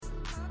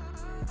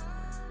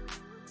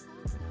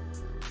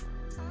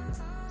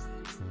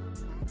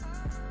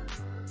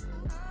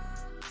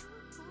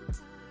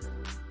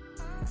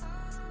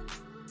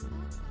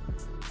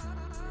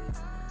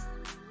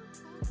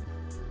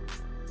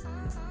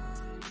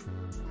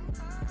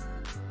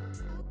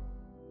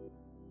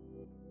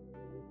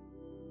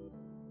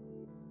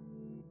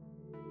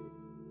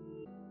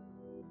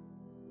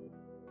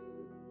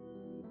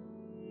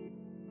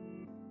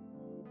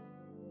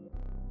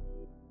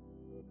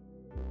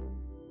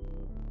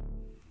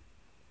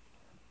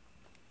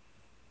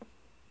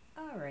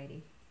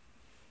Alrighty.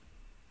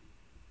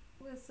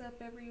 What's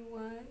up,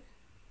 everyone?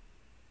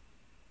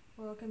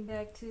 Welcome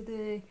back to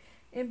the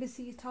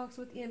Embassy Talks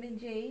with Em and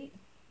Jade.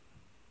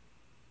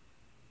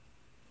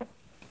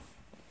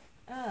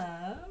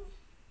 Um,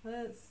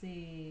 let's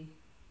see.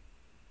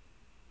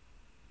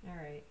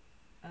 Alright.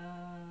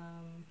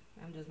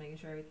 I'm just making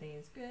sure everything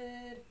is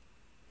good.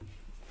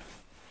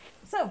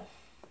 So,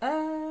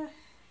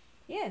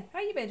 yeah,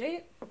 how you been,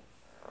 Jade?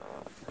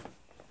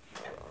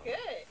 Good.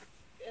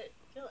 Good.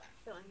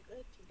 Feeling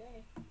good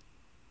today.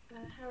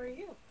 How are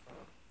you?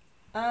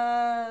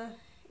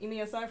 You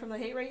mean aside from the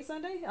hate rate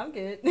Sunday? I'm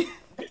good.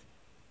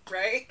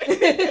 Right?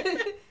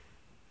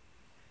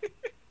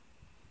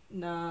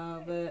 Nah,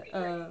 but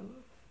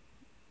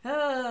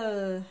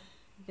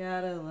gotta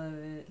love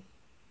it.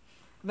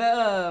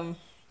 But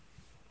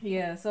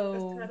yeah. Just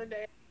So another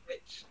day.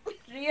 Which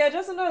yeah,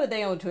 just another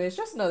day on Twitch,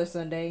 just another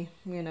Sunday.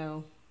 You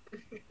know,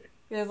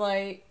 it's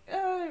like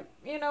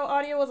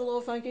audio was a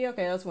little funky.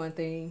 Okay, that's one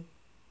thing.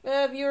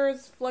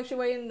 Viewers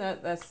fluctuating.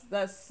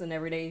 That's an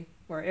everyday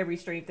or every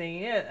stream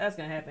thing. Yeah, that's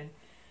gonna happen.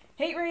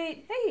 Hate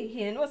rate. Hey,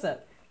 Hen, what's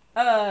up?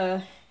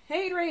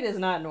 Hate rate is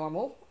not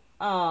normal.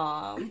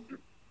 Hey,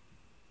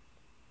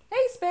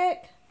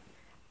 Spec.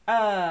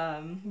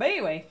 But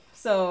anyway,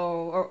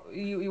 so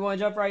you want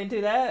to jump right into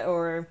that,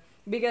 or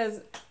because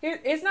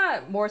it's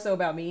not more so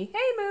about me.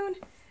 Hey, Moon.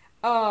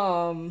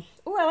 Oh,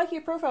 I like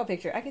your profile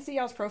picture. I can see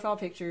y'all's profile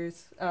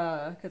pictures.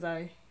 Cause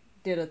I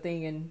did a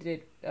thing and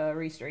did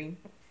restream.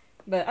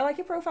 But I like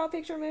your profile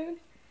picture, Moon.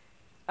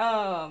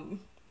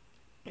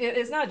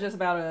 It's not just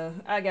about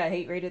I got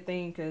hate rated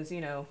thing, cause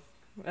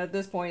at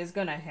this point it's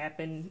gonna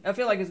happen. I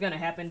feel like it's gonna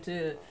happen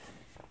to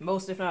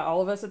most, if not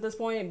all of us at this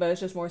point. But it's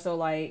just more so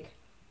like,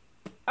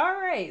 all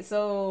right,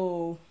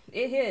 so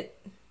it hit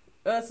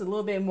us a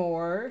little bit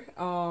more.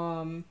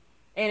 And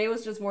it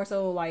was just more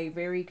so like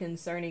very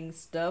concerning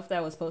stuff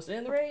that was posted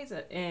in the raids.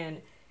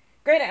 And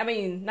granted, I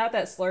mean, not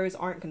that slurs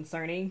aren't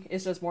concerning.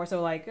 It's just more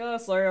so like, oh,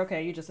 slur,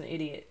 okay, you're just an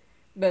idiot.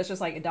 But it's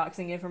just like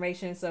doxing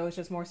information. So it's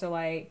just more so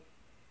like,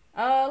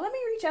 let me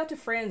reach out to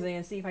friends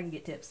and see if I can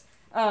get tips.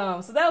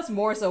 So that was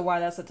more so why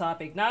that's the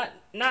topic. Not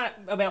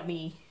about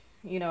me.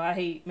 I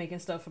hate making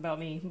stuff about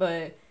me,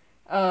 but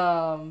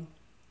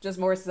just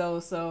more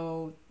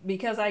so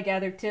because I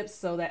gathered tips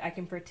so that I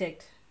can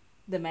protect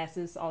the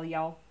masses, all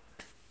y'all.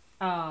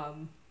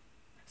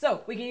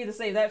 So we can either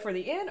save that for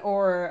the end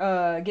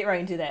or get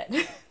right into that.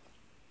 we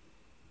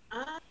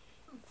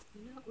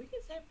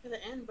can save it for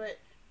the end, but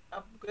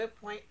a good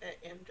point that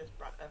Em just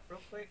brought up real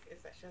quick is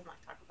that she doesn't like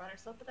to talk about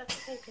herself, but that's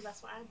okay because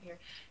that's why I'm here.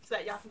 So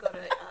that y'all can go to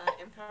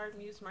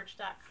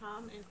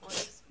empoweredmusemerch.com and order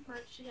some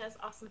merch. She has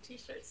awesome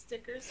t-shirts,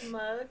 stickers,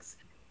 mugs,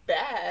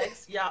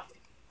 bags. Y'all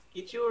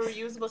get you a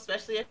reusable,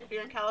 especially if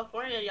you're in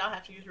California. Y'all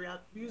have to use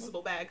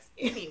reusable bags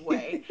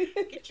anyway.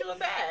 Get you a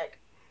bag.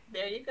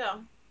 There you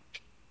go.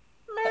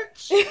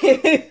 Merch.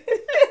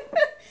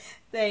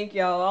 Thank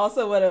y'all.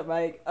 Also, what up,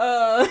 Mike?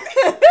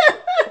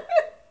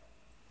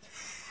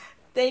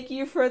 Thank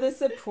you for the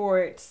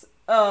support.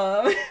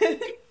 But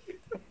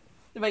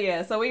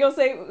yeah, so we're gonna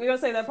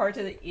say that part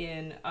to the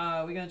end.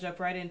 We're gonna jump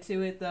right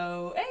into it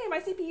though. Hey, my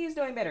CPU is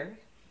doing better.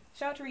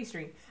 Shout out to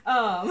Restream.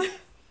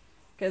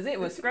 Because it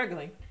was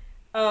struggling.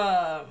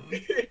 Last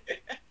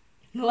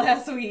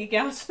week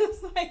I was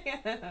just like,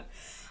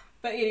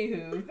 but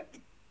anywho.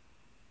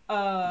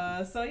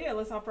 So yeah,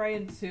 let's hop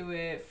right into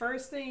it.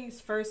 First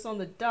things first on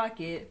the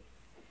docket.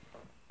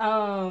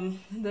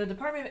 The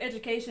Department of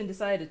Education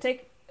decided to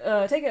take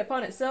it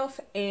upon itself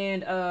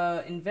and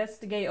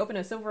open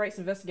a civil rights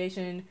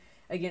investigation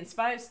against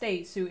 5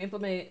 states who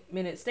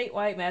implemented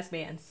statewide mask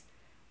bans.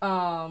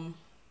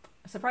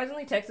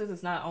 Surprisingly, Texas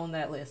is not on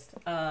that list.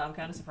 I'm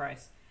kind of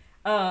surprised.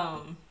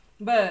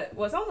 But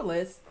what's on the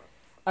list?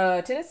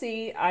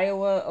 Tennessee,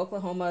 Iowa,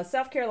 Oklahoma,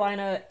 South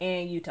Carolina,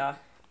 and Utah.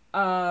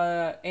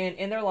 And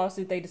in their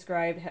lawsuit, they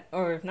described,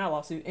 or not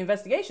lawsuit,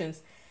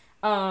 investigations.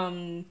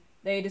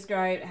 They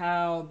described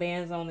how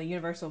bans on the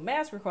universal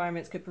mask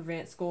requirements could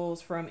prevent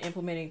schools from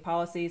implementing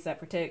policies that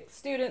protect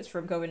students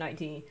from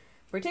COVID-19,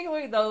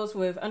 particularly those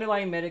with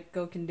underlying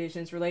medical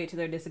conditions related to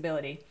their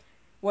disability.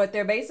 What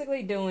they're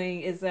basically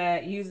doing is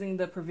that using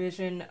the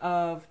provision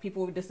of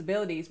people with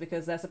disabilities,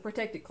 because that's a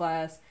protected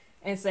class,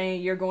 and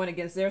saying you're going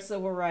against their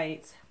civil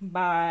rights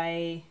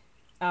by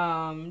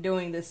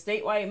doing this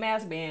statewide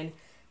mask ban,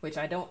 which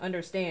I don't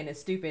understand.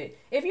 Is stupid.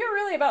 If you're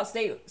really about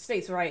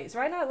states' rights,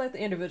 why not let the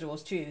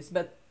individuals choose?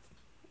 But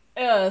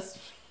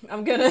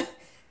I'm gonna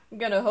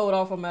hold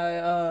off on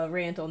my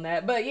rant on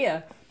that. But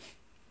yeah,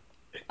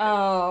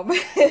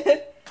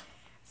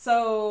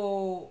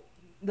 so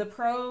the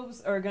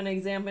probes are gonna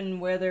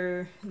examine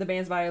whether the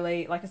bans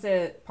violate, like I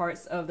said,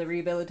 parts of the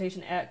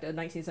Rehabilitation Act of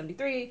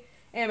 1973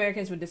 and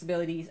Americans with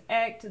Disabilities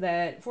Act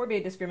that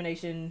forbid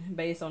discrimination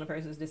based on a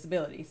person's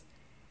disabilities.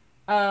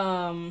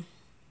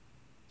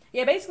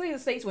 Yeah, basically the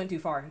states went too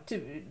far.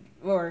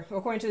 Or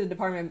according to the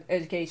Department of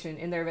Education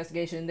in their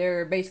investigation,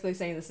 they're basically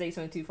saying the states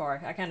went too far.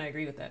 I kind of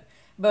agree with that.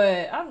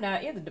 But I'm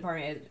not in the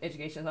Department of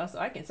Education, so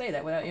I can say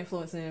that without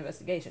influencing the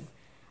investigation.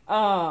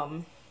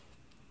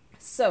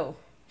 So,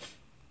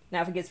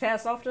 Now, if it gets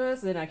passed off to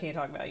us, then I can't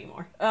talk about it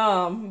anymore.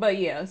 But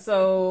yeah,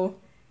 so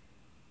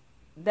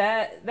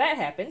that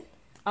happened.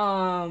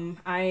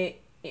 I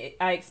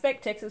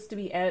expect Texas to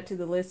be added to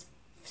the list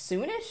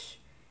soonish.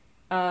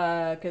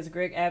 Because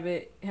Greg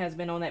Abbott has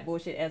been on that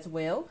bullshit as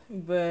well.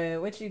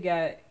 But what you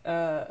got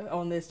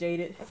on this,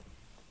 Jaded?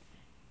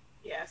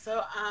 Yeah,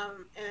 so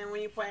and then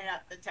when you pointed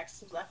out that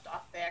Texas was left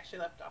off, they actually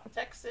left off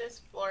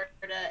Texas, Florida,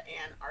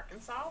 and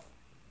Arkansas.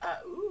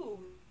 Ooh,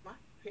 my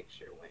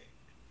picture went.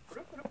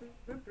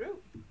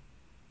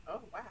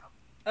 Oh wow.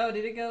 Oh,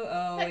 did it go?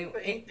 Oh,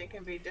 anything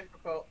can be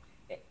difficult.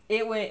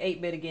 It went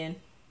 8-bit again.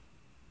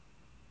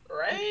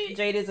 Right?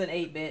 Jade is an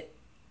 8-bit.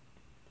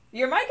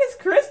 Your mic is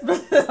crisp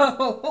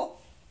though.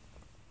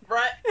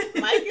 Right.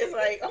 Mike is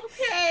like,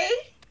 okay.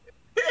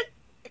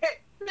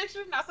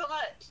 Picture, not so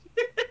much.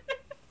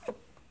 That's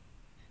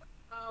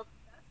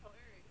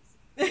hilarious.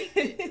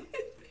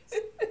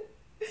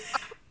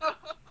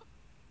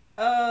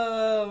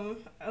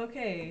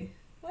 Okay.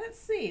 Let's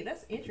see.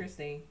 That's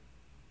interesting.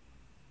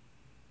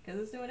 Because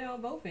it's doing it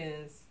on both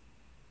ends.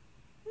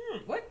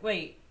 What?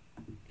 Wait.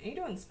 You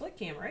doing split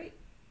cam, right?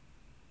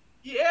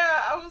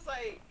 Yeah, I was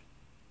like,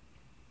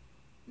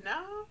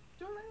 no,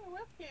 doing regular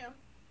webcam.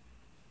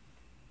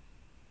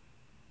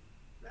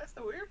 That's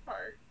the weird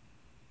part.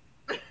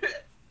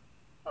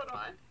 Hold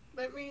on.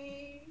 Let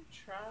me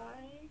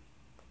try.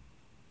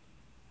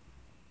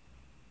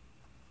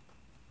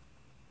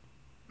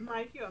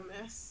 Mike, you a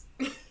mess.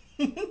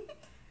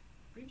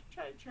 We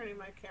tried turning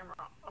my camera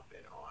off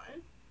and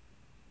on.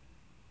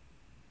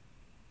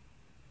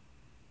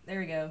 There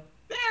we go.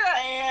 There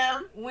I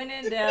am. When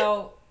in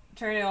doubt,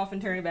 turn it off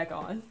and turn it back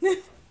on.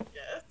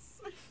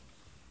 Yes.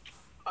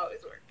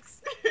 Always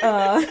works.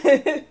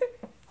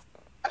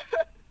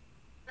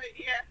 But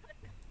yeah,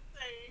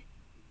 say,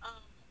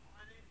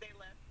 they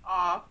left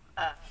off.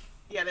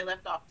 Yeah, they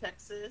left off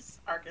Texas,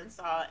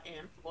 Arkansas,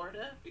 and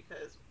Florida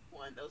because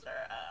one, those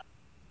are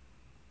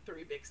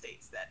three big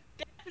states that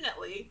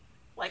definitely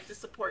like to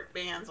support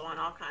bans on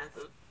all kinds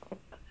of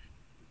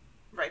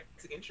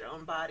rights against your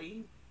own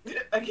body,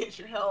 against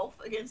your health,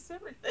 against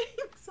everything.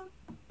 So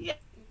yeah,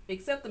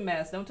 except the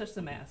mask. Don't touch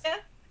the mask. Yeah,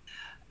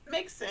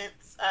 makes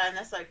sense. And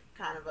that's like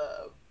kind of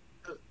a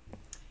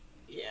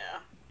yeah.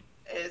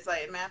 It's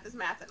like math is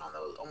mathing on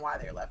those on why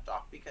they're left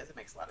off because it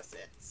makes a lot of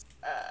sense.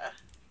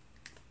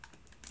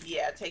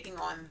 Yeah, taking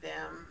on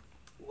them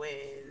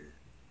when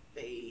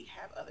they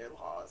have other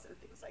laws and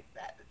things like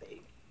that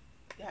they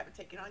haven't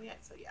taken on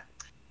yet. So yeah,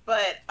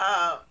 but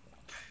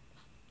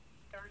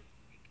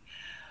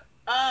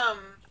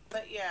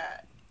but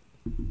yeah,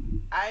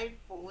 I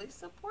fully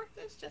support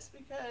this just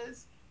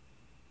because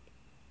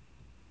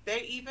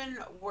they even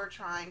were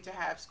trying to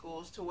have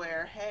schools to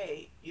where,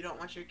 hey, you don't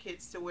want your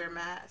kids to wear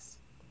masks?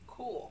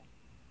 Cool.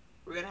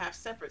 We're going to have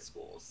separate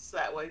schools. So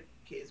that way,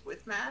 kids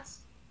with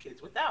masks,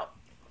 kids without.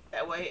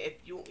 That way, if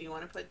you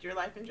want to put your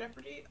life in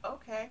jeopardy,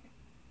 okay,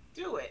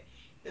 do it.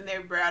 Then they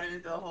brought into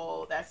the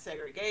whole, that's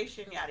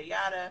segregation, yada,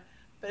 yada.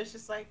 But it's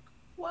just like,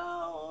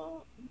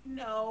 well,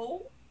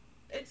 no.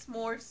 It's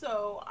more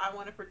so I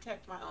want to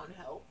protect my own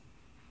health.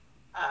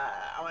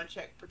 I want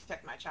to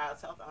protect my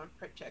child's health. I want to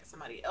protect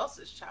somebody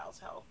else's child's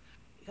health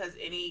because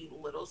any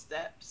little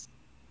steps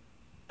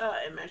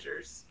and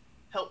measures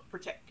help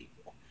protect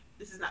people.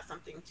 This is not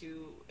something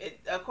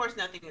of course,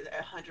 nothing is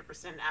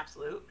 100%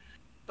 absolute,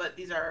 but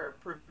these are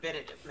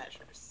preventative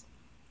measures.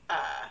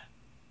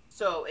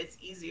 So it's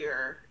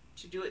easier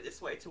to do it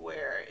this way to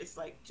where it's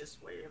like,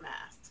 just wear your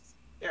masks.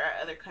 There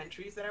are other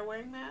countries that are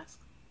wearing masks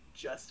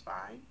just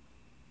fine.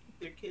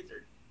 Their kids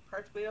are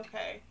perfectly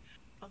okay.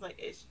 I was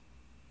like,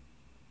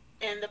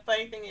 and the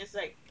funny thing is,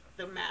 like,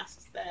 the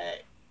masks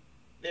that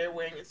they're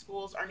wearing in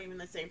schools aren't even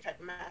the same type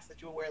of mask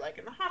that you would wear, like,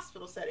 in the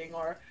hospital setting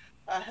or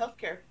a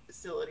healthcare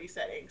facility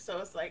setting. So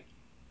it's like,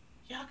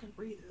 y'all can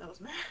breathe in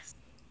those masks.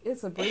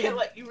 It's a breathable.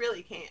 Like, you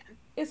really can.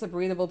 It's a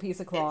breathable piece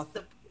of cloth.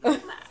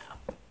 But,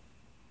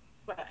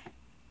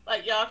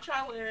 like, y'all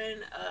try wearing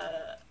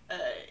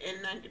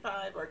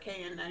N95 or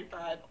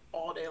KN95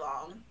 all day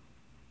long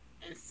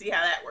and see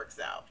how that works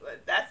out.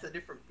 But that's a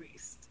different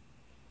beast.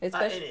 In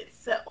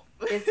itself.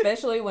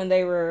 Especially when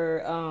they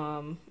were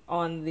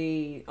on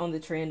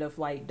the trend of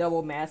like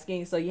double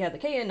masking. So you had the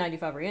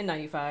KN95 or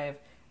N95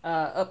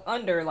 up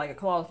under like a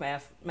cloth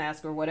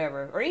mask or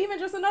whatever, or even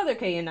just another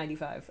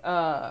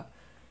KN95.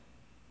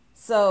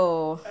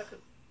 So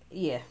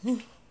yeah.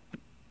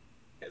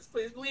 Because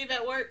please believe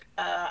at work,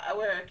 I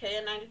wear a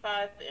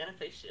KN95 and a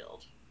face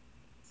shield.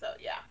 So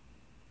yeah.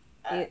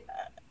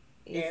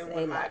 And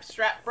when my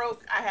strap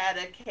broke, I had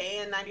a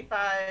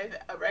KN95,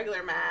 a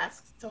regular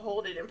mask to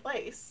hold it in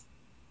place,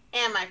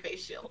 and my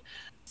face shield.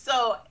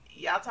 So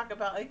y'all talk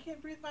about, I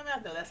can't breathe my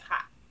mouth. No, that's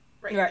hot.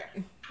 Right there.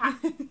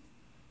 Hot. Back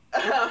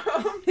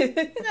to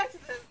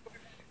the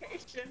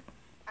education.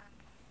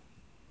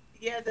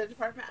 Yeah, the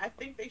department, I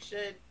think they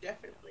should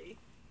definitely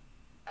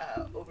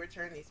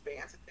overturn these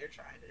bans that they're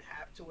trying to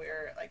have to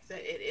where, like I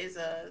said, it is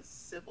a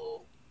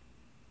civil,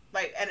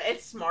 like, and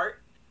it's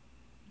smart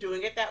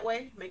doing it that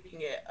way,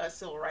 making it a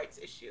civil rights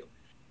issue,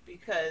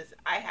 because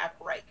I have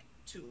right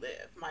to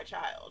live. My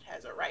child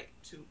has a right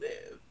to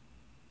live.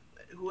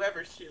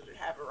 Whoever should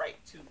have a right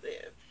to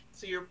live.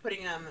 So you're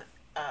putting them.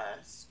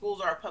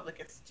 Schools are a public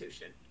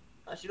institution.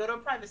 Unless you go to a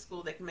private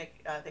school, they can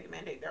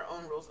mandate their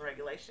own rules and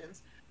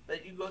regulations.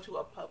 But you go to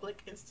a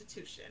public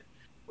institution,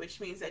 which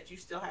means that you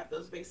still have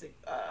basic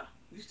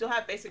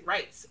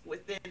rights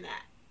within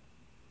that,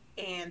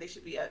 and they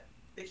should be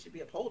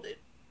upholded.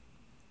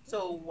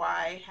 So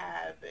why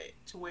have it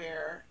to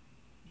where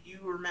you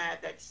were mad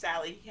that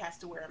Sally has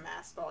to wear a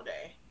mask all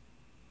day,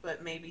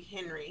 but maybe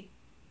Henry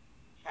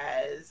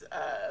has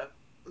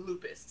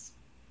lupus?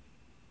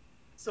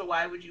 So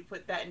why would you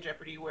put that in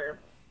jeopardy where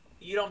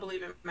you don't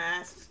believe in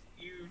masks,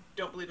 you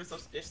don't believe in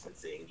social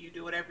distancing, you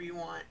do whatever you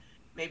want?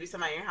 Maybe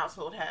somebody in your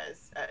household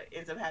has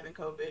ends up having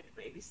COVID.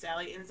 Maybe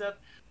Sally ends up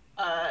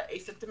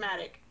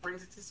asymptomatic,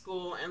 brings it to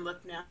school, and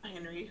look now,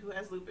 Henry, who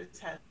has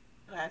lupus,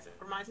 who has a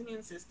compromised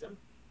immune system,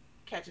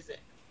 catches it.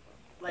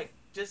 Like,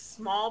 just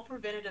small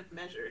preventative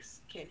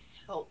measures can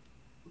help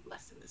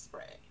lessen the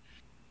spread.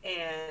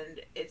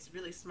 And it's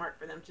really smart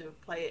for them to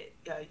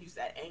use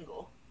that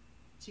angle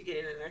to get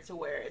in there to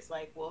where it's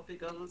like, well, if it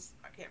goes,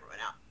 I can't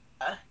remember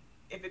now,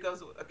 if it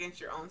goes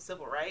against your own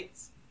civil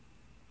rights,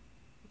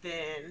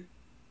 then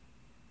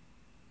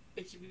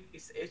it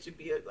should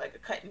be like a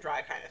cut and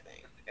dry kind of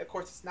thing. Of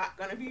course, it's not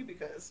going to be,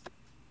 because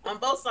on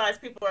both sides,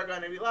 people are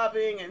going to be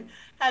lobbying and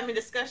having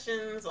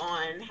discussions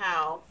on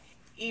how,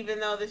 even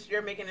though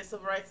you're making a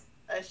civil rights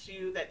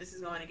issue, that this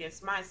is going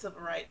against my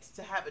civil rights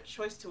to have a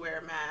choice to wear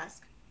a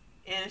mask.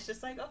 And it's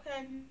just like,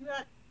 okay, you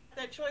got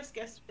that choice.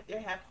 Guess what?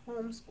 They have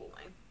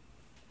homeschooling.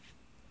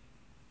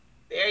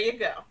 There you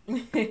go.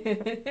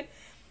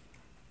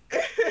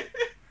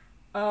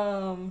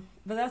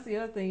 But that's the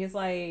other thing. It's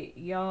like,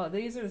 y'all,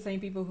 these are the same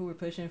people who were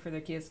pushing for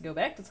their kids to go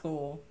back to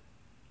school,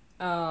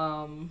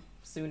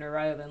 sooner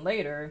rather than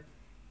later.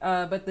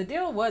 But the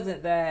deal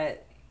wasn't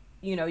that,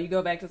 you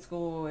go back to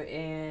school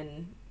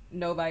and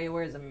nobody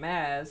wears a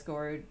mask,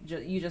 or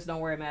you just don't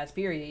wear a mask,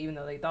 period, even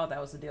though they thought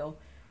that was the deal.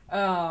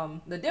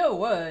 The deal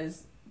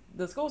was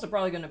the schools are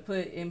probably going to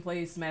put in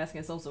place mask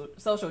and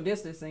social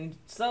distancing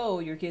so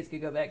your kids could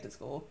go back to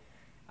school.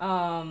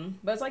 But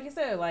it's like you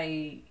said,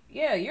 like,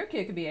 yeah, your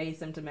kid could be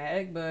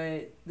asymptomatic,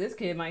 but this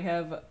kid might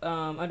have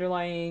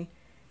underlying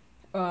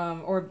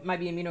or might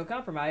be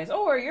immunocompromised,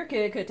 or your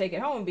kid could take it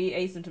home, be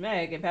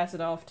asymptomatic, and pass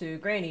it off to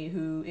granny,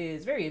 who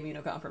is very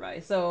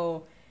immunocompromised.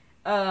 So,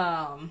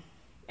 and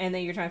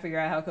then you're trying to figure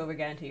out how COVID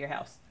got into your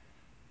house.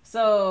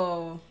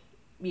 So,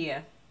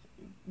 yeah,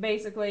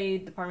 basically,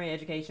 Department of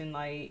Education,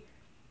 like,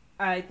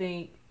 I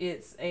think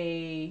it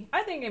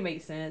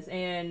makes sense,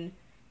 and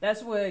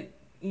that's what,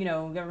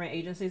 government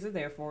agencies are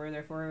there for.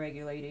 They're for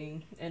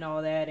regulating and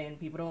all that, and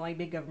people don't like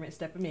big government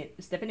stepping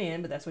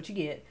in, but that's what you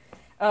get.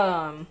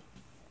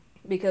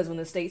 Because when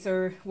the states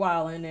are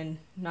wilding and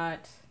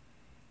not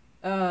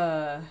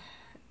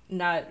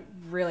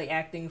really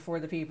acting for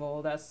the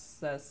people, that's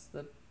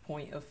the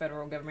point of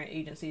federal government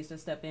agencies, to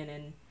step in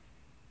and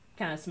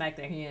kind of smack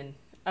their hand.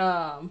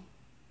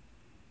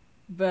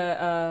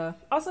 But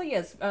also,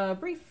 yes,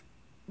 brief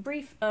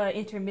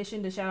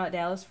intermission to shout out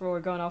Dallas for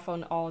going off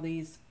on all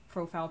these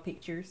profile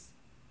pictures,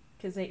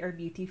 because they are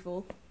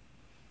beautiful.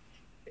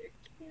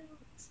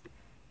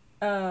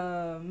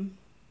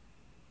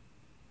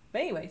 But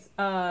anyways,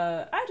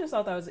 I just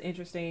thought that was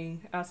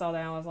interesting. I saw that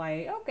and I was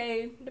like,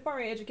 okay,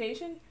 Department of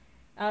Education,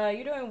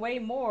 you're doing way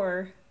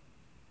more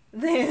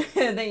than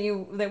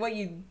what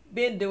you've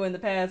been doing the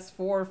past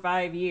 4 or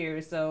 5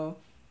 years. So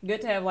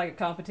good to have like a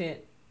competent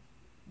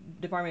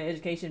Department of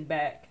Education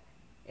back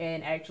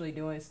and actually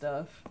doing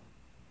stuff.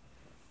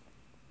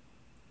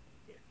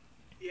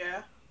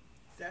 Yeah,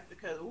 that's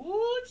because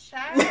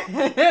child.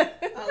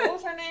 What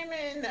was her name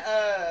in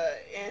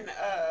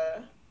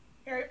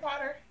Harry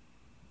Potter?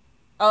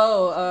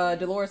 Oh,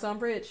 Dolores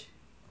Umbridge.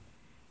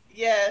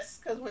 Yes,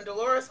 because when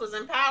Dolores was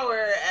in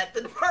power at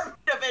the Department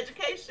of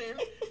Education,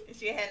 and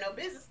she had no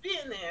business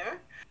being there,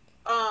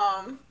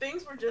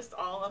 things were just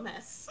all a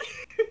mess.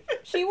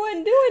 She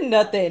wasn't doing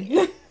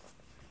nothing.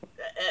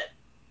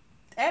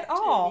 At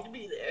all. She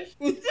didn't need to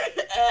be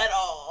there. At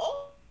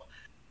all.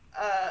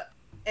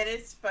 And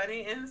it's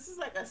funny, and this is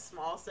like a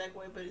small segue,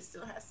 but it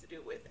still has to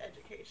do with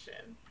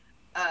education.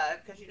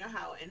 Because you know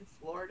how in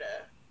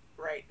Florida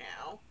right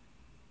now,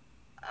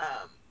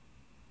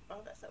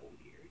 oh, that's a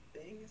weird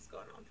thing that's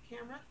going on with the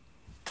camera.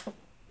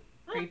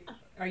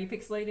 Are you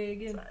pixelated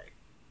again? Sorry.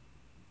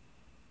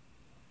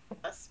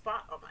 A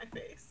spot on my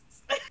face.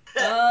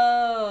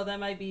 Oh, that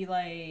might be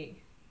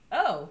like...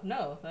 Oh,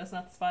 no, that's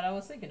not the spot I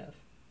was thinking of.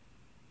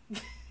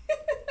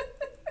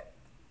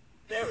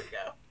 There we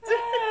go.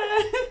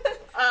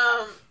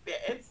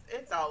 Yeah,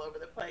 it's all over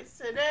the place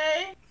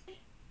today.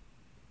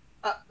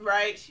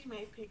 Right? She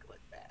made Pink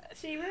look bad.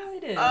 She really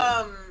did.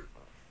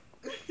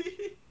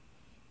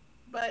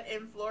 But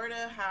in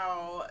Florida,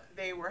 how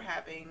they were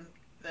having,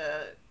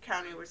 the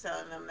county was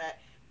telling them that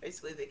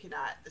basically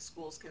the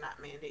schools cannot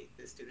mandate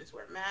the students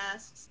wear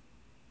masks,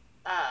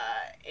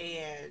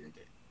 and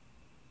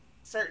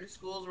certain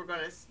schools were going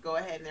to go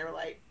ahead and they were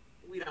like,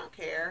 we don't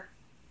care.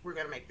 we're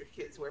going to make your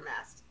kids wear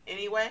masks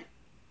anyway.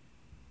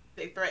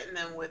 They threatened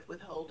them with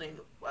withholding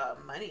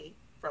money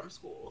from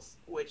schools,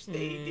 which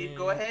they did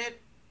go ahead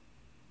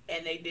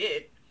and they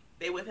did.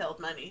 They withheld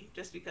money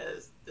just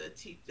because the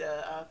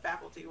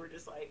faculty were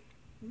just like,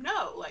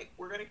 no, like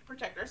we're going to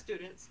protect our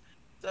students,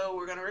 so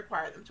we're going to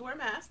require them to wear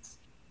masks.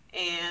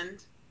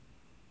 And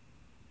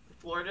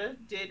Florida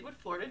did what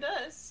Florida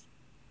does.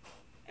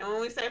 And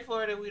when we say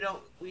Florida, we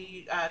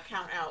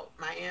count out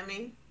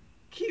Miami,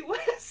 Key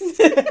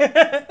West.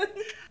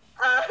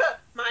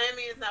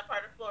 Miami is not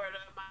part of Florida.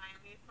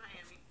 Miami is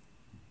Miami.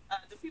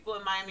 The people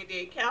in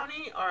Miami-Dade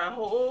County are a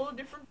whole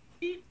different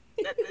breed.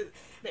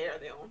 They are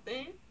their own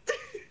thing.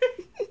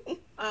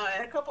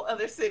 And a couple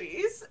other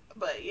cities,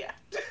 but yeah.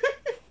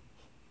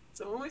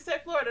 So when we say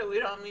Florida, we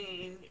don't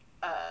mean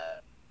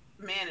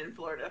man in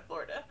Florida,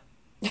 Florida.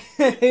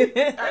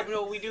 I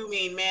know we do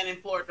mean man in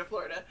Florida,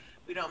 Florida.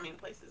 We don't mean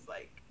places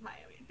like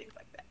Miami and things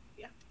like that.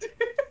 Yeah.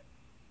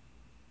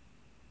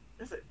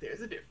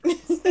 There's a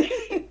difference.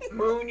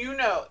 Moon, you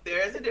know,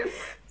 there is a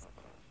difference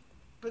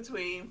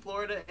between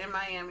Florida and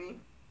Miami,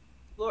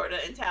 Florida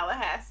and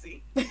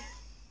Tallahassee,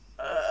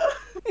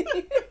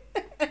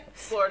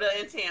 Florida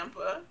and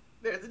Tampa.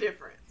 There's a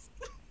difference.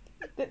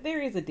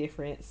 There is a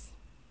difference.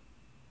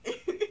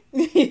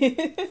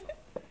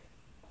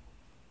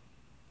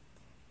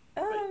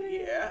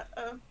 Yeah.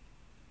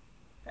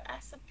 I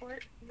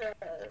support the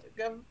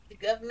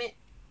government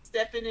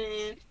stepping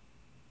in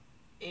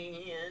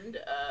and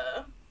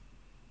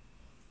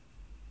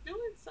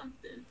doing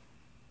something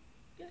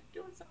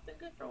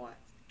good for once.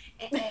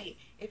 And hey,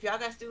 if y'all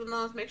got student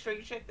loans, make sure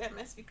you check that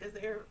mess because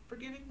they're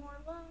forgiving more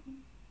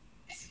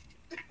loans.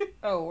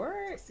 Oh,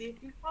 word. See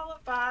if you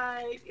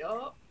qualified.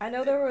 Yup. I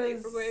know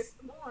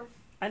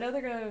I know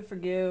they're gonna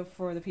forgive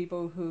for the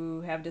people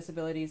who have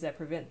disabilities that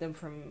prevent them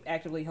from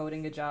actively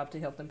holding a job to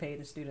help them pay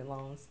the student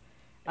loans.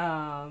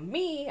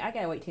 Me, I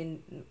gotta wait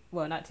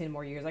not 10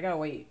 more years. I gotta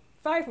wait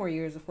 5 more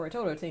years for a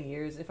total of 10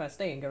 years if I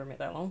stay in government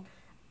that long.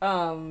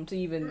 To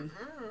even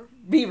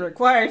be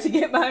required to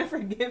get mine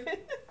forgiven.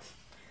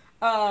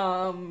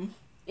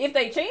 If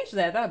they change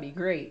that, that'd be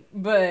great.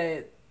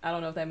 But I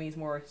don't know if that means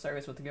more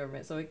service with the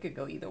government, so it could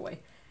go either way.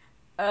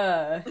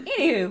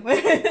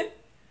 Anywho.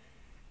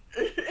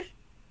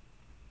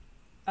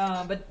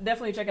 But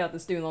definitely check out the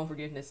student loan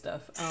forgiveness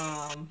stuff.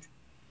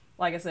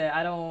 Like I said,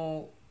 I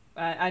know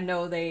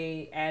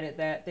they added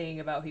that thing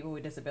about people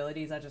with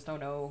disabilities. I just don't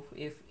know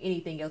if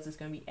anything else is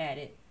going to be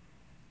added.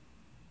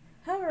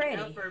 Alrighty. I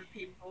know for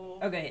people,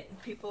 okay,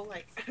 people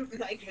like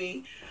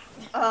me,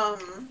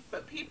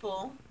 but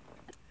people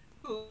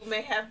who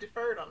may have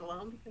deferred on the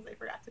loan because they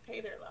forgot to pay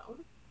their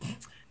loan.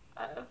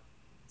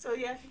 So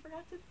yeah, if you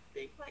forgot to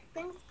think like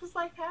things, because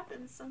life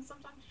happens, and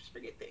sometimes you just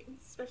forget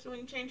things, especially when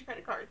you change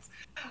credit cards.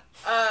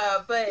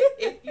 But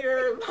if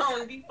your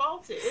loan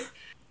defaulted,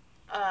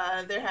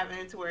 they're having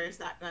it to where it's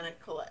not going to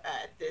collect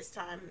at this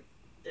time.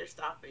 They're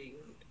stopping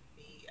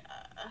the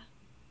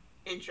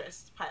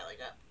interest piling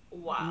up.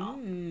 Wow.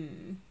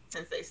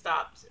 Since they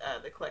stopped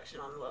the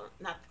collection on the loan,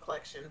 not the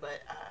collection,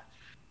 but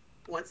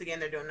once again,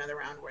 they're doing another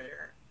round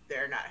where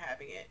they're not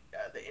having it,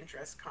 the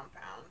interest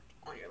compound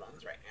on your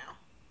loans right now.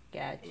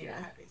 Gotcha. And you're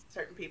not having,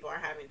 certain people are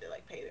having to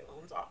like pay their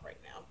loans off right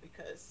now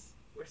because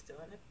we're still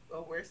in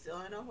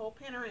a whole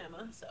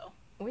panorama. So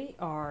we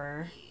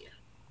are.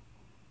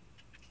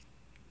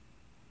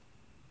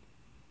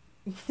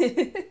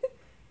 Yeah.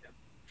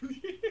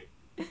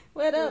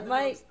 What up,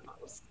 Mike?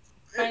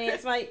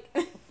 Finance Mike.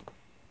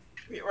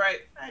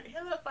 Right.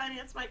 Hello,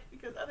 Finance Mike,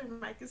 because other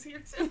Mike is here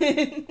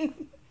too.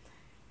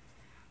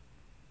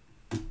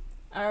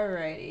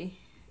 Alrighty.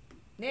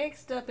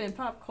 Next up in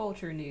pop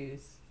culture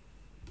news.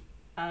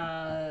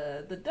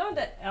 The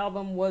Donda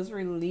album was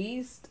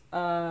released,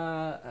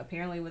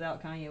 apparently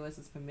without Kanye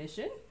West's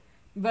permission,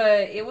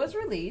 but it was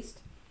released.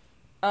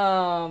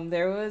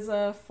 There was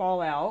a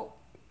fallout.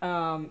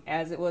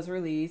 As it was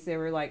released, there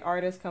were like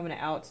artists coming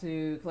out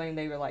to claim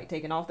they were like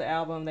taking off the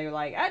album. They were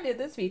like, I did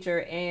this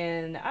feature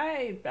and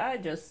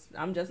I'm just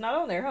not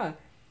on there,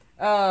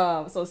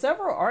 huh? So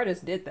several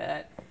artists did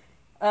that.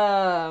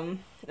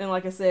 And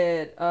like I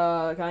said,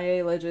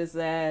 Kanye alleges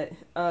that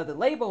the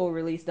label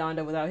released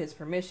Donda without his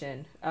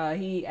permission.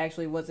 He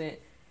actually wasn't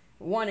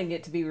wanting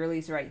it to be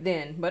released right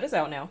then, but it's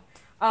out now.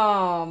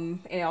 And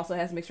it also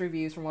has mixed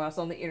reviews from what I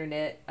saw on the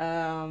internet.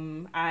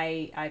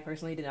 I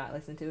personally did not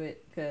listen to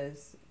it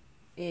because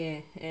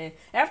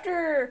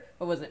after,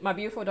 what was it, My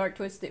Beautiful Dark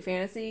Twisted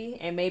Fantasy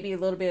and maybe a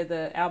little bit of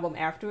the album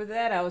after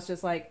that, I was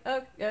just like,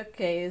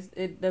 okay,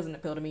 it doesn't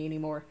appeal to me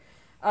anymore.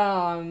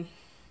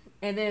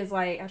 And then it's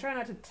like, I try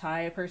not to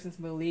tie a person's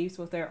beliefs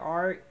with their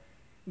art,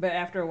 but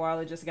after a while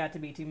it just got to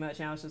be too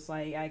much and I was just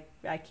like,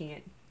 I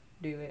can't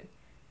do it.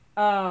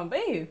 But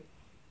anywho,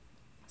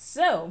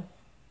 so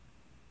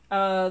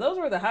those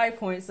were the high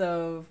points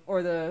of,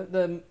 or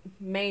the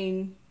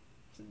main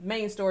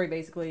story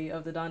basically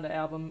of the Donda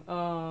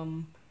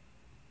album.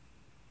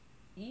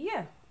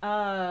 Yeah.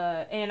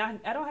 And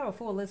I don't have a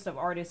full list of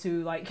artists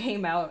who like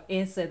came out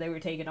and said they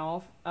were taking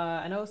off.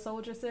 I know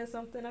Soulja said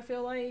something, I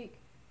feel like.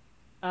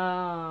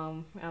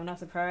 I'm not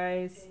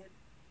surprised.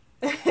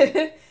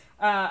 And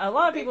A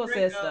lot of Big people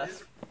said Draco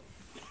stuff.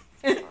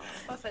 is.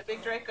 I say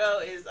Big Draco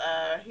is.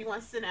 He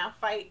wants to now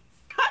fight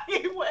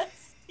Kanye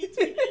West. He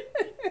tweeted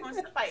he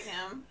wants to fight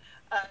him.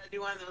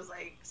 Do one of those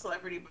like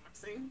celebrity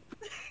boxing.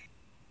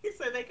 He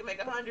said they can make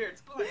 100,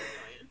 200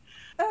 million.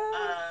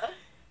 Uh,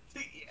 Uh,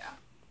 yeah.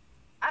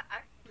 I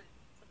commend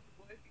the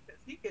boy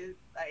because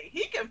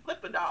he can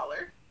flip a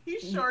dollar. He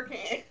sure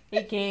can.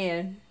 he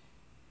can.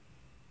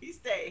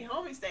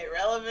 Homie stay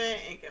relevant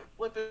and can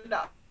flip a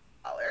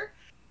dollar.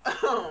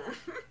 Um,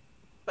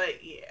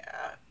 but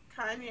yeah,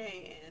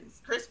 Kanye and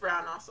Chris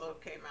Brown also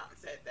came out and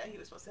said that he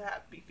was supposed to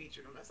be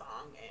featured on the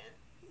song and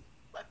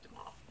left him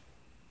off.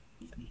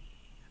 So,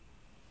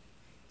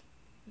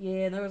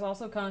 Yeah, and there was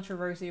also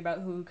controversy about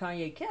who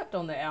Kanye kept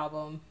on the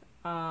album.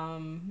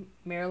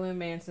 Marilyn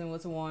Manson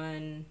was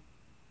one.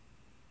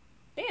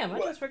 Damn, I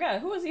what? just forgot.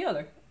 Who was the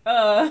other?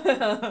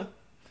 I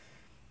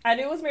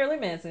knew it was Marilyn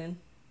Manson.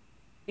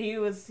 He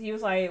was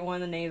like one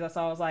of the names I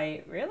saw. I was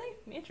like, really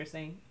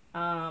interesting.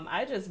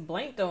 I just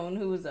blanked on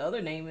who was the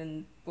other name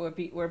and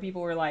where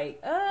people were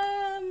like,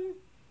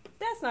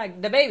 that's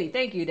not the baby.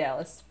 Thank you,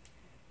 Dallas.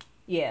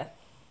 Yeah.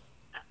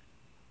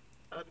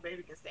 Oh, the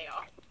baby can stay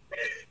off.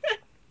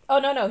 Oh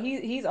no,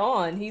 he's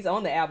on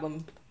the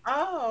album.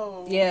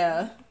 Oh.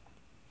 Yeah.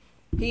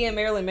 He and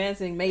Marilyn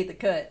Manson made the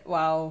cut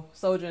while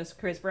Soldier and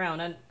Chris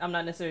Brown. I'm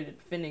not necessarily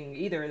defending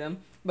either of them,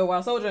 but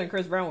while Soldier and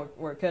Chris Brown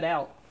were cut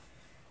out.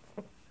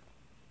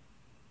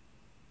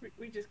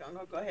 We just gonna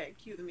go ahead and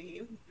cue the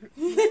meme.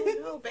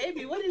 No,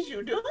 baby, what is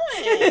you doing?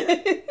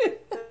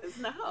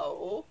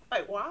 No,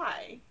 like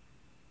why?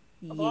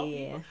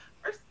 Yeah.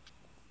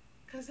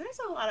 Because there's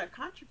a lot of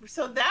controversy.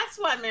 So that's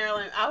why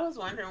I was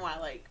wondering why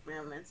like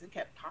Marilyn Manson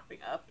kept popping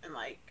up in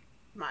like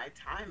my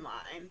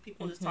timeline.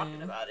 People just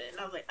talking about it, and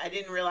I was like, I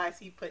didn't realize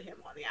he put him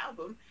on the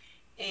album,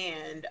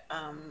 and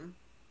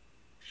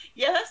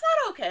yeah, that's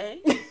not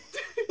okay,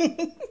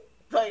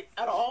 like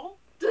at all.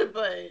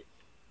 But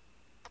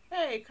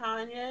hey,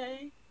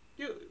 Kanye,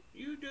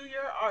 you do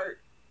your art,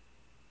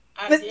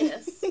 I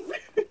guess.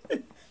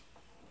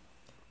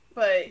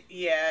 But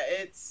yeah,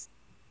 it's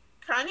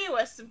Kanye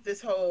West took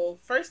this whole.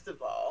 First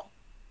of all,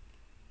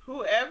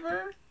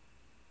 whoever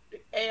the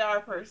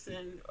AR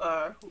person,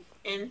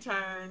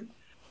 intern,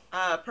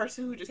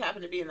 person who just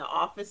happened to be in the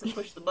office and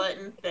pushed the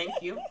button,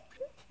 thank you,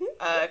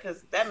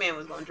 because that man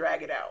was going to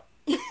drag it out.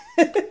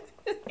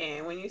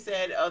 And when you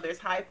said, "Oh, there's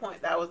high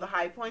point," that was the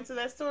high points of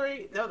that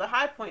story. No, the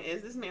high point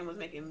is this man was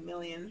making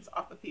millions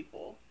off of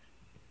people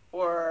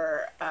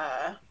for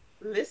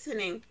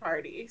listening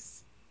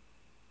parties.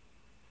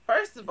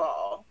 First of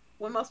all,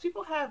 when most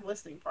people have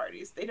listening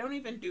parties, they don't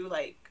even do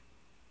like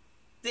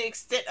the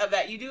extent of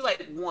that. You do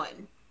like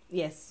one,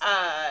 Yes.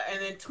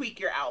 and then tweak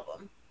your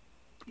album.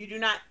 You do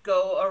not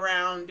go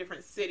around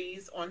different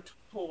cities on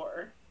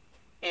tour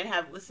and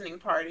have listening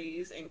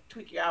parties and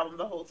tweak your album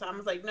the whole time.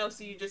 It's like, no,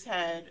 so you just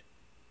had,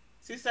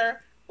 see, sir,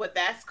 what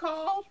that's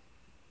called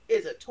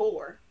is a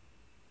tour.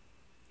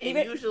 And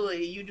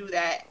usually you do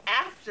that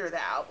after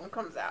the album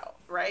comes out,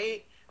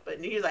 right? But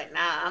he's like,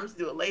 nah, I'm just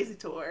do a lazy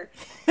tour.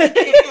 I'm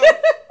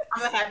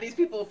going to have these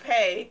people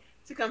pay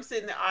to come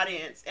sit in the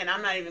audience, and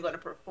I'm not even going to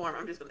perform.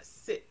 I'm just going to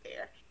sit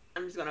there.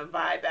 I'm just going to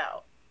vibe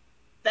out.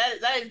 That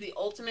is the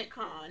ultimate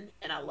con,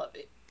 and I love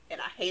it. And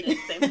I hate it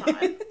at the same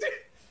time.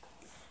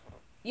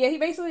 Yeah, he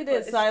basically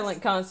did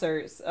silent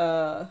concerts.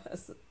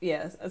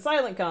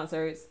 Silent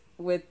concerts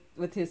with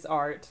his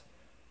art.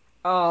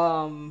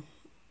 And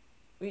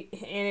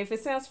if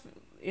it sounds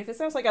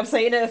like I'm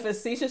saying it in a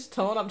facetious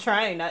tone, I'm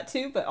trying not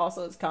to, but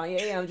also it's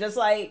Kanye. I'm just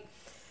like,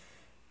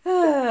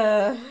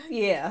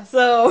 yeah.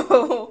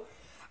 So,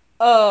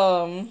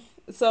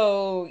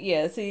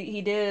 yes,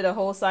 he did a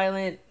whole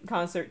silent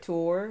concert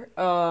tour.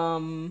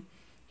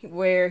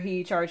 Where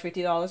he charged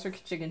 $50 for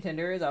chicken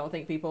tenders. I don't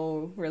think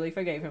people really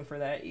forgave him for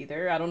that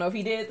either. I don't know if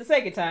he did it the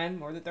second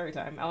time or the third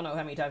time. I don't know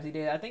how many times he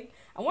did. I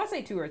want to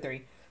say 2 or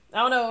 3. I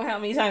don't know how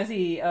many times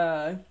he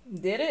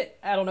did it.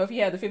 I don't know if he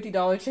had the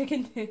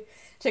 $50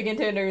 chicken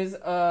tenders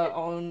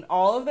on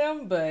all of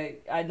them,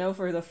 but I know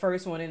for the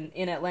first one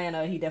in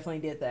Atlanta, he definitely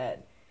did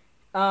that.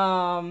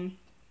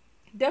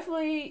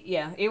 Definitely,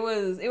 yeah. It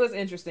was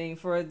interesting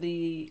for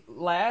the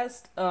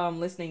last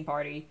listening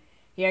party.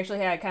 He actually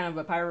had kind of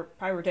a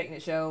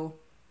pyrotechnic show.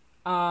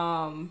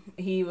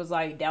 He was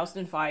like doused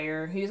in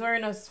fire. He was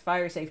wearing a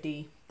fire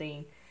safety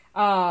thing.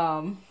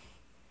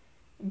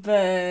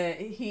 But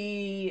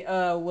he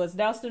was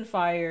doused in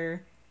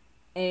fire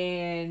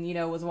and,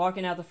 was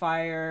walking out the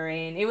fire.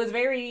 And it was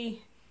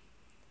very...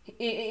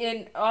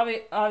 And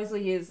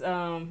obviously his...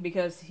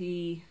 because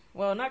he...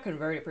 Well, not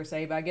converted per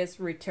se, but I guess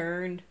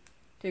returned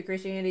to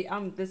Christianity.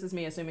 This is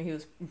me assuming he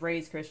was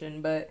raised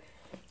Christian, but...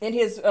 In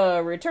his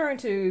return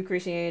to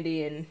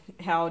Christianity and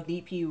how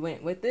deep he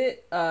went with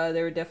it,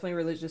 there were definitely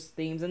religious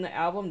themes in the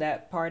album.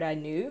 That part I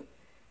knew.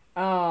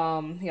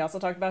 He also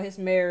talked about his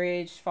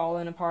marriage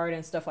falling apart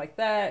and stuff like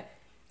that.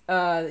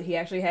 He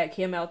actually had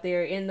Kim out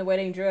there in the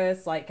wedding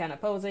dress, like kind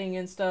of posing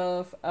and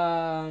stuff.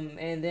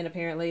 And then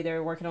apparently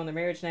they're working on their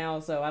marriage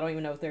now, so I don't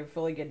even know if they're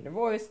fully getting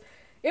divorced.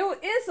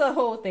 It's a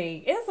whole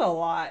thing. It's a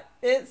lot.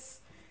 It's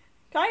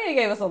Kanye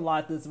gave us a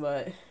lot this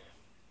month.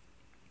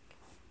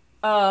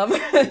 Um,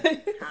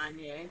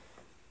 Kanye.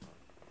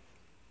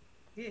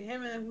 Yeah,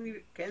 him and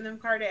them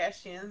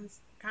Kardashians.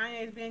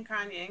 Kanye's being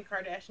Kanye and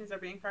Kardashians are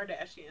being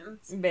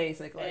Kardashians.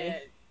 basically.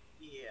 And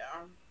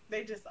yeah,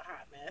 they just a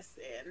hot mess.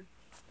 And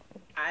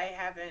I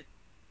haven't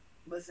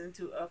listened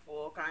to a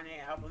full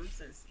Kanye album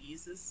since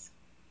Jesus.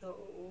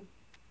 So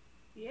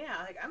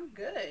yeah, like I'm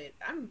good.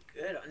 I'm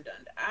good on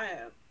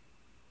Donda.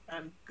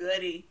 I'm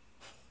goody.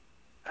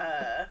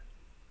 Uh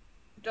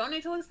don't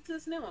need to listen to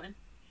this new one.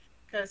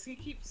 Because he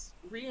keeps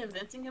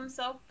reinventing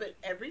himself, but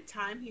every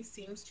time he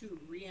seems to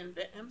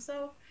reinvent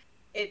himself,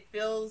 it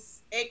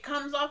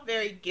comes off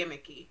very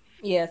gimmicky.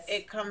 Yes.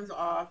 It comes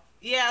off,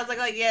 yeah. I was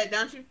like, yeah.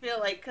 Don't you feel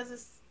like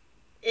because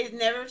it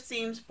never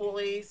seems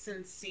fully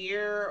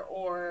sincere,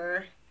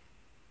 or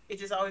it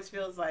just always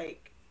feels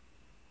like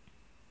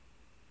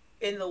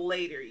in the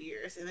later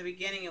years. In the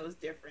beginning, it was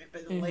different,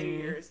 but in the later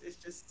years, it's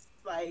just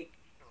like,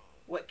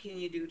 what can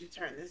you do to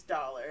turn this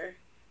dollar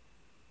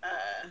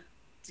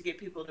to get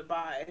people to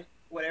buy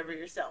whatever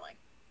you're selling?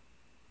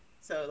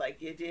 So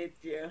like you did,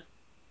 yeah.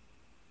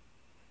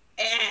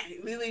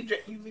 You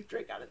leave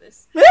Drake out of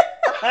this.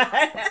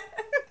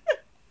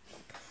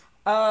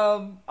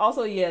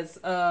 Also, yes,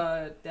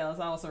 Dallas,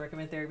 I also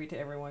recommend therapy to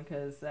everyone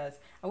because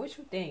I wish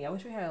we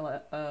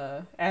had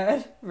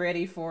ad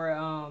ready for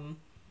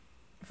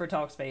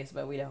Talkspace,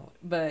 but we don't.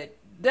 But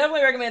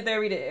definitely recommend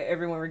therapy to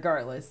everyone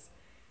regardless.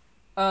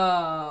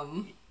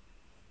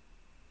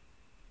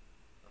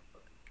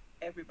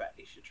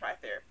 Everybody should try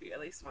therapy at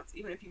least once,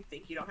 even if you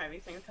think you don't have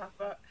anything to talk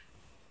about.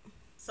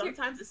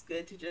 Sometimes it's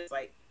good to just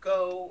like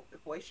go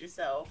voice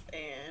yourself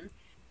and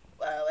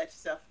let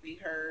yourself be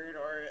heard,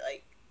 or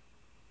like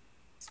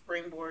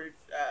springboard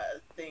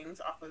things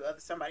off of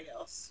somebody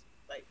else.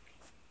 Like,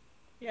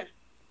 yeah,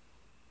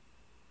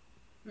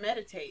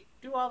 meditate,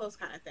 do all those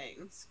kind of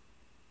things.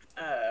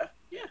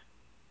 Yeah,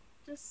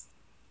 just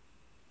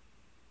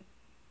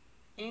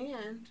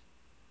and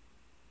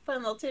fun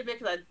little tidbit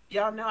because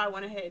y'all know I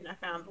went ahead and I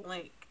found the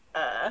link.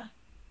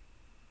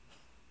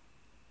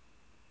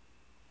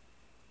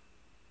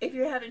 If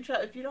you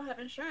don't have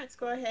insurance,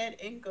 go ahead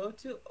and go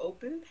to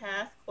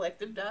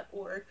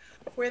openpathcollective.org,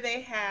 where they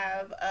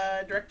have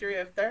a directory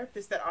of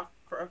therapists that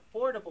offer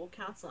affordable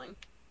counseling.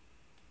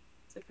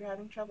 So if you're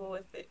having trouble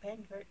with it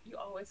paying for it, you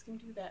always can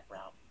do that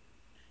route,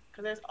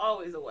 because there's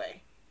always a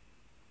way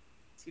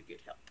to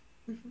get help.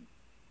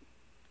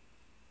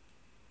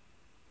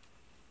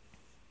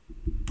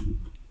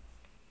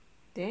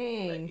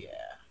 Dang. But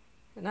yeah.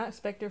 I'm not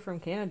expecting from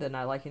Canada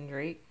not liking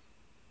Drake.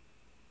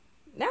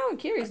 Now I'm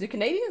curious, do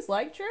Canadians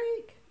like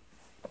Drake?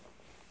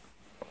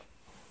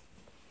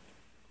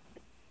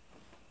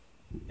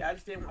 Yeah, I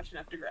just didn't watch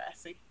enough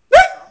Degrassi.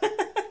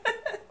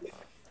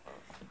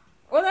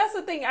 Well, that's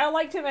the thing. I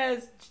liked him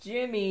as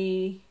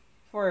Jimmy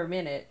for a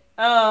minute.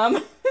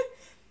 When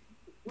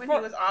he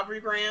was Aubrey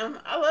Graham.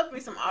 I love me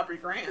some Aubrey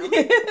Graham.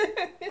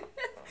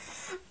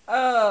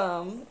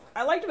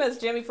 I liked him as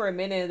Jimmy for a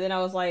minute, and then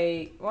I was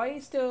like, why are you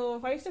still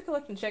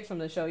collecting checks from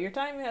the show? Your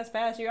time has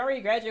passed. You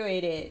already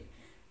graduated.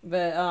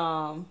 But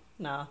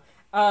nah.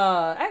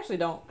 I actually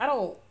don't. I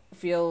don't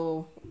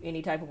feel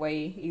any type of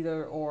way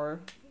either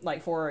or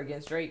like for or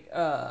against Drake.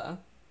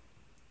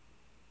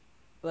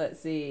 Let's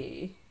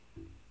see.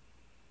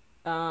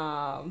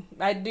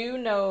 I do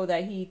know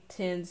that he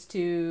tends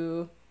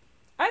to.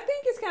 I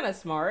think it's kind of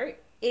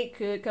smart. It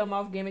could come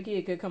off gimmicky.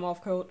 It could come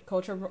off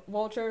culture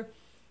vulture,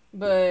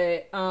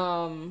 but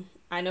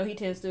I know he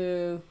tends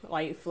to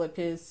like flip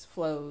his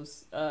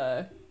flows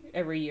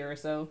every year or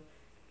so.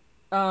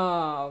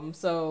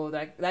 So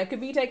that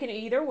could be taken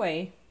either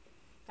way.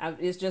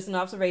 It's just an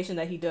observation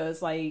that he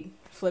does like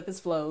flip his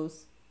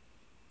flows.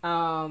 There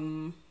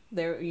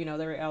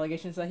are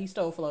allegations that he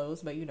stole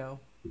flows, but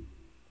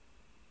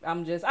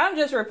I'm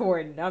just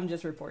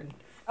reporting.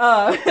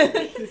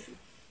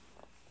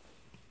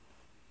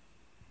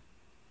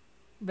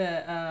 But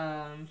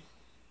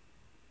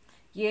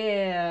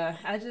yeah,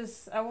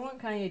 I want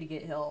Kanye to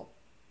get help.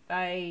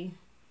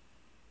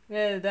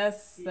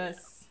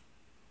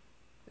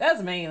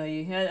 That's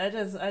mainly. I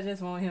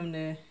just want him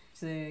to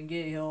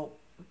get help.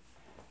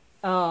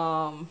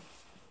 I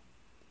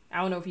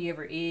don't know if he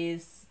ever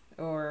is,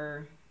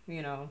 or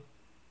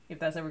if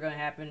that's ever gonna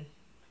happen,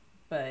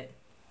 but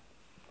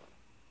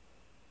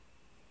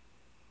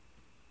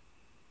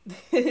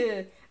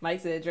Mike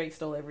said Drake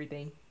stole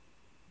everything.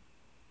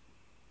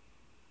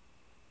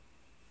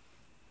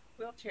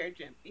 Wheelchair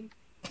Jimmy.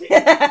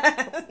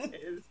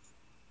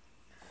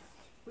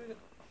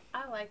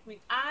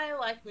 I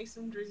like me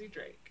some Drizzy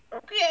Drake.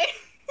 Okay.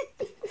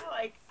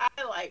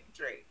 I like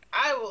Drake.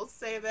 I will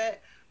say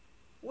that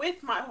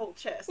with my whole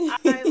chest.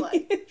 I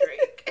like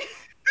Drake.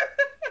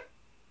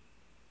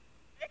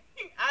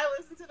 I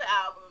listen to the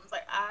albums.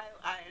 Like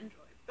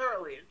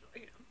thoroughly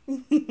enjoy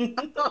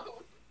him. So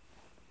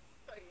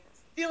yeah,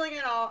 stealing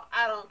it now,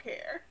 I don't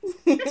care.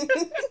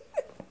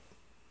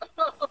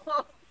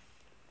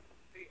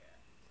 Yeah.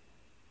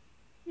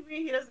 To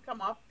me, he doesn't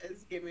come off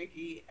as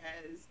gimmicky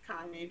as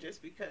Kanye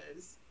just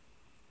because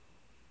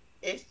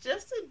it's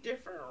just a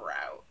different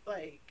route.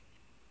 Like,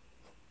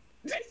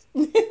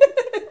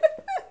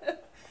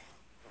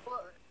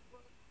 well,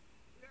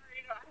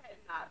 I had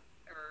not,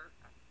 or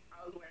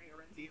I was wearing a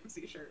Run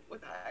DMC shirt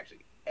without actually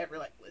ever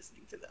like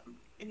listening to them,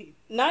 and he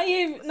Not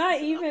even, listens not to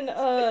them. even.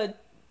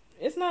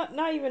 It's not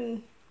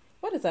even.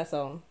 What is that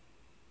song?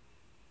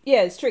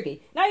 Yeah, it's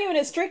tricky. Not even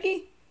it's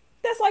tricky.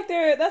 That's like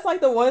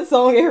the one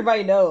song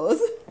everybody knows.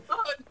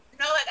 Oh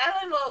no, like I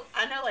don't know.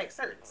 I know like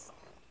certain songs,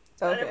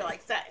 but I never Okay.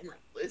 like sat and like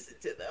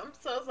listened to them.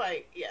 So it's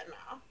like, yeah, no.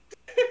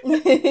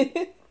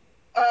 Yeah,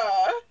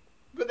 Uh,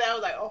 but that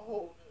was like a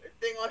whole other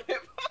thing on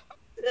hip hop.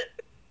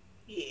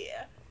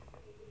 Yeah,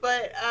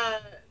 but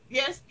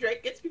yes,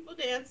 Drake gets people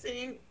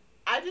dancing.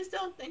 I just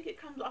don't think it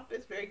comes off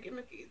as very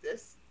gimmicky.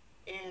 This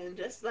and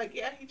just like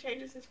yeah, he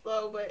changes his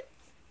flow, but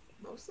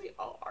mostly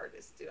all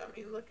artists do. I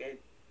mean, look at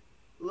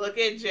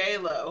J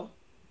Lo.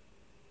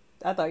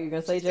 I thought you were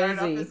gonna She say Jay started off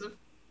Z. as a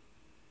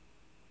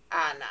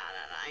nah,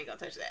 I ain't gonna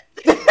touch that.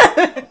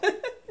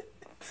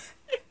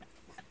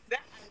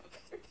 That I know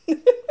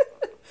better.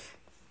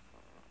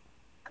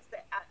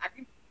 I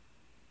can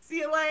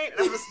see a lane and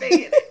I'm gonna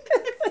stay in it.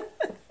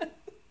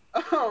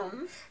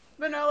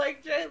 But no,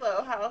 like J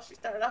Lo, how she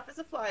started off as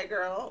a fly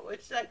girl,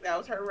 which like that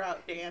was her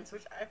route dance,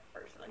 which I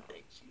personally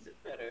think she's a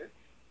better.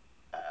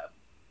 Uh,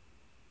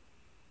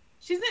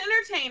 she's an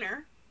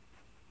entertainer.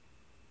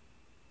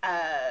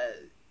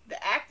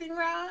 The acting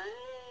route,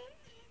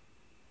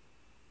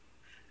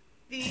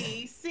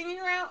 the singing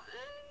route,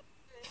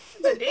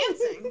 the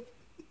dancing.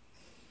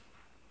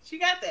 She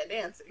got that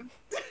dancing.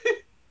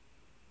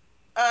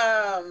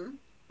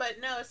 But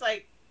no, it's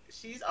like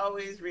she's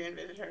always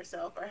reinvented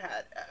herself or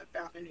had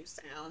found a new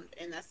sound,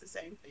 and that's the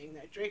same thing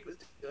that Drake was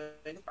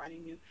doing,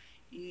 finding new.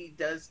 He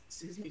does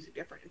his music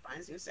different and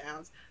finds new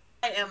sounds.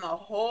 I am a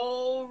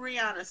whole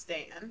Rihanna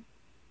stan,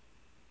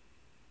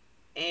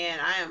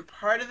 and I am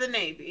part of the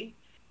Navy.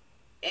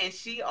 And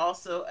she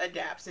also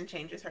adapts and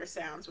changes her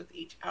sounds with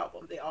each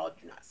album. They all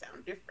do not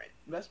sound different.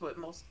 That's what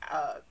most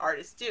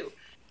artists do.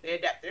 They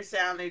adapt their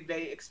sound.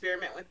 They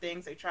experiment with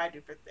things. They try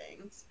different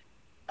things.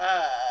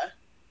 Uh,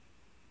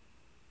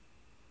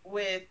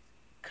 with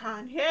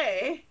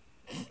Kanye,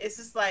 it's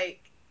just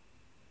like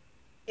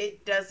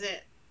it doesn't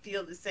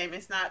feel the same.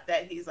 It's not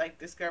that he's like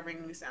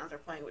discovering new sounds or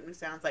playing with new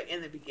sounds. Like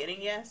in the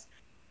beginning, yes,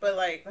 but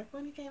like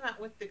when he came out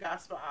with the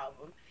gospel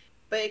album,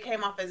 but it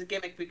came off as a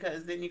gimmick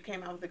because then you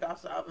came out with the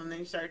gospel album, then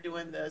you started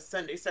doing the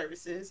Sunday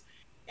services,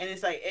 and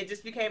it's like it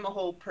just became a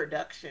whole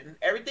production.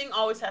 Everything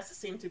always has to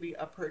seem to be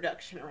a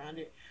production around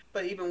it,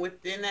 but even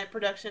within that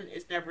production,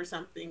 it's never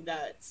something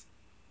that's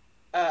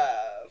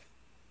uh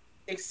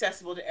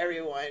accessible to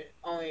everyone.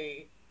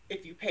 Only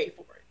if you pay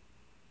for it.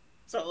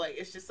 So like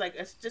it's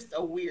just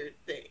a weird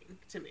thing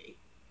to me.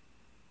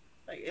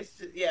 Like it's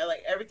just yeah,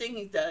 like everything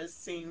he does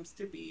seems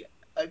to be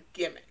a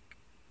gimmick.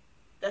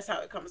 That's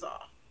how it comes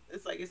off.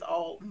 It's like it's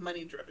all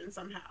money driven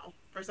somehow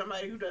for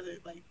somebody who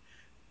doesn't like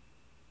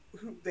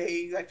who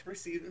they like to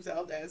perceive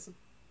themselves as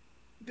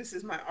this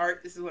is my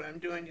art, this is what I'm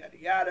doing, yada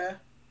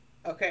yada.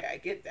 Okay, I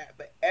get that,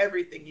 but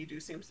everything you do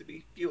seems to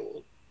be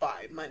fueled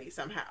by money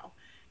somehow.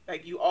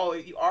 Like you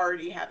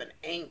already have an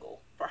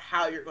angle for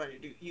how you're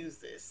going to use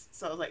this.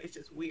 So like it's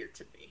just weird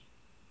to me.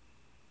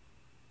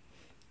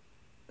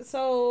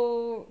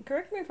 So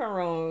correct me if I'm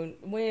wrong.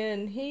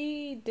 When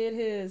he did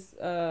his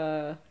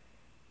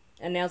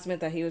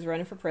announcement that he was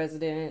running for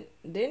president,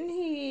 didn't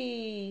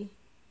he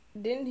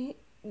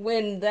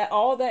when that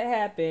all that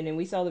happened and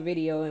we saw the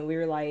video and we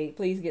were like,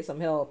 please get some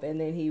help, and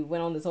then he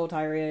went on this whole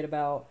tirade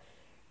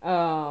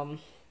um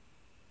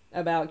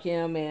about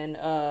Kim and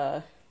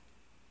oh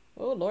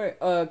Lord,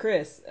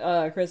 Chris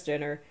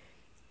Jenner.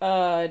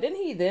 Didn't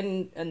he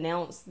then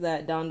announce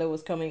that Donda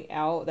was coming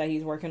out, that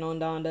he's working on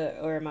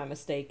Donda, or am I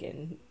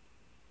mistaken?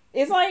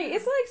 It's like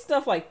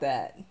stuff like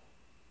that.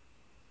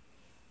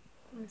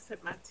 Let me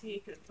sip my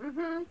tea.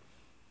 Mm-hmm.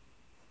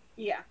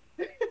 Yeah.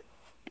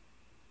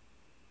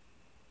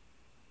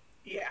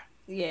 Yeah.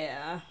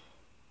 Yeah.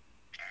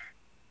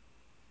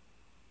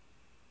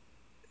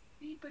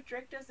 See, but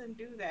Drake doesn't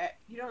do that.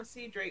 You don't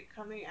see Drake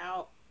coming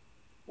out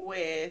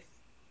with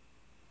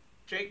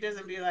Drake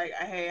doesn't be like,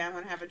 hey, I'm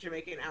gonna have a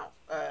Jamaican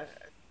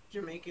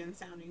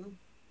sounding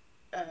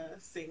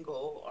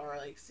single or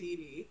like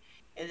CD,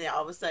 and then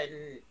all of a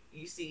sudden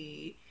you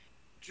see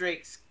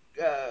Drake's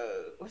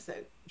what's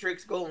that?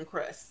 Drake's Golden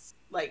Crusts.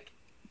 Like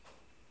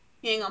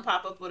he ain't gonna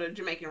pop up with a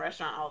Jamaican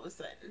restaurant all of a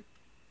sudden.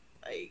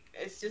 Like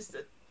it's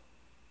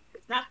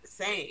not the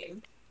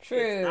same.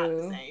 It's not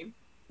the True. same.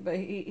 But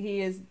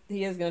he is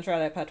gonna try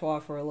that patois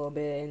for a little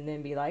bit and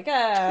then be like,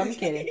 ah, I'm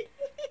kidding.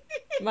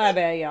 My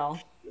bad, y'all.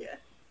 Yeah.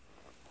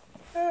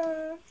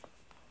 Uh,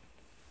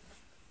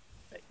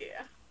 but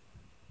yeah.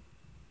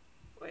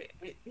 Wait.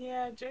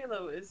 Yeah, J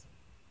Lo is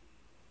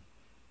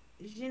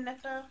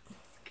Jennifer,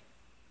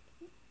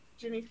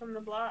 Jenny from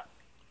the block.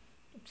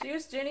 She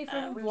was Jenny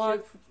from when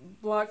she,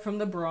 block from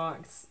the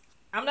Bronx.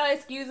 I'm not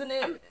excusing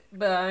it,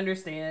 but I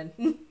understand.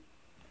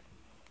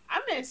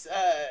 I miss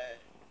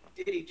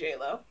Diddy J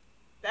Lo.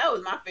 That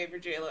was my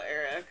favorite J Lo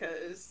era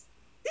because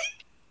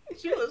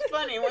she was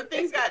funny. When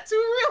things got too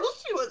real,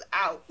 she was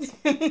out.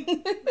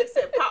 They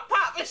said pop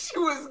pop, and she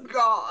was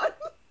gone.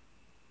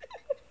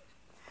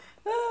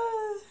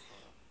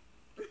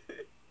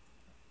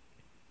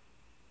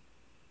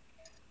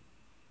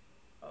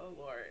 Oh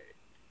Lord.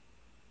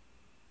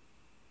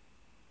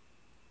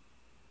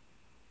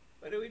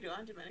 What do we do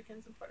on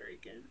Dominicans and Puerto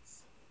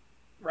Ricans?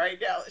 Right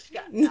now, she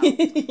got out.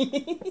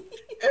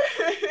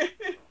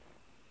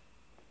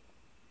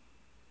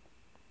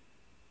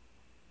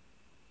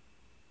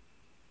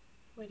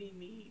 What do you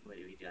mean? What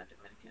do we do on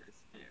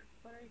Dominicans and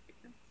Puerto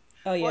Ricans?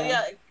 Oh yeah. Well,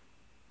 yeah.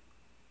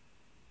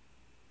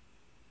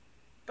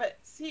 But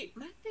see,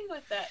 my thing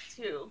with that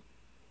too,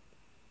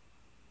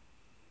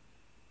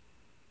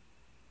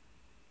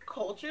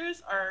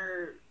 cultures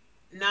are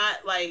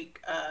not like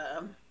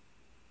I'm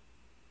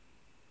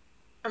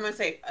gonna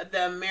say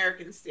the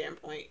American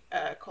standpoint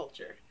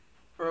culture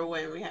for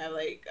when we have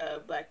like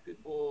black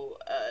people,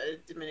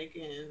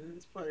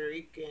 Dominicans, Puerto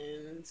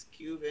Ricans,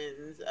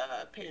 Cubans,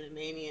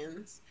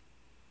 Panamanians,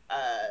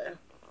 uh,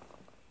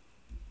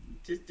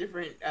 just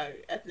different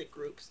ethnic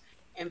groups.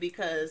 And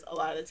because a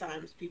lot of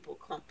times people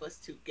clump us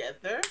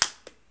together,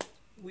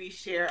 we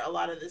share a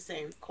lot of the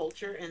same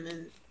culture, and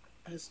then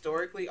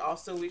historically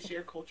also we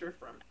share culture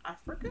from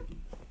Africa.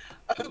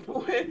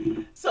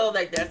 So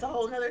like that's a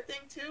whole nother thing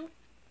too.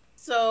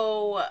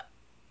 So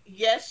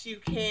yes, you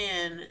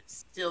can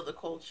steal the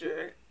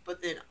culture,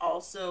 but then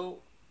also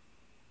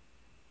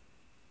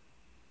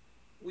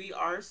we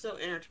are so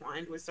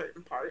intertwined with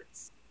certain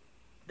parts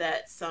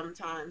that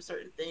sometimes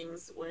certain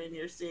things when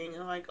you're seeing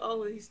like,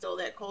 oh, he stole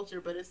that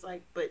culture, but it's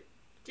like, but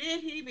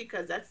did he?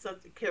 Because that's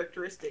something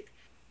characteristic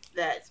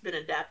that's been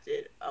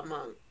adapted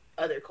among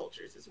other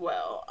cultures as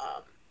well,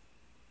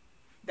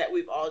 that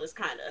we've all just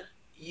kind of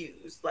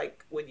used.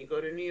 Like when you go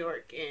to New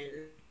York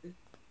and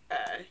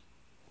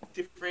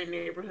different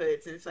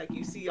neighborhoods, and it's like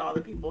you see all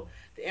the people,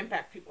 the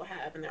impact people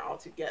have, and they're all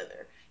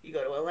together. You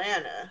go to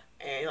Atlanta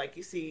and like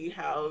you see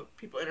how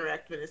people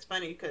interact, and it's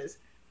funny because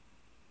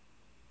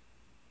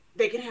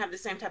they can have the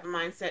same type of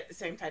mindset, the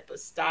same type of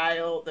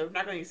style. They're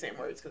not going to use the same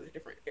words because they're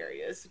different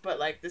areas, but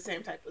like the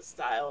same type of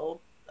styles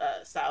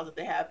that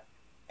they have,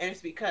 and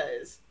it's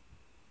because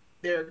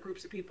they're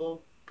groups of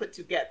people put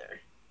together.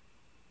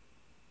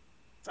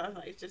 So I was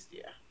like, it's just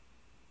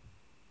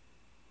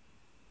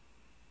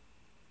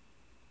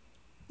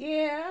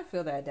Yeah, I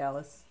feel that,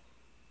 Dallas.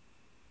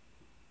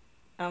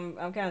 I'm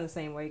kind of the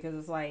same way because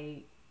it's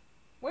like,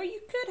 well,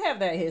 you could have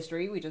that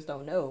history, we just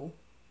don't know.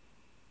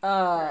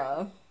 right.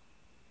 Uh,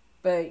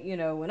 but you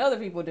know, when other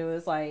people do,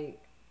 it's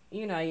like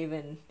you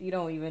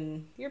don't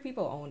even your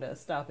people owned us.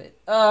 Stop it.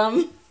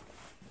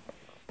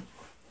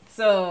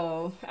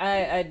 So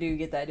I do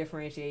get that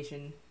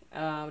differentiation.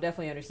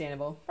 Definitely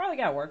understandable. Probably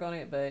got to work on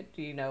it, but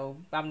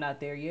I'm not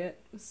there yet.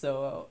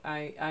 So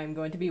I'm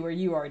going to be where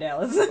you are,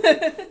 Dallas.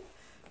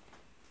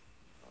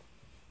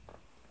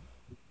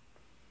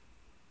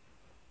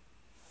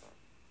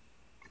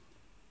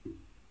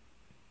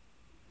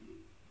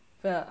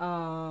 But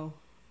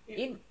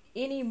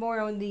any more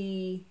on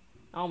the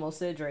I almost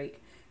said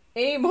Drake.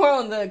 Any more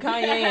on the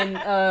Kanye and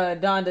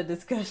Donda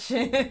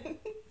discussion?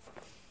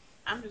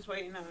 I'm just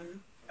waiting on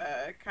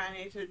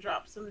Kanye to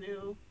drop some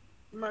new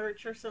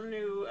merch or some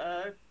new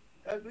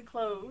ugly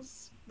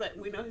clothes that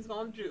we know he's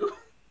gonna do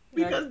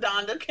Like, because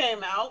Donda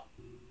came out.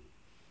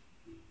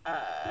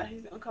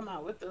 He's gonna come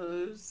out with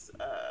those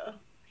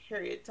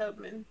Harriet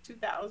Tubman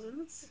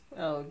 2000s.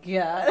 oh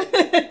god.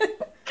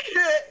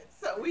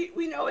 So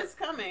we know it's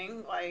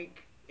coming.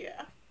 Like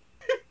yeah,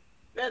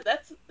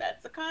 that's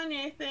a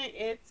Kanye thing.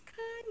 It's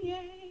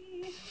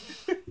Kanye.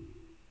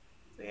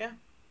 So yeah.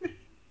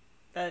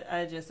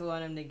 I just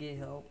want him to get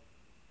help.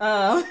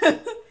 Um,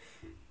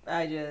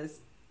 I just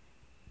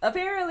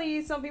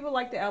apparently some people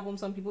liked the album,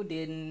 some people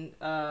didn't.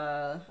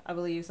 I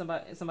believe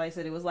somebody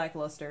said it was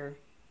lackluster.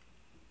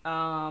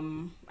 I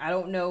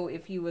don't know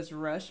if he was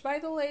rushed by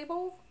the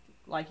label.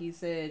 Like he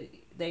said,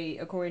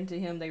 according to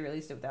him, they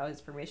released it without his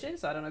permission.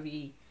 So I don't know if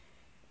he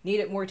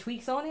needed more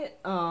tweaks on it.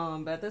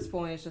 But at this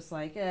point, it's just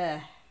like,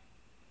 yeah.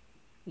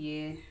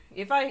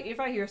 If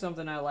I hear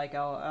something I like,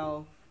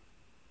 I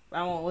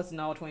won't listen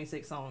to all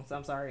 26 songs.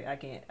 I'm sorry, I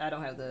can't. I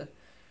don't have the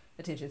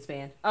attention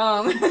span.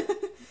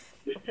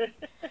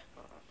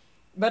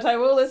 But I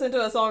will listen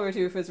to a song or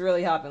two if it's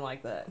really hopping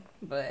like that.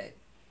 But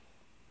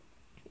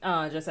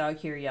just out of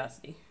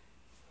curiosity.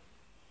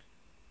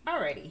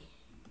 Alrighty.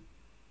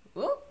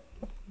 Whoop.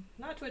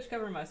 Not Twitch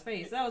covering my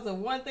space. That was the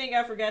one thing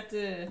I forgot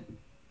to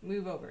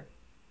move over.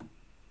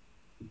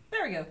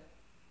 There we go.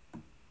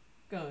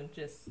 Go and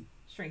just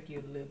shrink you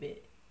a little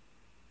bit.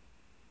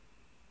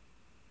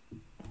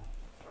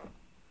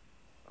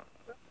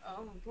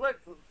 Oh, look,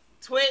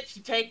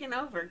 Twitch taking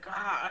over.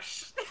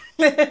 Gosh.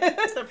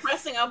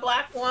 Suppressing a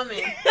black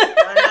woman.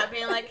 By not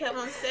being like him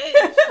on stage.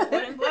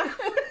 Supporting black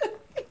women.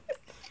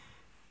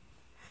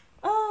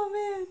 Oh,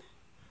 man.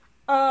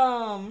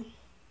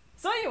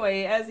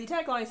 anyway, as the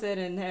tagline said,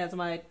 and as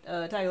my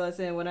tagline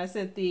said, when I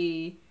sent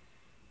the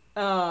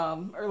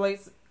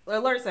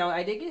alerts out,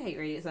 I did get hate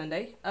rated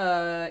Sunday.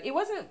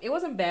 It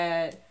wasn't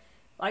bad.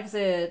 Like I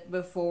said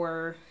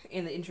before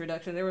in the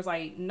introduction, there was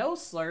like no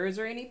slurs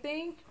or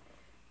anything.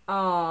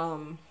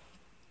 Um,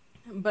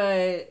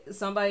 but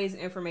somebody's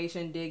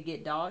information did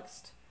get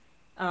doxxed.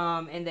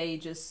 And they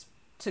just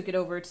took it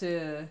over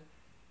to.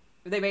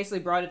 They basically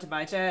brought it to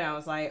my chat. And I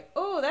was like,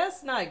 "Oh,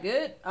 that's not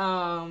good."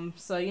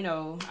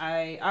 So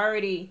I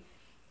already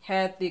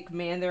had the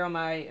command there on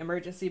my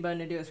emergency button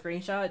to do a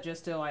screenshot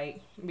just to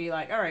like be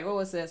like, all right, what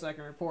was this so I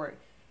can report.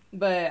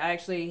 But I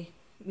actually,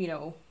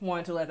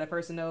 wanted to let that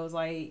person know, is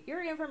like,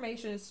 your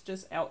information is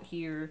just out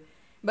here.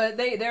 But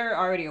they're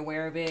already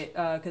aware of it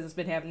because it's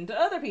been happening to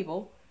other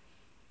people.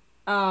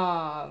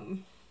 So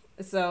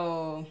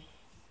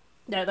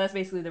that's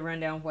basically the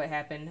rundown of what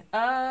happened.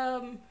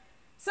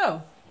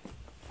 So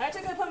I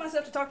took it upon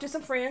myself to talk to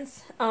some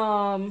friends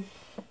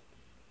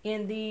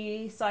in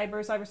the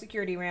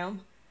cybersecurity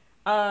realm.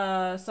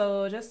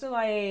 So just to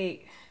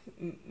like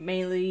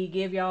mainly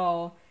give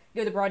the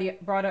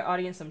broader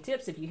audience some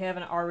tips if you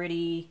haven't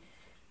already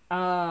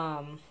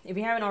implemented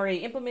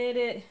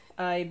it,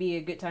 it'd be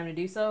a good time to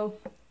do so.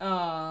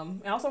 I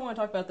also want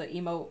to talk about the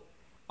emote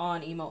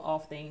on, emote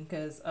off thing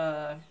because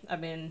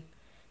I've been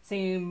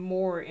seeing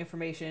more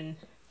information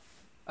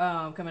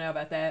coming out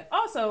about that.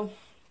 Also,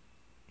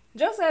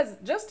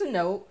 just to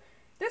note,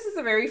 this is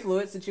a very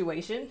fluid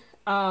situation.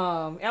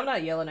 I'm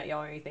not yelling at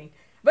y'all or anything,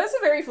 but it's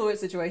a very fluid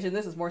situation.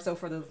 This is more so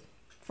for the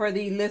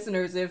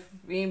listeners, if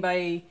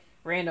anybody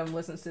random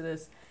listens to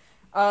this.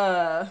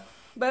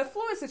 But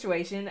fluid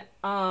situation.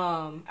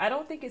 I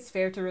don't think it's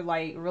fair to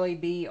like really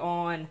be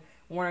on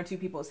one or two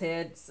people's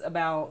heads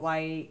about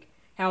like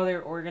how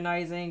they're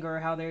organizing or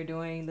how they're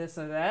doing this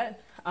or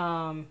that.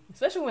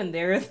 Especially when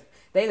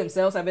they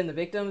themselves have been the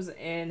victims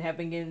and have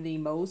been getting the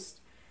most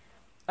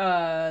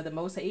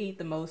hate,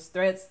 the most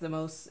threats, the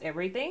most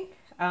everything.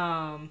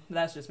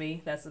 That's just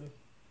me. That's a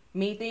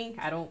me thing.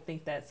 I don't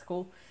think that's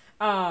cool.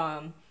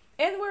 And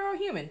we're all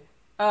human.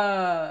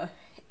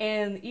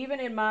 And even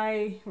in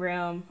my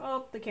realm,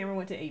 oh, the camera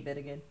went to 8-bit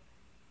again.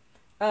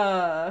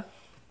 But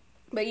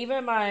even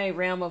in my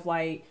realm of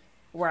like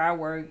where I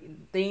work,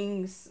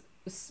 things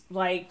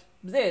like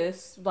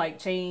this like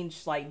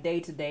change like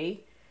day to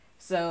day.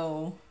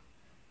 So,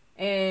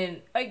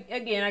 and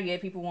again, I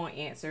get people want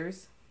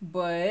answers,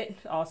 but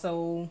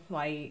also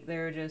like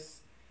there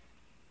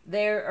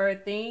are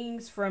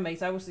things from a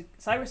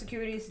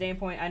cybersecurity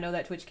standpoint I know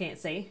that Twitch can't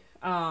say.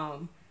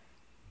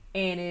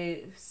 And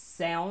it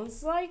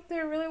sounds like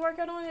they're really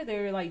working on it.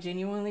 They're like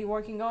genuinely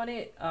working on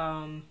it.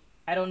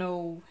 I don't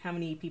know how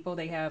many people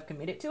they have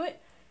committed to it.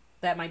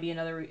 That might be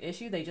another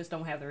issue. They just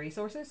don't have the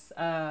resources.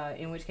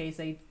 In which case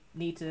they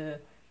need to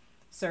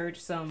surge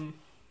some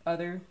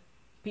other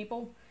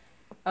people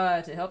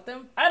to help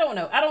them. I don't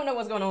know. I don't know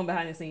what's going on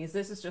behind the scenes.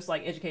 This is just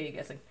like educated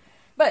guessing.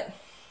 But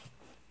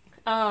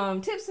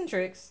tips and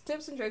tricks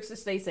to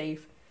stay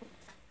safe.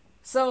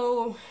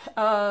 So,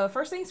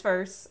 first things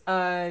first,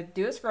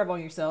 do a scrub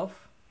on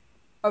yourself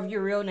of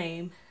your real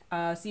name.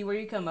 See where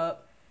you come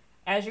up.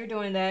 As you're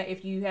doing that,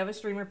 if you have a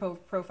streamer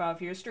profile,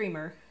 if you're a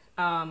streamer,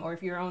 or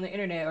if you're on the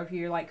internet, or if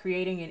you're like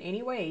creating in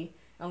any way,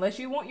 unless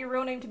you want your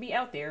real name to be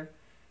out there,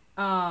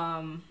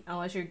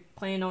 unless you're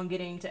planning on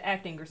getting to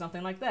acting or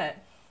something like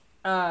that,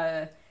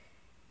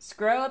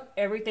 scrub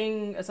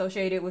everything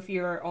associated with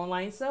your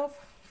online self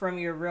from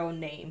your real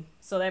name.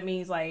 So that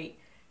means like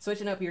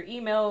switch up your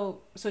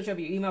email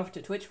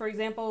to Twitch, for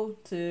example,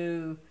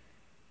 to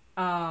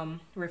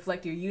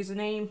reflect your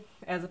username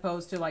as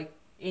opposed to like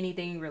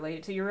anything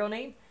related to your real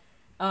name.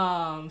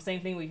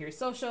 Same thing with your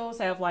socials.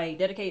 Have like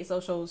dedicated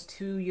socials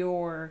to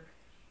your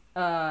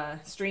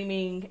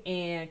streaming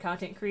and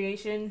content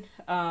creation,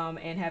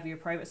 and have your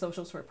private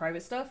socials for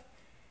private stuff.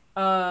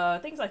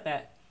 Things like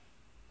that.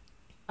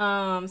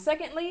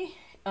 Secondly,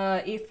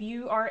 if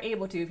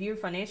you're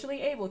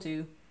financially able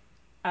to,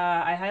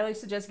 I highly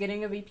suggest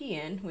getting a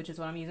VPN, which is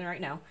what I'm using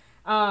right now.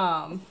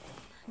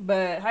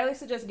 But highly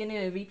suggest getting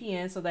a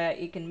VPN so that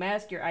it can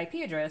mask your IP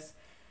address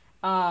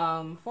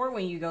for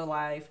when you go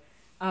live.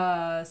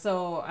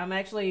 So I'm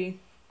actually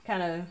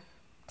kind of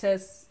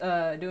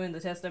doing the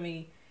test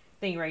dummy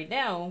thing right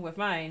now with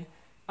mine,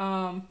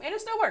 and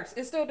it still works.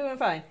 It's still doing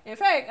fine. In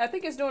fact, I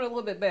think it's doing a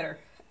little bit better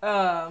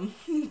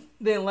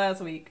than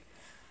last week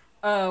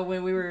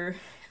when we were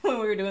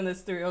doing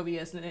this through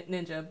OBS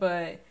Ninja,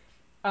 but.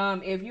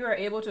 If you are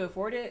able to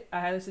afford it, I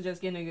highly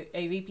suggest getting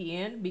a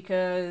VPN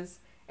because,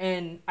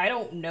 and I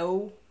don't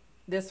know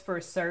this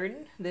for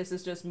certain, this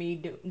is just me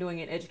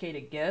doing an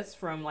educated guess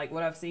from like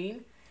what I've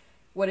seen.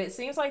 What it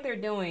seems like they're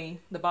doing,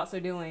 the bots are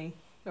doing,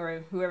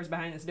 or whoever's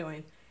behind this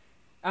doing,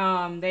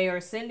 they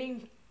are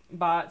sending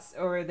bots,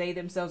 or they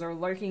themselves are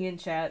lurking in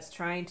chats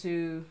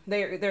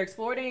they're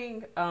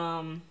exploiting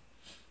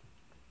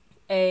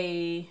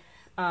a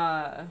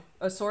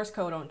source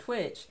code on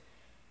Twitch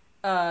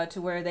to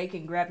where they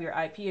can grab your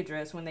IP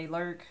address when they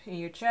lurk in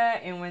your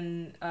chat, and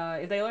when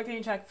if they lurk in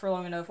your chat for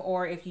long enough,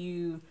 or if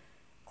you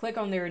click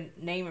on their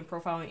name and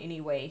profile in any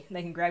way.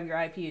 They can grab your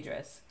IP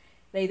address.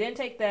 They then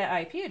take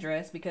that IP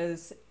address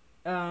because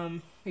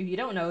if you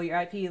don't know, your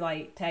IP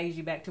like tags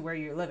you back to where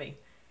you're living,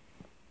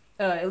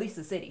 at least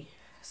the city.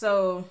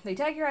 So they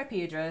tag your IP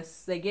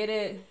address. They get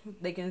it.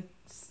 They can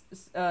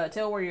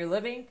tell where you're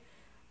living.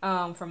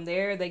 From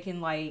there, they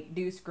can like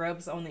do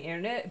scrubs on the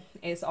internet.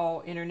 It's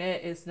all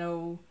internet. It's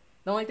no.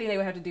 The only thing they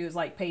would have to do is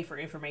like pay for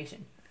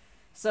information.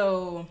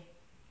 So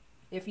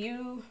if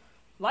you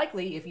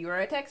if you are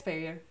a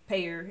taxpayer,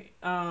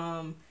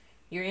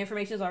 your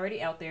information is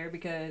already out there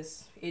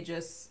because it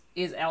just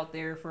is out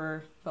there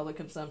for public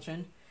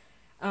consumption.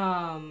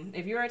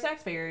 If you're a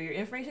taxpayer, your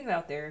information is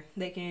out there.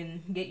 They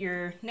can get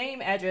your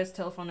name, address,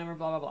 telephone number,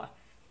 blah blah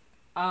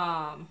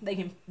blah. They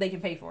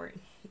can pay for it.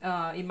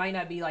 It might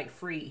not be like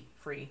free,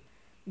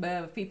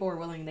 but if people are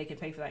willing, they can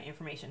pay for that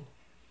information.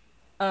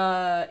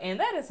 And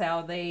that is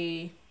how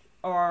they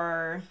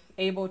are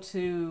able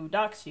to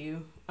dox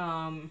you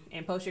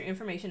and post your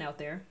information out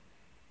there.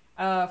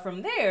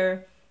 From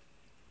there,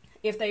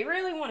 if they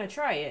really want to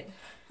try it,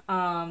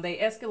 they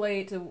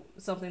escalate to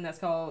something that's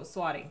called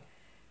swatting.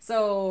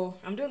 So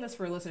I'm doing this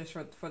for listeners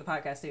for the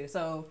podcast too.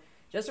 So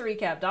just to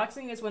recap,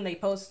 doxing is when they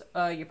post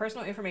your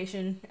personal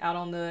information out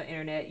on the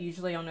internet,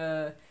 usually on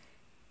a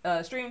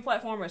streaming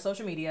platform or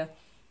social media.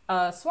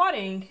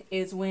 Swatting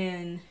is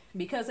when,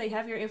 because they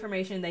have your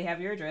information, they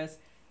have your address,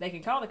 they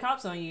can call the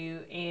cops on you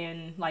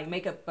and like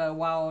make up a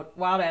wild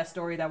ass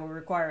story that would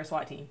require a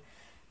SWAT team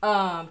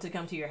to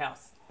come to your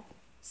house.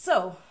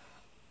 So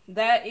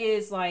that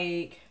is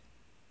like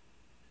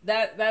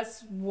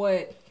that's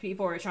what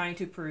people are trying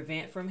to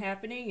prevent from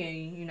happening.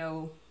 And you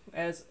know,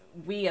 as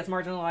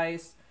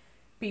marginalized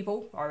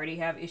people already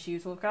have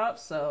issues with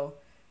cops, so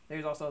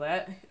there's also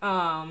that.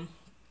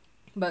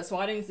 But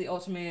swatting is the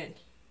ultimate.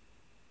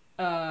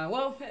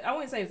 Well, I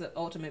wouldn't say it's the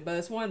ultimate, but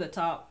it's one of the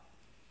top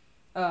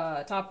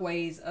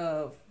ways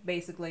of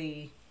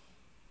basically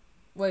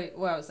what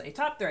I would say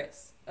top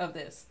threats of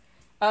this.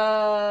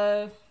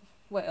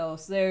 What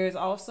else? There's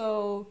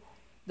also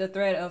the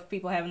threat of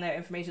people having that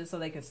information so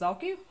they can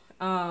stalk you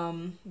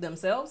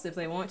themselves if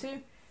they want to.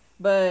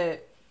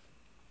 But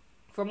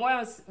from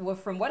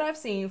what I've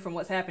seen, from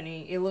what's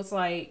happening, it looks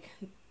like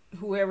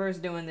whoever's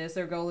doing this,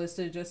 their goal is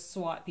to just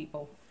swat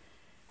people.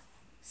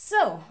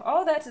 So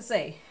all that to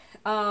say,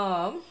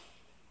 so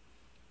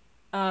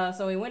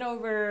we went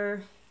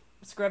over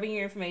scrubbing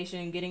your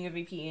information, getting a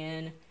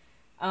VPN.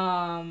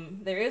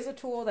 There is a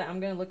tool that I'm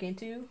going to look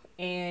into,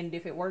 and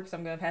if it works,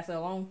 I'm going to pass it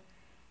along.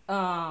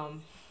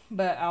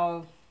 But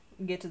I'll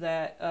get to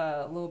that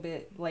a little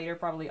bit later,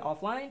 probably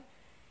offline.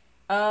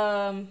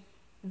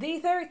 The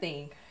third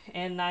thing,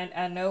 and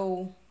I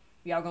know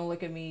y'all going to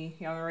look at me,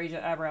 y'all going to raise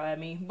your eyebrow at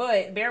me,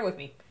 but bear with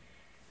me.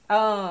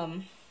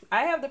 I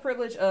have the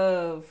privilege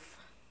of,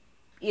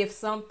 if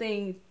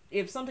something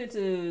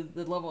to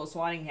the level of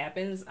swatting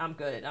happens, I'm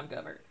good. I'm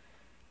covered.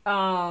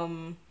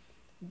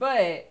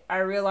 But I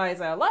realize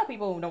that a lot of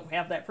people don't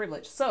have that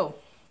privilege. So,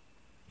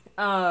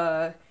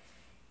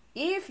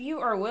 if you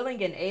are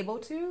willing and able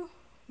to,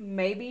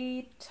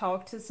 maybe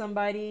talk to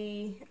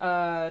somebody,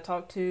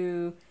 talk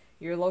to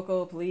your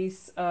local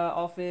police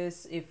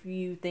office if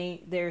you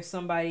think there's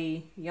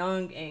somebody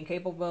young and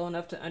capable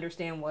enough to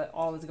understand what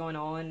all is going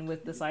on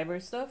with the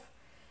cyber stuff.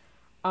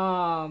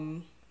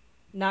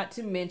 Not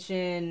to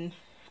mention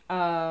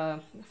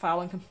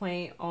filing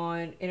complaint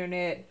on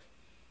Internet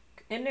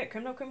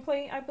Criminal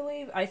Complaint, I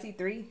believe,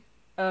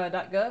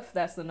 IC3.gov.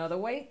 That's another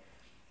way.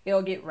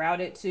 It'll get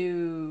routed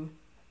to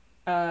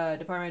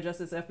Department of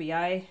Justice,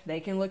 FBI. They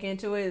can look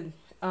into it,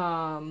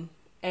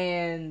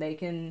 and they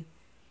can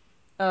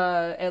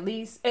at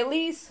least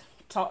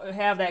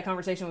have that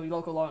conversation with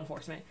local law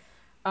enforcement.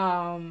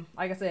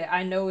 Like I said,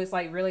 I know it's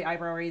like really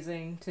eyebrow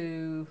raising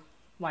to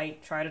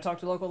like try to talk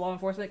to local law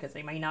enforcement because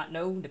they may not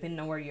know depending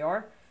on where you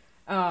are.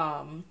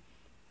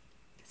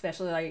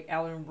 Especially like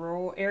out in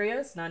rural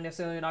areas, not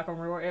necessarily not in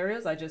rural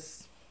areas. I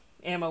just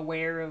am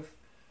aware of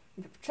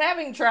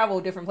having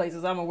traveled different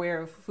places. I'm aware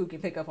of who can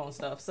pick up on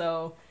stuff.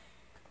 So,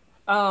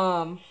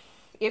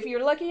 if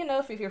you're lucky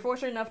enough, if you're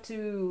fortunate enough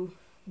to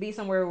be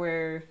somewhere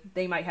where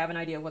they might have an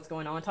idea of what's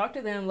going on, talk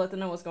to them, let them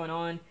know what's going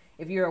on.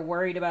 If you're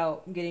worried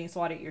about getting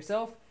swatted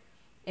yourself,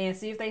 and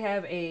see if they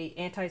have a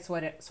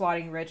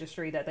anti-swatting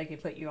registry that they can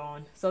put you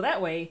on. So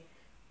that way,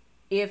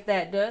 if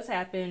that does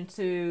happen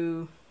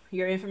to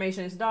your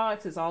information is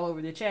doxed, it's all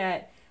over the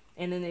chat,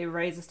 and then it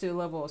raises to the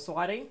level of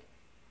swatting.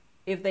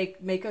 If they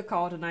make a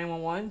call to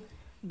 911,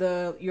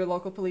 your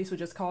local police would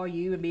just call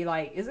you and be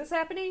like, "Is this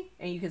happening?"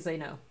 And you can say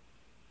no.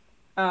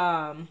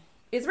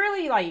 It's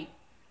really like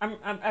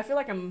I feel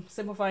like I'm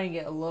simplifying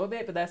it a little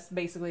bit, but that's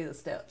basically the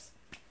steps.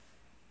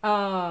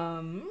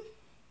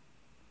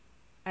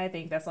 I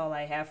think that's all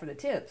I have for the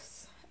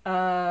tips.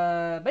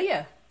 But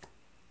yeah,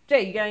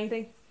 Jay, you got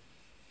anything?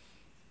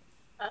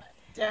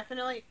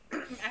 Definitely,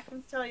 I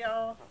can tell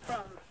y'all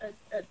from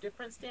a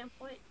different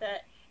standpoint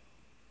that,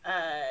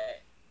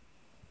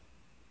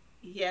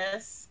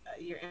 yes,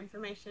 your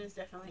information is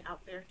definitely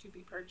out there to be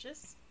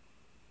purchased.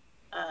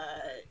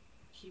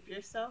 Keep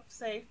yourself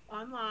safe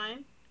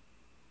online.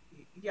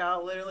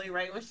 Y'all, literally,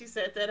 right when she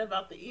said that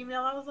about the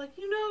email, I was like,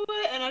 you know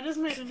what? And I just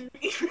made a new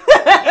email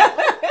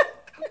account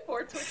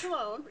for Twitch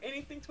alone, for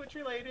anything Twitch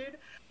related.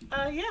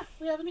 Yeah,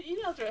 we have a new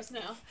email address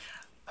now.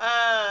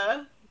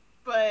 Uh,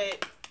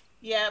 but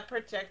yeah,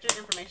 protect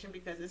your information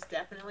because it's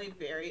definitely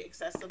very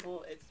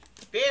accessible. It's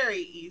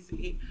very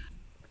easy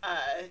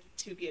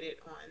to get it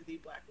on the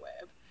black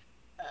web.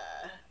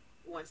 Uh,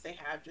 Once they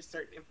have just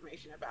certain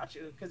information about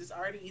you, because it's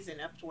already easy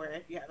enough to where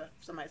if you have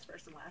somebody's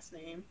first and last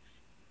name,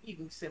 you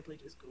can simply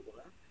just Google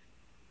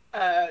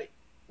them.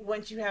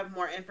 Once you have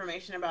more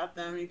information about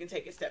them, you can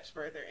take it steps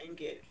further and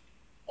get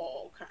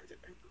all kinds of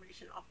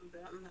information off of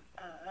them.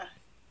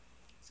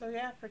 So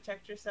yeah,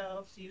 protect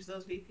yourselves. Use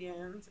those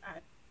VPNs.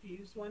 I've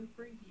used one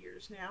for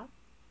years now.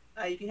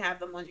 You can have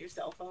them on your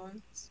cell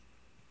phones.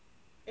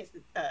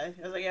 I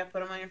was like, yeah,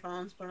 put them on your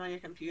phones, put them on your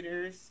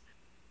computers.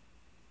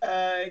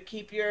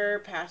 Keep your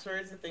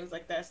passwords and things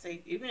like that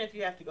safe, even if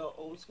you have to go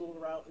old school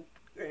route,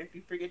 or if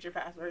you forget your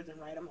passwords and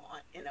write them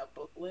on in a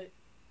booklet,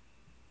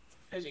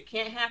 because you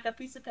can't hack a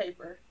piece of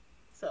paper.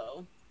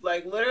 So,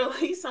 like,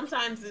 literally,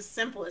 sometimes the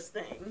simplest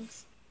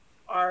things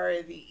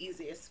are the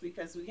easiest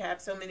because we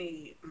have so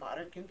many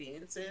modern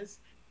conveniences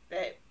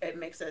that it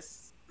makes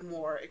us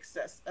more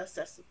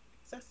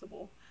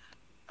accessible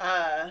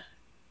uh,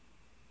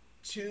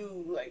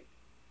 to like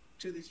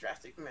to these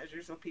drastic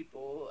measures of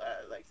people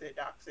like the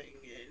doxing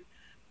and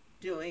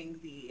doing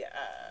the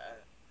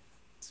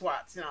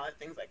SWATs and all the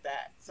things like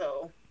that.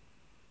 So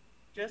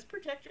just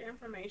protect your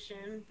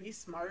information. Be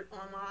smart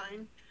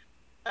online.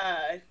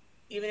 Uh,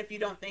 Even if you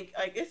don't think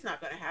like it's not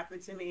going to happen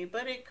to me,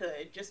 but it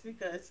could, just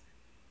because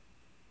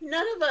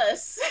none of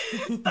us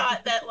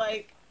thought that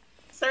like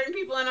certain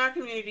people in our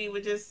community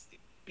would just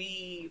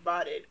be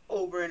botted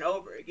over and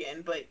over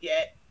again. But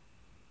yet,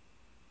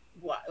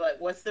 why? Like,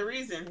 what's the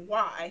reason?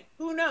 Why?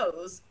 Who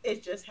knows?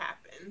 It just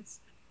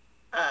happens.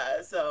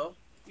 So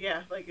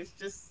yeah, like it's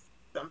just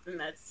something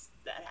that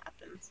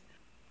happens.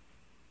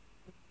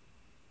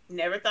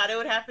 Never thought it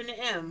would happen to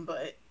him,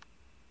 but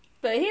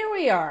here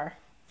we are.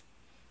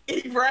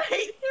 right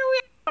here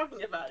we are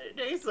talking about it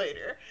days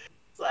later.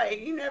 It's like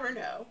you never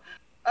know.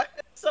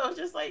 So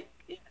just like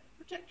yeah,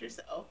 protect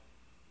yourself.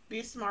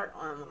 Be smart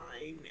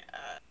online.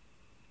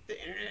 The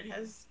internet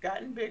has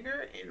gotten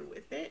bigger, and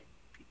with it,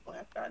 people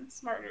have gotten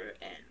smarter,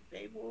 and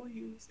they will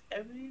use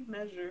every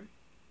measure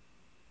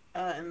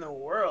in the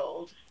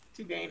world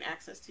to gain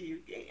access to you,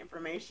 gain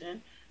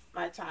information.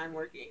 My time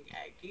working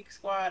at Geek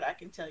Squad, I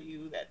can tell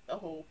you that the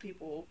whole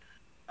people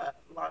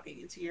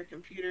logging into your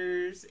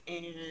computers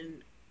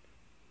and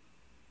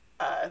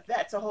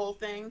that's a whole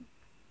thing.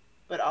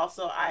 But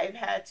also, I've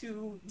had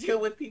to deal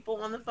with people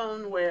on the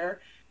phone where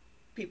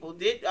people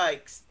did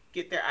like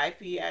get their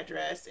IP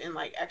address and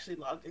like actually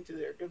logged into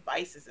their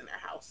devices in their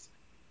house.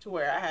 To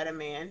where I had a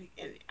man,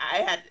 and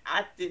I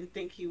didn't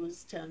think he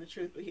was telling the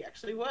truth, but he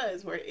actually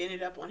was. Where it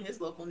ended up on his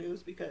local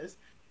news because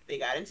they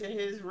got into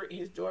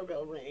his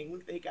doorbell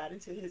ring, they got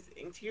into his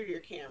interior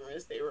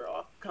cameras, they were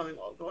going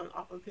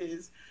off of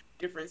his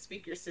different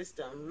speaker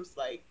systems,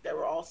 like they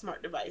were all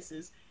smart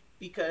devices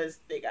because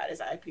they got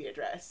his IP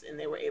address and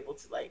they were able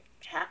to like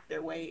hack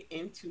their way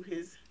into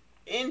his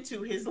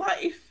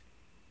life,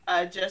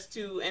 just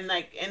to and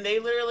they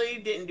literally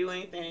didn't do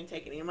anything, they didn't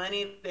take any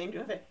money, they didn't do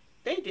anything.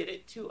 They did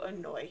it to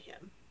annoy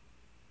him.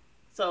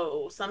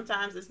 So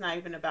sometimes it's not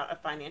even about a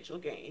financial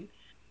gain.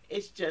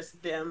 It's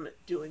just them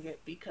doing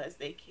it because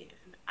they can.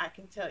 I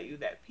can tell you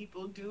that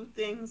people do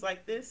things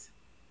like this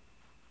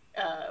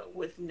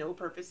with no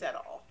purpose at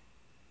all.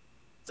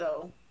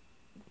 So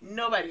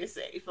nobody is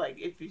safe. Like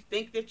if you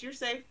think that you're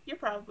safe, you're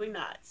probably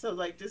not. So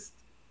like just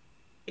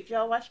if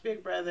y'all watch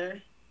Big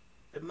Brother,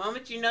 the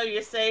moment you know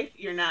you're safe,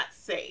 you're not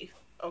safe.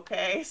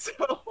 Okay?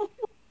 So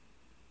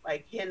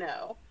like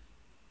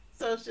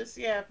So it's just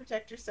yeah,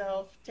 protect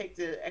yourself, take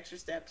the extra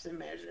steps and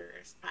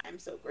measures. I'm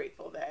so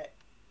grateful that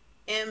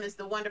M is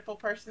the wonderful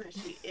person that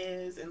she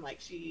is, and like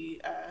she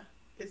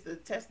is the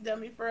test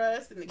dummy for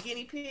us and the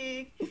guinea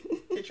pig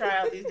to try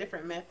out these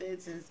different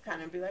methods and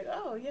kind of be like,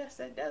 oh yes,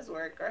 that does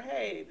work, or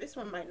hey, this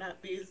one might not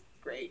be as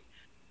great.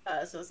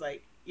 So it's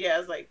like yeah,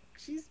 it's like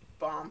she's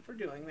bomb for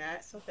doing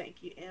that. So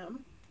thank you,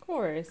 M. Of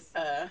course.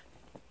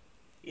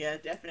 Yeah,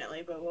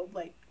 definitely. But we'll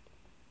like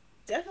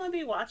definitely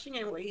be watching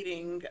and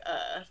waiting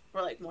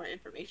for like more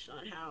information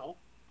on how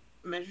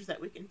measures that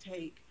we can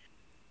take.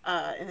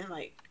 And then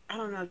like I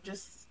don't know,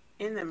 just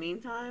in the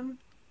meantime,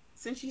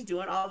 since she's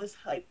doing all this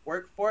like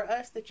work for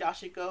us, that y'all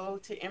should go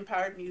to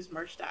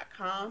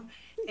empowerednewsmerch.com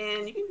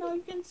and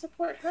you can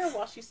support her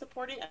while she's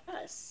supporting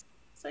us.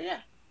 So yeah.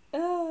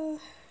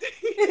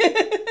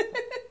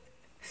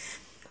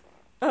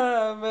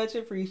 Much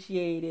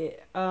appreciated.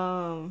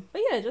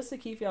 But yeah, just to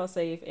keep y'all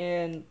safe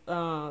and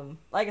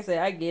like I said,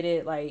 I get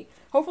it. Like,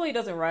 hopefully it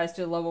doesn't rise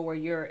to the level where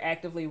you're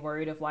actively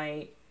worried of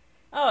like,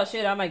 oh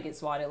shit, I might get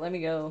swatted. Let me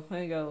go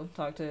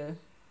to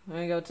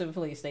the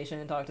police station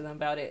and talk to them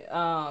about it.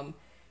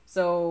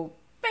 So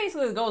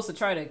basically the goal is to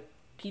try to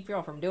keep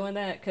y'all from doing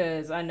that,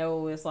 because I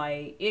know it's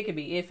like it could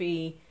be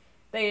iffy.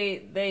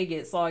 They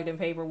get slogged in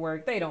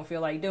paperwork. They don't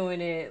feel like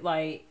doing it.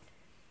 Like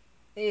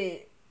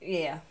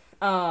yeah.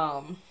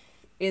 Um,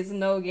 it's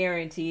no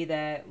guarantee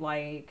that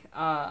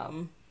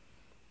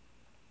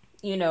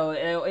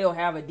it'll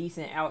have a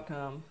decent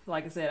outcome.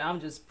 Like I said, I'm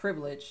just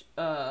privileged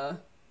to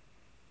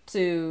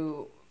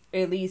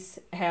at least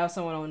have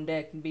someone on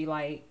deck and be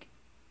like,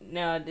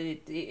 no,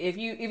 if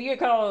you get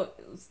called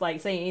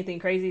like saying anything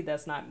crazy,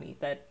 that's not me.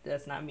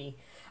 That's not me.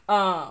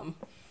 Um,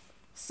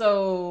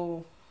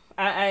 so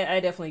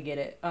I definitely get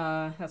it.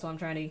 That's why I'm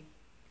trying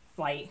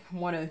to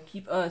want to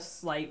keep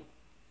us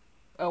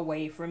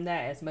away from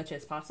that as much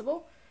as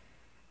possible.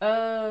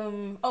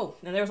 Oh,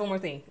 and there's one more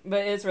thing,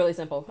 but it's really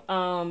simple.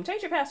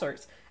 Change your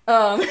passwords.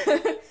 Um,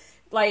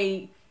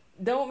 like,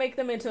 don't make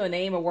them into a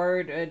name, a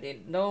word.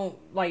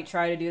 Don't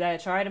try to do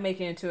that. Try to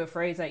make it into a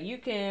phrase that you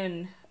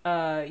can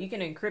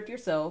encrypt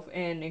yourself.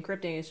 And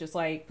encrypting is just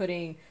like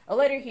putting a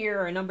letter here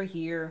or a number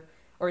here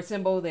or a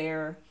symbol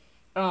there.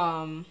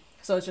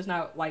 So it's just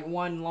not like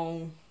one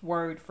long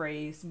word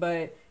phrase,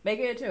 but make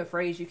it into a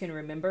phrase you can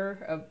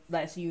remember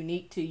that's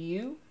unique to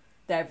you,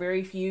 that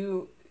very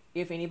few,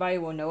 if anybody,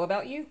 will know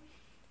about you.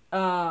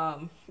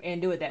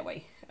 And do it that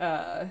way.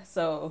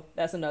 So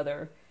that's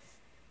another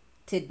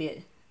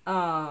tidbit.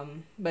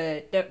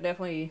 But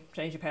definitely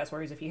change your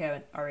passwords if you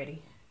haven't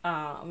already.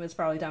 It's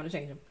probably time to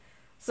change them.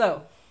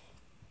 So,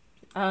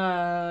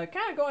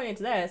 kind of going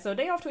into that. So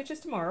day off Twitch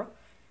is tomorrow.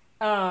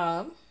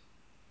 Um,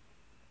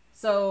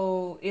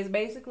 so it's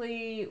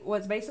basically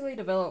what's basically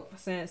developed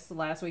since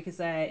last week is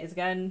that it's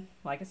gotten,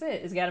 like I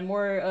said, it's gotten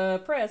more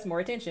press, more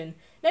attention,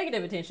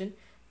 negative attention.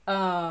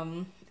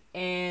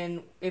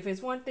 And if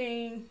it's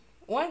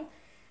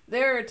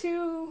there are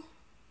two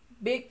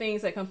big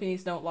things that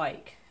companies don't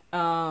like: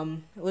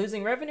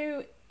 losing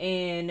revenue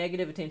and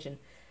negative attention.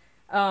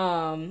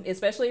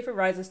 Especially if it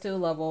rises to the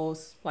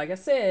levels, like I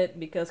said,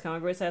 because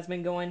Congress has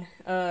been going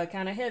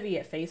kind of heavy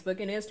at Facebook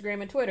and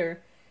Instagram and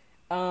Twitter.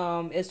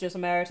 It's just a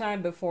matter of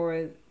time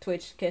before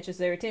Twitch catches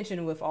their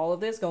attention with all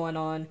of this going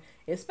on,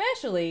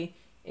 especially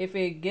if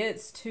it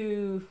gets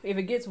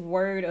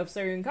word of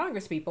certain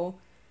Congress people,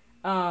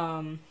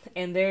 and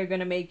they're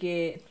gonna make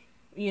it,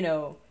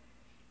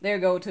 their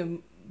goal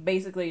to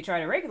basically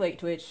try to regulate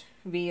Twitch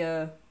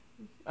via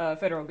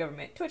federal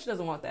government. Twitch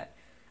doesn't want that.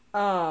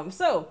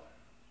 So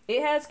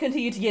it has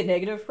continued to get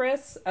negative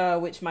press,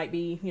 which might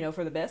be,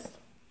 for the best.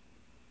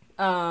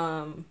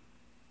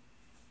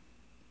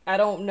 I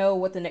don't know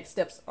what the next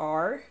steps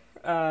are.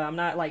 I'm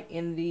not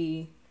in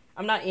the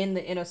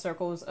inner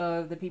circles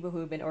of the people who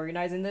have been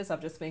organizing this.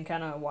 I've just been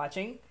kind of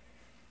watching.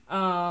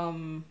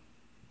 But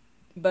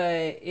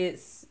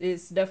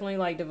it's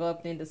definitely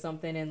developed into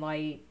something, and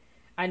I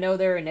know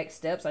there are next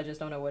steps. I just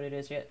don't know what it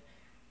is yet.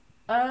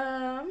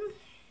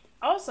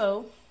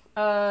 Also,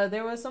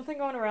 there was something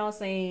going around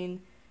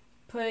saying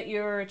put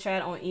your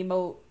chat on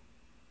emote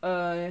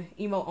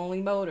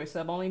only mode or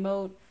sub only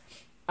mode.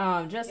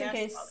 Just in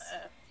case.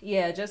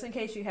 Yeah, just in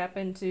case you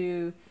happen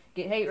to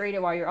get hate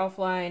rated while you're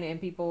offline, and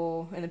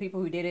the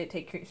people who did it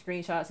take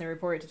screenshots and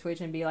report it to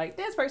Twitch and be like,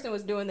 this person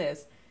was doing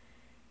this.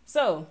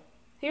 So,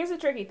 here's the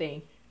tricky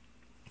thing.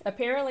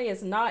 Apparently,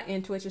 it's not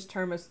in Twitch's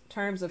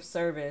terms of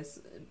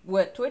service.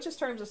 What Twitch's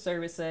terms of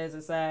service says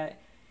is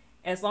that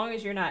as long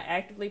as you're not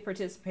actively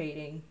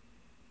participating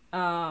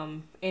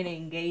and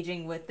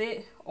engaging with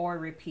it or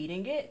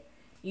repeating it,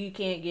 you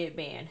can't get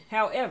banned.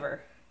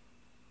 However,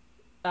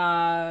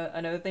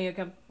 one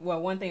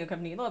thing a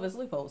company love is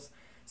loopholes.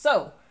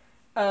 So,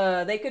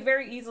 they could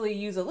very easily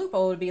use a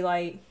loophole to be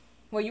like,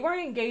 well, you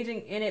weren't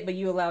engaging in it, but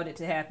you allowed it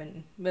to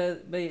happen.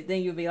 But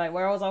then you'd be like,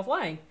 well, I was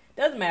offline.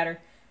 Doesn't matter.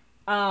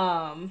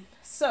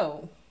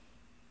 So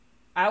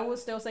I would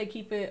still say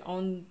keep the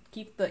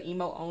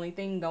emote only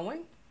thing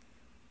going,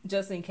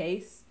 just in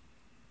case.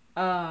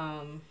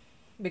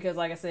 Because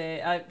like I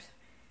said,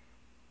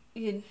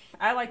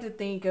 I like to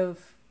think of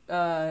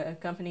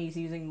companies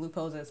using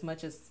loopholes as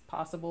much as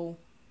possible,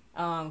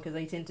 because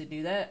they tend to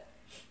do that.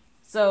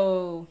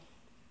 So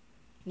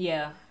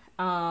yeah,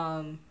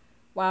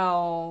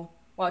 while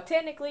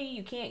technically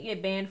you can't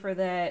get banned for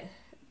that,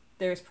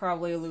 there's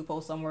probably a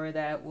loophole somewhere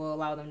that will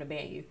allow them to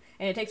ban you,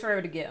 and it takes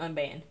forever to get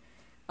unbanned,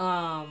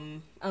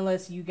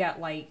 unless you got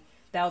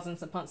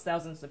thousands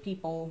of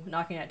people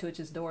knocking at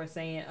Twitch's door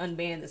saying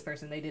unban this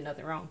person, they did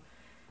nothing wrong.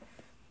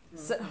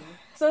 Mm-hmm.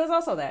 So there's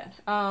also that.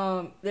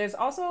 There's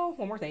also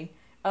one more thing.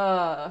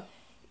 A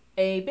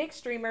big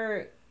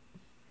streamer,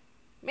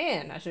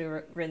 man, I should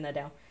have written that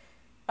down.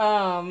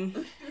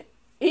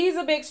 He's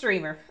a big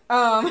streamer.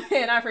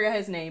 And I forgot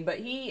his name, but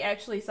he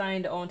actually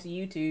signed on to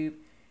YouTube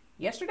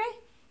yesterday.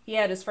 He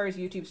had his first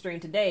YouTube stream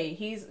today.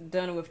 He's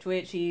done with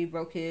Twitch. He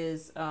broke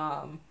his,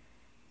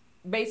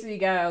 basically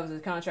got out of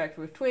his contract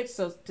with Twitch,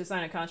 so to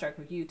sign a contract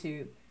with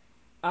YouTube.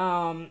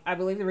 I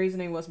believe the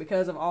reasoning was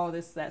because of all of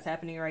this that's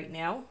happening right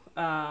now.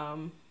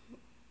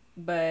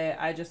 But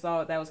I just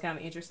thought that was kind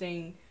of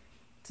interesting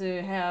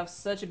to have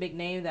such a big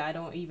name that I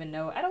don't even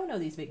know. I don't know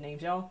these big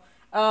names, y'all.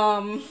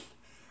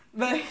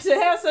 But to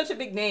have such a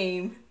big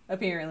name,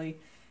 apparently,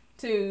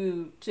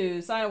 to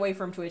sign away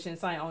from Twitch and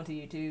sign on to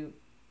YouTube,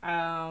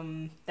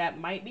 that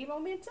might be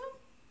momentum.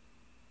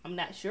 I'm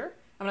not sure.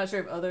 I'm not sure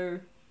if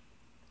other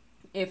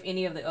if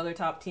any of the other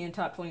top 10,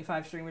 top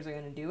 25 streamers are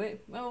going to do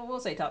it. Well, we'll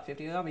say top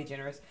 50. I'll be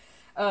generous.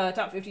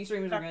 Top 50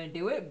 streamers are Doc- going to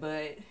do it,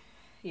 but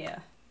yeah.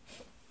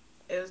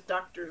 it was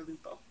Dr.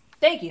 Lupo.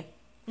 Thank you.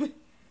 You're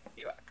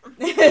welcome.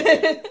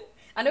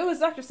 I knew it was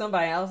Dr.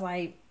 Somebody. I was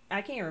like,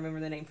 I can't remember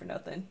the name for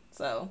nothing.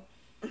 So.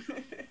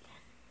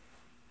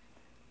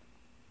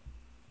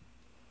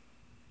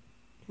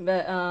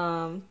 But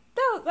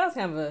that was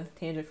kind of a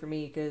tangent for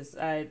me because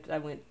I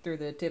went through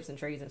the tips and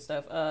trades and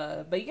stuff.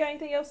 But you got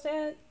anything else to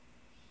add?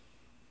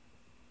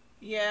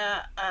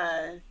 Yeah,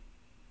 I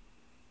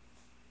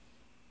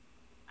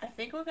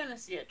think we're gonna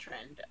see a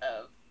trend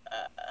of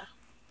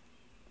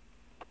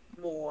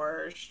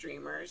more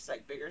streamers,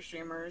 like bigger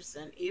streamers,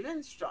 and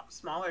even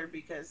smaller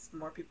because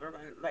more people are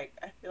going to like.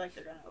 I feel like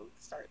they're going to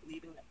start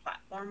leaving the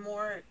platform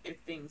more if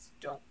things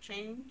don't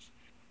change,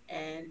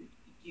 and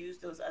use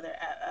those other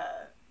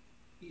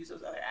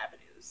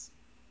avenues.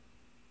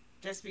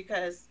 Just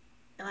because,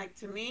 and like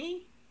to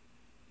me,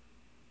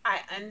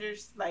 I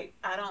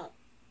don't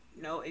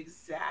know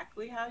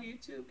exactly how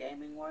YouTube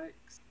gaming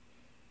works,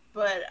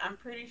 but I'm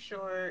pretty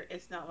sure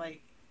it's not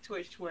like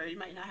Twitch where you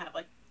might not have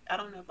like I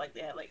don't know if like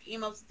they have like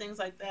emotes and things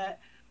like that,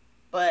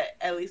 but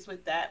at least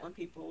with that, when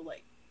people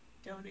like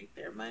donate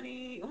their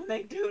money, when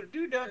they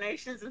do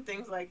donations and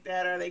things like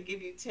that, or they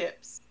give you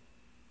tips,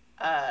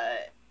 uh,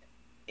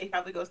 it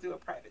probably goes through a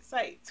private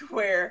site to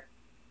where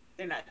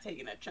they're not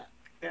taking a chunk.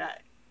 They're not,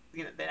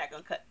 they're not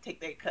gonna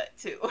take their cut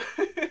too.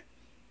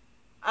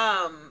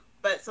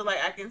 But so like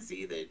I can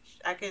see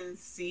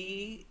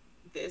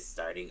this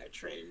starting a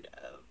trend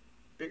of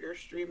bigger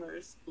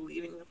streamers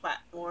leaving the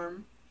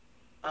platform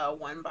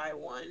one by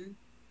one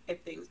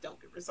if things don't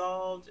get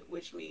resolved,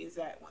 which means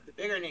that when the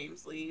bigger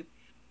names leave,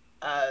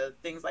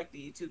 things like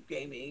the YouTube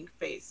gaming,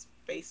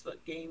 Facebook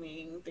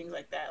gaming, things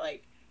like that,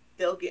 like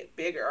they'll get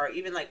bigger, or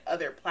even like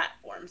other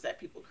platforms that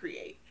people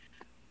create,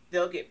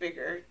 they'll get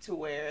bigger to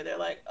where they're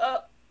like, oh,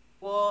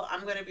 well,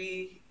 I'm gonna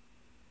be,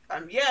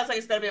 yeah, it's like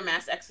it's gonna be a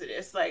mass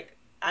exodus. Like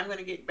I'm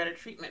gonna get better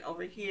treatment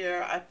over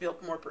here. I feel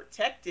more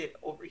protected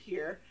over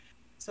here,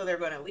 so they're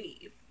gonna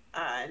leave.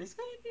 And it's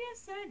gonna be a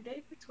sad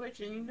day for Twitch.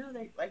 And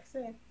they, like I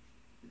said,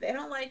 they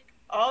don't like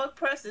all the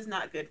press is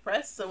not good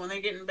press. So when they're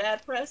getting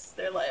bad press,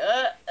 they're like,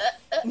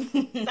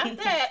 stop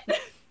that.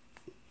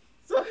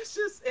 So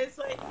it's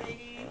like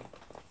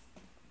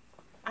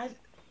I,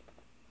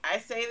 I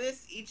say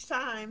this each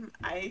time.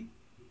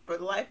 For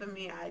the life of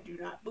me, I do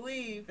not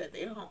believe that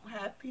they don't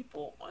have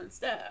people on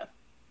staff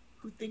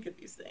who think of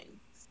these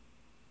things.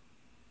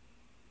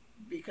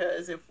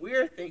 Because if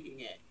we're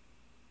thinking it,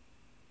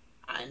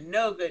 I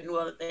know good and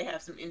well that they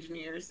have some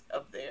engineers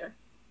up there,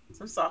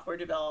 some software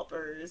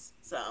developers,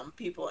 some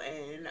people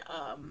in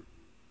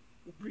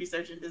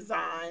research and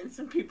design,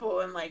 some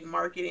people in like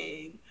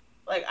marketing.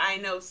 Like I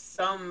know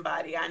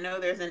somebody. I know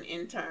there's an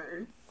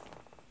intern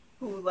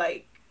who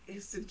like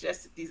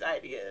suggested these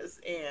ideas,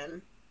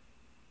 and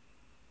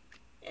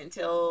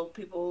until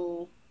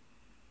people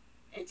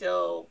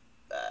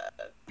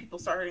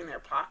start hurting their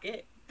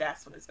pocket,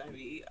 that's when it's going to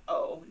be,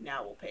 oh,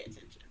 now we'll pay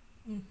attention.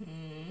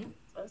 Mm-hmm.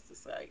 So it's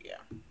just like,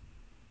 yeah.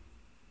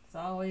 It's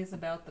always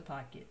about the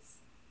pockets.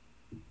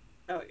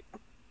 Oh, yeah.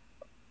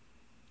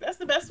 That's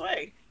the best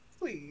way.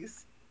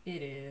 Please.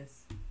 It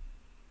is.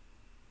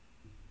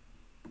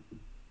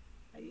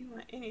 How do you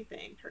want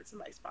anything hurt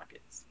somebody's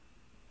pockets?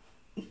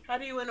 How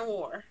do you win a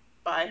war?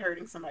 By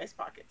hurting somebody's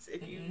pockets.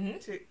 If you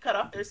to cut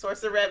off their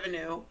source of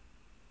revenue,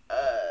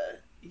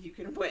 you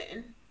can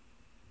win.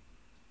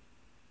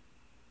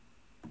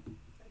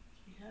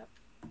 Yep.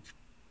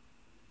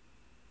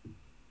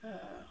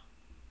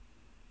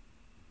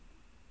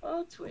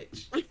 Oh,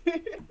 Twitch.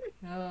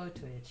 Oh,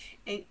 Twitch.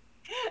 And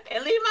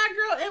leave my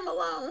girl M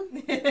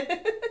alone.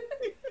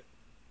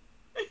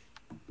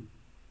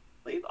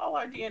 Leave all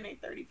our DNA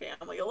 30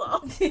 family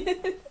alone.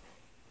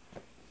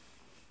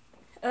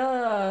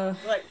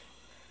 Like,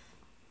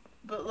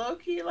 but low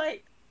key,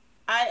 like,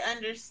 I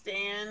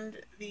understand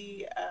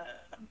the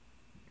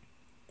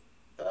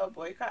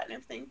boycott and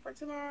everything for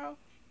tomorrow.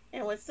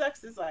 And what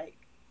sucks is like,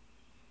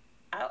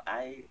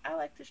 I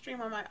like to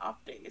stream on my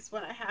off days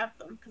when I have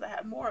them because I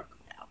have more of them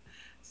now.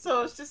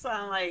 So it's just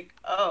on like,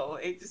 oh,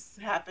 it just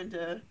happened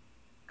to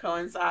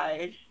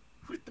coincide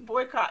with the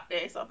boycott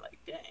day. So I'm like,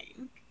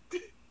 dang,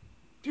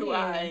 do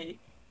I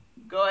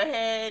go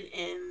ahead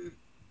and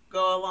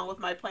go along with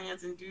my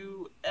plans and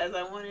do as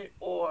I wanted,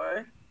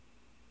 or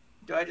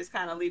do I just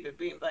kind of leave it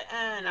being like,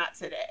 not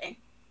today?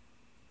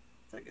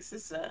 It's like, it's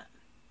just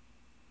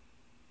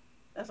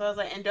that's why I was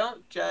like, and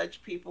don't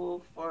judge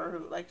people for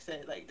who, like I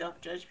said, like don't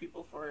judge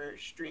people for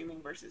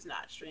streaming versus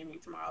not streaming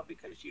tomorrow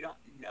because you don't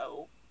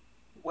know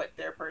what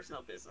their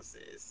personal business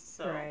is.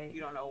 So right.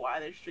 You don't know why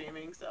they're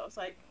streaming. So it's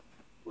like,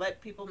 let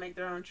people make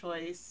their own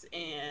choice,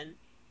 and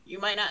you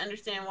might not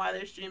understand why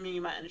they're streaming.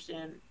 You might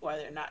understand why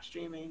they're not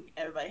streaming.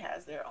 Everybody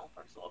has their own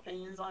personal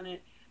opinions on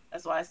it.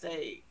 That's why I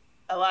say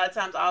a lot of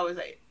times I always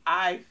say,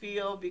 I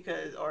feel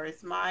because, or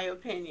it's my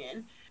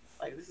opinion.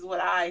 Like, this is what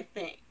I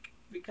think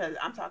because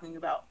I'm talking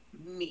about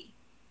me,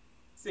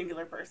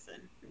 singular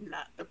person,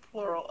 not the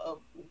plural of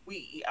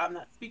we. I'm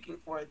not speaking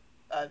for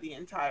the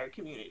entire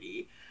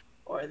community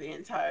or the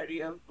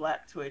entirety of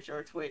Black Twitch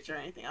or Twitch or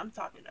anything. I'm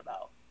talking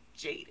about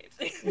Jaded.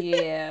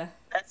 Yeah.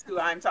 That's who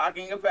I'm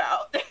talking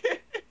about.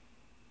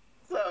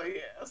 So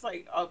yeah, it's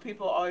like, oh,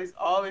 people always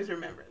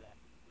remember that.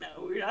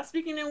 No, we're not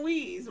speaking in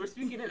we's, we're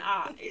speaking in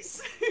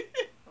I's.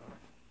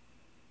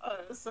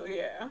 So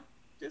yeah,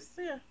 just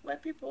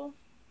let people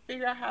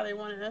figure out how they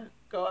want to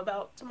go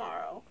about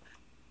tomorrow.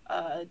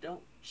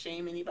 Don't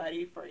shame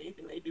anybody for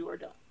anything they do or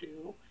don't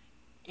do,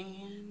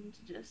 and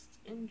just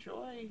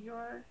enjoy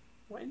your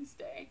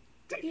Wednesday.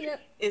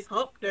 Yep. It's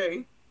hump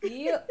day.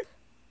 Yep.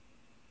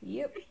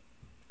 Yep.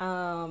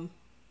 All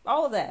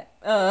of that.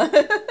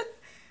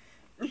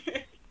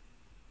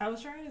 I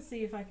was trying to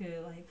see if I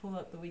could like pull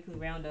up the weekly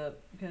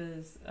roundup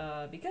because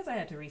I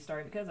had to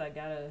restart because I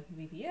got a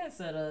VPN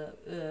set up.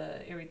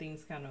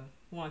 Everything's kind of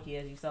wonky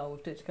as you saw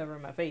with Twitch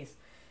covering my face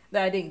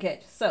that I didn't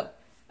catch. So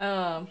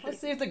let's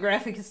see if the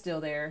graphic is still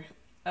there.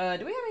 Do we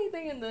have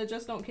anything in the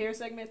Just Don't Care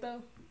segment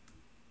though?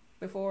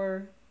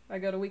 Before I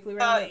go to weekly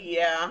roundup.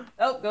 Yeah.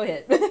 Oh, go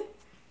ahead.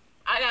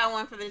 I got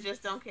one for the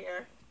Just Don't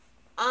Care.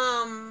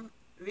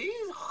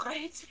 These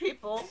white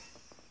people.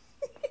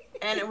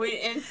 And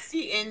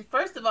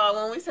first of all,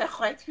 when we say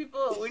white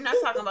people, we're not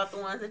talking about the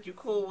ones that you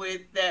cool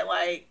with that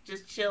like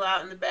just chill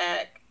out in the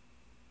back.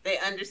 They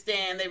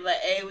understand. They're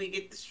like, hey, we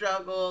get the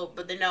struggle,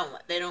 but they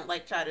don't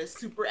like try to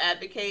super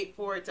advocate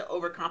for it to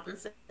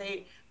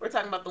overcompensate. We're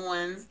talking about the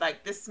ones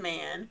like this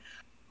man,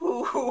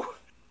 who,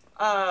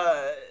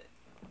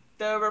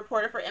 the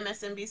reporter for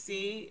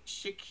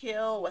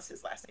MSNBC, what's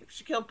his last name?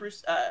 Shaquille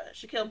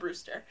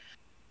Brewster.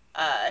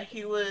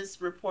 He was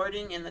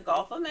reporting in the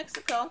Gulf of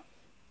Mexico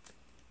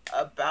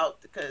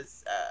about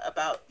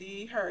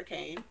the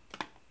hurricane,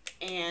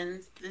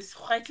 and this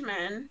white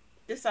man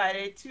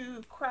decided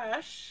to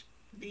crash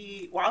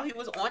while he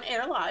was on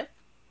air live.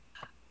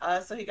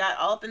 So he got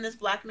all up in this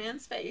black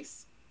man's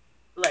face,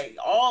 like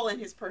all in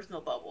his personal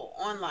bubble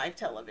on live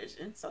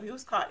television. So he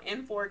was caught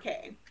in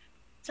 4K,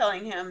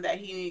 telling him that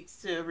he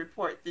needs to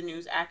report the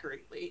news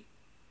accurately.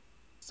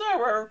 So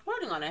we're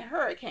reporting on a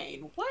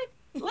hurricane. What?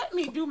 Let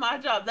me do my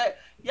job.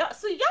 Y'all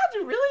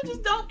really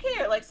just don't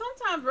care. Like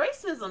sometimes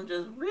racism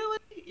just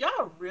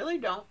y'all really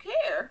don't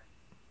care.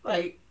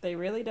 Like they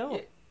really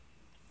don't.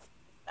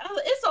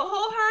 It's a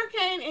whole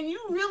hurricane, and you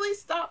really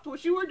stopped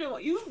what you were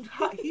doing. He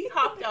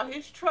hopped out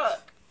his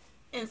truck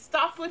and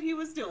stopped what he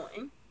was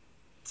doing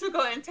to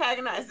go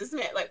antagonize this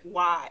man. Like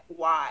why?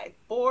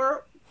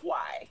 For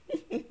why?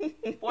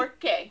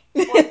 4K.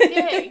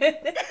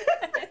 4K.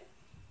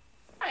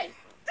 Right.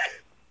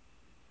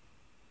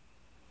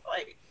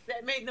 Like.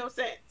 That made no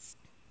sense.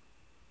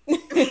 Like,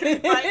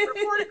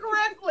 report it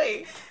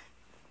correctly.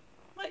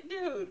 Like,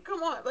 dude,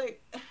 come on. Like,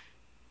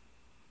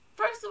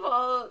 first of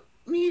all,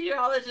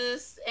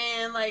 meteorologists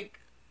and, like,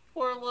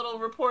 poor little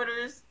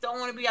reporters don't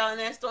want to be out in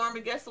that storm,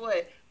 but guess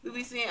what? We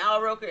be seeing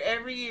Al Roker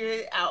every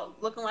year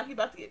out looking like he's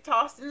about to get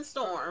tossed in the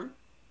storm.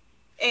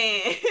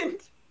 And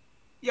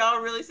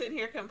y'all really sitting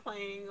here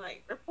complaining,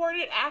 like, report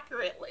it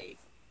accurately.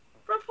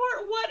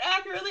 Report what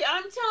accurately?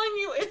 I'm telling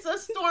you, it's a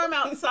storm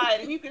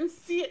outside, and you can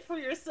see it for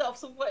yourself.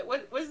 So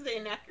what's the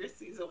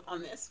inaccuracies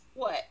on this?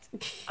 What?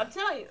 I'm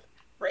telling you,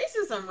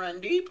 racism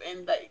run deep,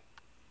 and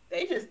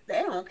they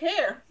don't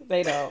care.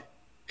 They don't.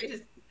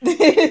 They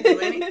didn't do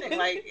anything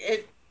like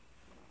it.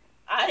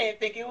 I didn't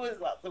think it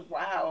was like,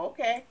 wow,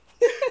 okay.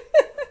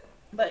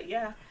 But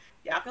yeah,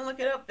 y'all can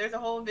look it up. There's a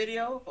whole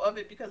video of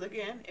it because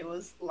again, it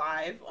was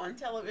live on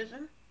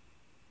television.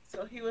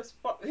 So he was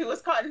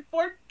caught in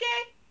 4K.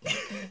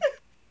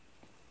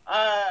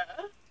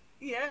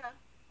 Yeah,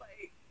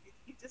 like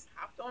he just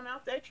hopped on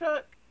out that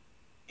truck,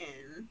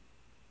 and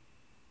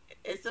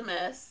it's a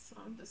mess.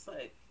 I'm just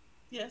like,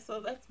 yeah.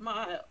 So that's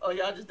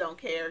y'all just don't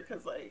care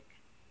because like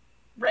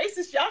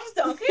racist, y'all just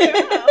don't care.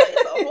 Huh? Like,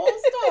 it's a whole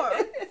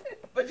storm,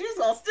 but you're just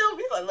gonna still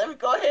be like, let me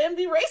go ahead and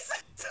be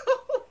racist.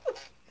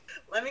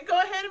 Let me go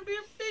ahead and be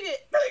a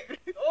bigot. Like,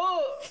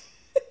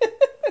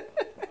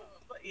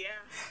 but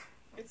yeah,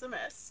 it's a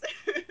mess.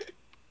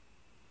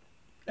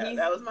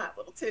 That was my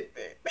little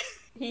tidbit.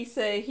 He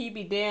said he'd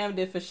be damned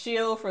if a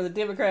shield for the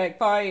Democratic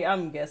Party,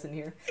 I'm guessing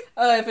here,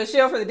 if a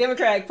shield for the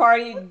Democratic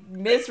Party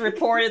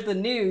misreported the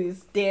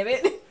news, damn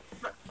it.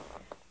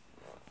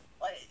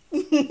 Like,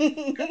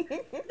 it's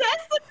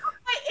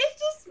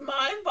just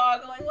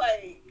mind-boggling.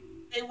 Like,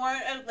 they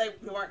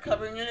weren't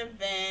covering an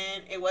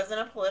event. It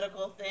wasn't a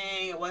political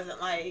thing. It wasn't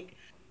like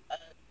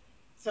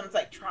some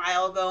like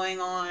trial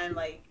going on.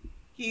 Like,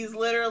 he's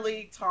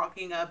literally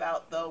talking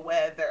about the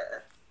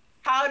weather.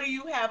 How do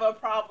you have a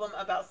problem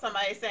about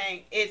somebody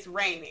saying it's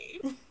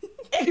raining?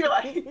 And you're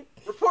like,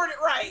 report it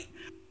right.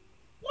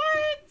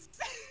 What?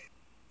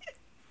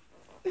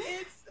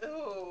 It's,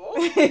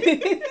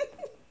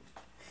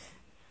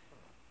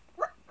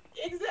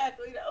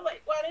 Exactly.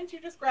 Like, why didn't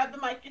you just grab the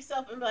mic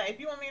yourself and be like, if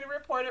you want me to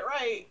report it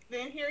right,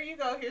 then here you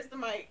go. Here's the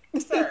mic,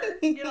 sir.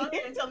 Get on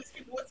here and tell these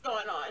people what's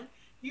going on.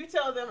 You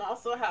tell them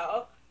also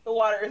how the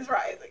water is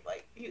rising.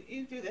 Like,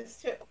 you do this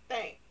too.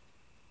 Thanks.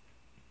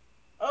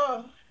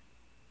 Oh.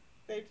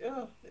 It's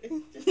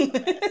just a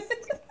mess.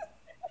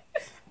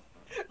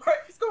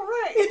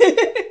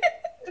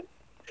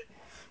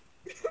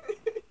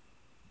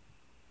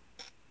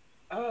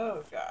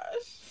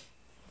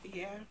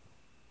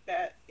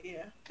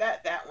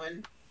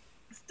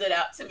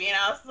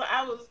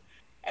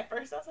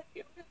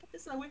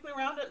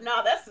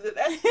 No, that's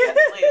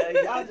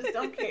definitely y'all just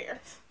don't care.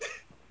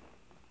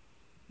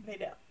 They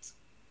don't.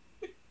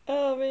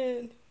 Oh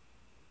man.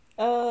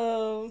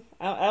 I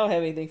don't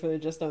have anything for the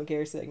just don't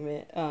care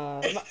segment.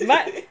 My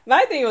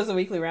thing was a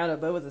weekly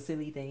roundup, but it was a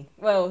silly thing.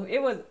 Well, it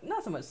was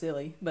not so much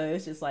silly, but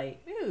it's just like,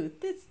 ooh,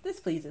 this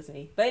pleases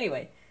me. But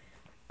anyway,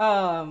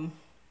 yeah,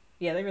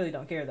 they really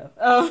don't care though.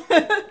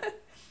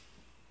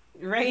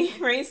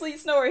 Rain, sleet,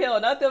 snow, or hail.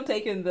 Not them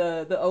taking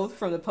the oath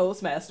from the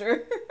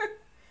postmaster.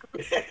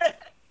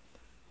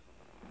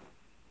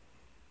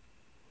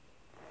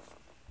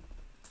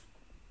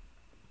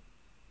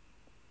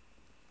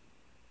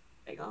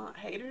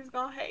 Haters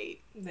gonna hate.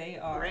 They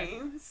are.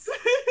 Rains.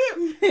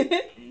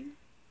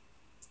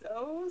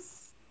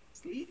 Snows.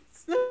 Sleet.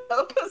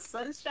 Snow.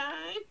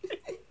 Sunshine.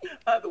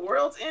 The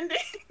world's ending.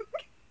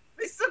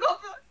 They still gonna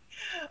feel like,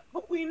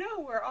 but we know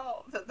we're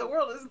all the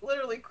world is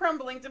literally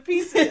crumbling to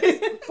pieces.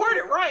 Report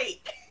it right.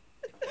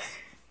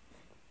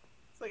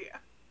 So yeah.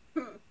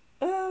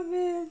 Oh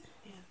man.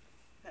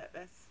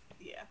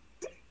 Yeah.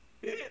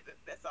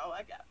 That's all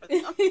I got for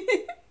them.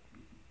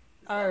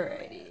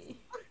 Alrighty.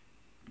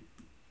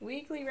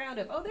 Weekly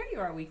roundup. Oh, there you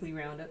are, weekly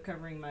roundup,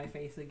 covering my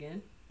face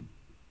again.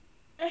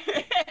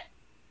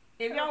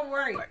 If y'all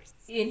weren't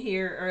in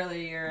here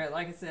earlier,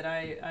 like I said,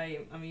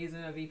 I'm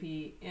using a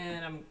VP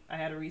and I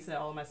had to reset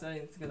all of my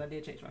settings because I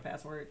did change my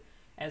password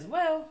as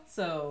well,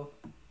 so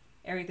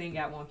everything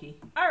got wonky.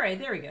 All right,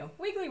 there we go.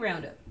 Weekly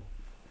roundup.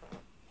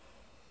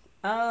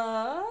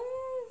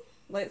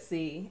 Let's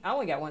see. I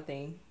only got one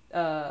thing.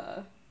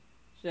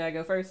 Should I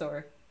go first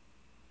or?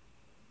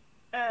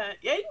 Yeah,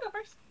 you can go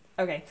first.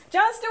 Okay,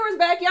 Jon Stewart's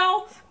back,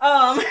 y'all.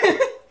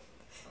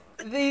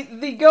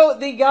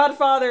 The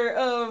godfather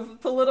of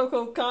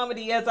political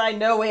comedy as I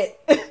know it.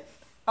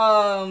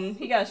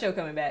 He got a show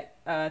coming back.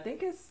 I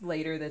think it's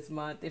later this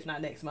month, if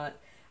not next month.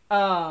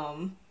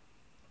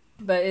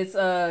 But it's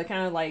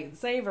kind of like the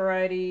same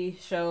variety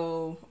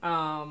show.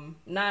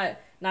 Not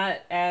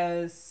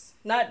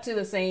to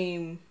the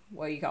same,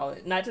 what do you call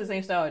it? Not to the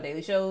same style of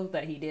Daily Show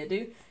that he did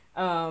do.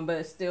 But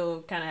it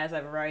still kind of has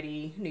that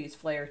variety news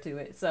flair to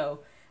it.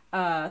 So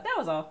that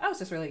was all. I was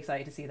just really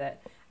excited to see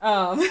that.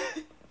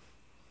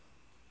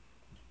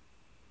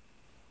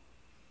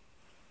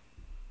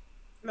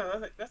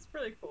 No, that's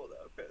pretty cool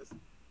though, because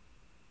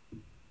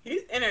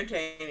he's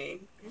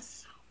entertaining. He's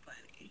so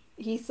funny.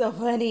 He's so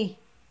funny.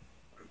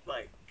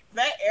 Like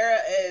that era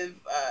of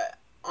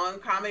on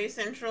Comedy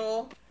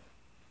Central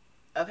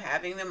of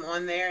having them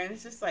on there, and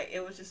it's just like it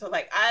was just so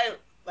like I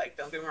like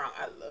don't get me wrong,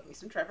 I love me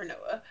some Trevor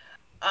Noah.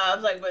 I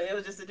was like, but it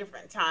was just a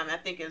different time. I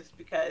think it's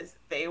because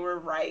they were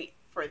right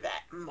for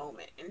that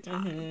moment in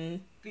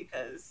time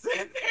because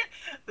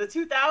the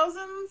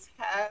 2000s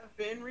have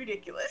been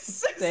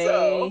ridiculous.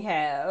 They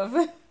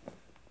have.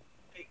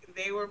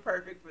 They were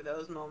perfect for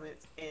those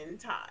moments in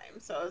time.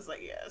 So I was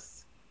like,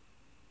 yes.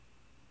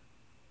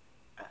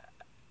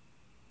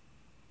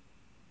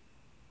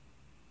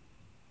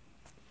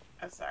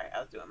 I'm sorry,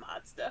 I was doing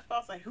mod stuff. I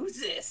was like, who's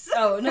this?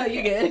 Oh, no,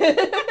 you good.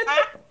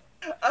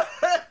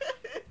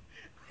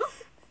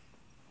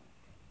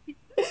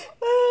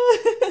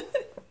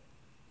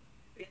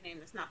 A name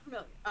that's not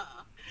familiar.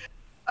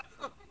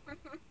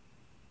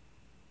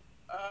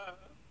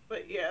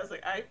 But yeah, I was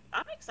like,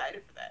 I'm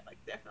excited for that.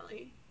 Like,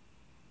 definitely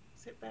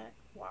sit back,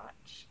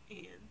 watch,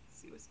 and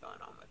see what's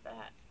going on with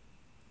that.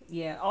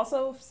 Yeah.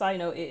 Also, side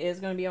note, it is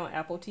going to be on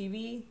Apple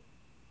TV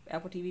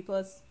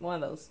Plus,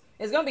 one of those.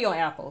 It's going to be on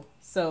Apple.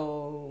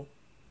 So,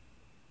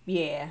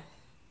 yeah.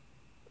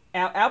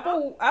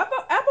 Apple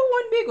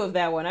wasn't big with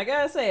that one. I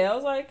gotta say, I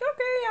was like,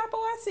 okay, Apple,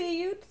 I see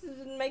you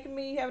making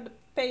me have to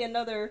pay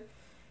another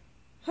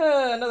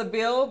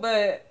bill,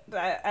 but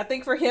I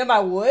think for him I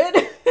would.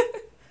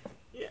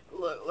 Yeah,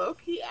 look, low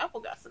key, Apple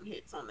got some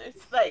hits on there.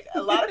 Like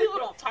a lot of people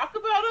don't talk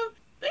about them.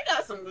 They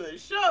got some good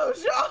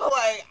shows, y'all.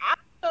 Like I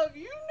don't know if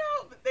you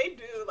know, but they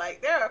do.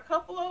 Like there are a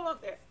couple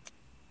of them.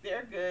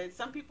 They're good.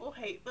 Some people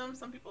hate them.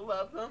 Some people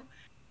love them.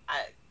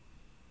 I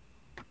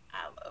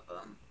love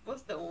them.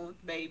 What's the one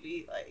with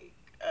Baby? Like,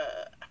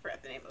 I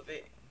forgot the name of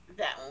it.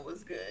 That one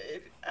was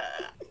good.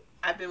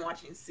 I've been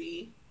watching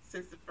C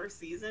since the first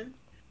season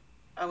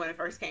when it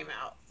first came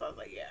out. So I was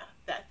like, yeah,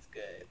 that's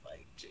good.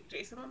 Like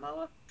Jason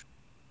Momoa.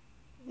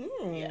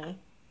 Yeah.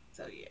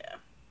 So yeah.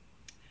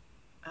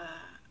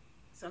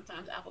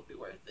 Sometimes Apple be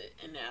worth it,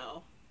 and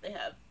now they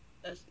have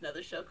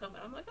another show coming.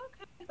 I'm like,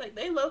 okay. Like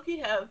they low-key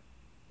have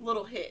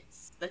little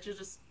hits that you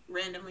just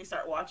randomly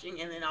start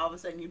watching, and then all of a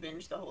sudden you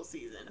binge the whole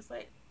season. It's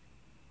like.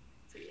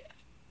 So yeah,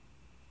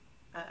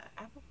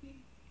 Apple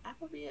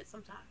be it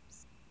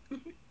sometimes.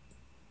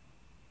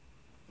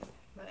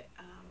 But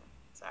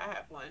so I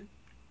have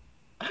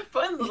a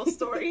fun little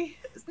story.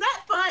 It's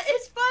not fun.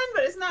 It's fun,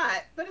 but it's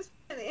not. But it's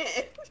fun in the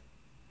end.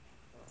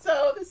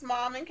 So this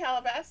mom in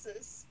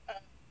Calabasas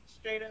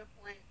straight up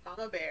went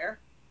mama bear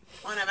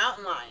on a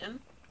mountain lion.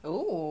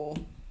 Ooh.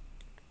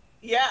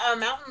 Yeah, a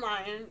mountain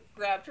lion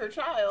grabbed her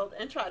child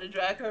and tried to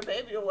drag her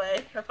baby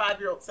away. Her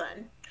 5-year-old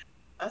son.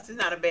 He's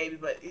not a baby,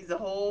 but he's a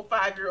whole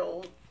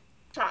 5-year-old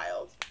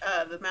child.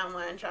 The mountain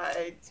lion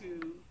tried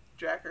to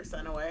drag her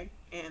son away.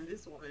 and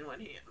this woman won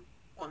him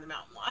on the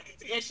mountain lion,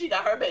 and she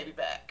got her baby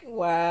back. Like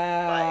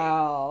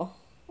Wow.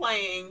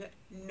 playing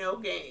no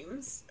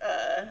games,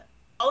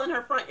 all in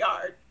her front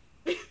yard,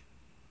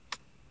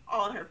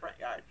 all in her front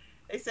yard.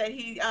 They said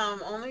he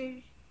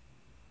only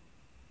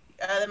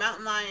the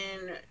mountain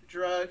lion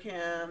drug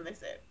him. They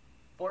said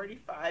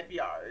 45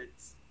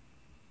 yards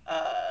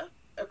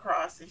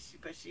across, and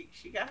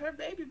she got her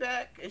baby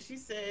back, and she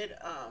said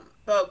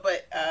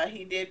but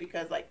he did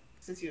because like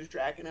since he was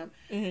dragging him,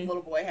 the Mm-hmm.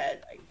 little boy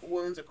had like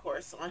wounds, of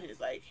course, on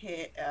his like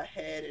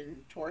head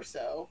and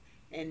torso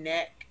and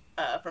neck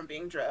from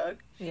being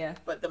drugged. Yeah.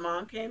 But the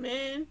mom came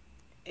in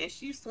and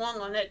she swung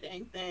on that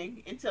dang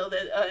thing until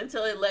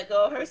it let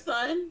go of her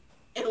son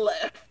and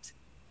left.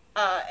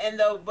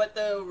 But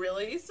the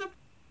really surprising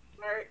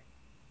part,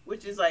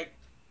 which is like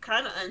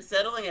kind of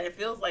unsettling, and it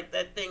feels like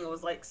that thing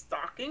was like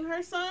stalking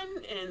her son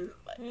and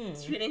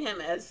like, treating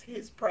him as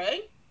his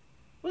prey,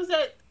 was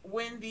that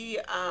when the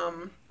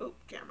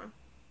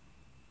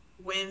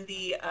when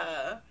the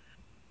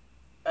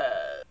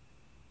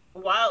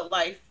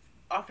wildlife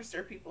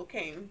officer people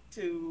came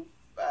to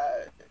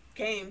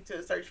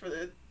search for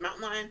the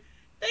mountain lion,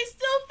 they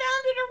still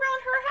found it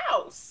around her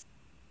house.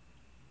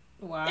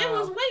 Wow. It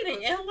was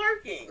waiting and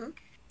lurking.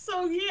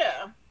 So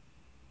yeah.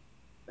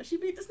 But she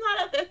beat the snot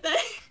out that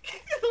thing.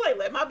 Like,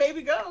 let my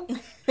baby go.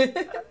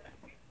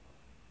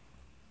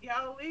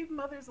 Y'all leave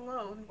mothers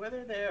alone,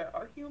 whether they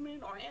are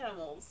human or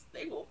animals.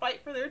 They will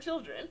fight for their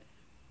children.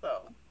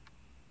 So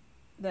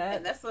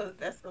and that's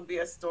gonna be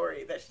a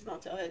story that she's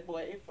gonna tell his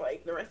boy for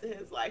like the rest of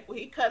his life. When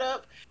he cut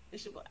up, and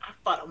she'll be like, I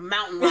fought a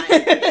mountain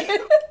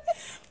lion.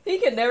 He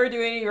can never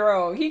do any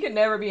wrong. He can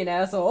never be an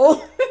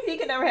asshole. He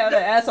can never have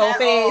that asshole At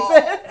face. all.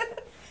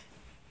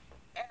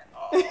 At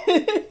all.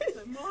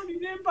 Like, Mom, you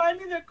didn't buy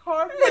me the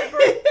car for my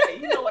birthday.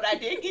 You know what I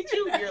did get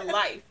you? Your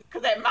life.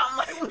 Because that mountain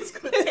lion was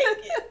gonna take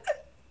it.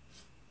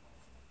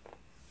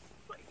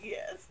 Like,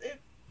 yes.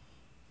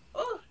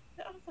 Oh,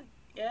 I was like,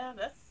 yeah,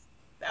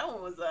 that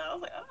one was I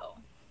was like, oh.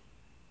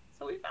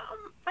 So we found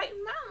fighting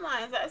mountain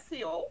lions. I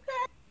see. Okay.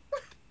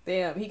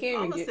 Damn, he can't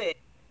Mama even said,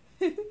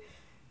 get.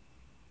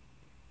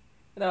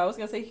 No, I was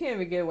gonna say he can't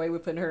even get away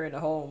with putting her in a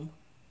home.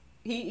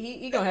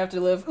 He gonna have to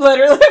let her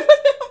live with him.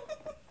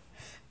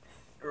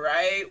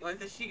 right,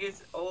 once she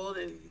gets old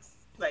and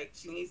like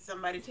she needs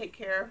somebody to take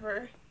care of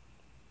her,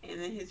 and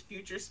then his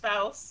future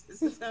spouse is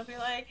just gonna be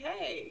like,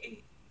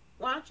 hey,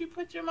 why don't you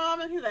put your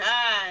mom in? He's like,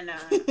 no,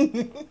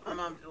 my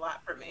mom did a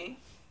lot for me.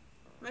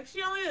 Like,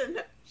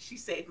 she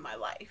saved my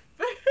life.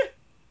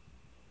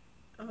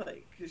 I'm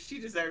like, because she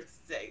deserves to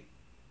stay.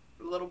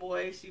 Little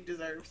boy, she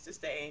deserves to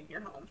stay in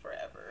your home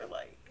forever.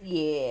 Like,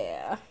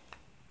 Yeah.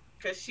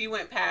 because she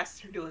went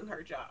past her doing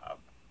her job.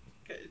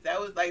 Because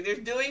that was like, there's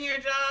doing your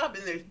job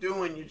and there's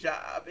doing your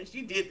job. And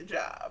she did the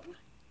job.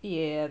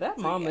 Yeah, that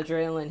mom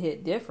adrenaline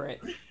hit different.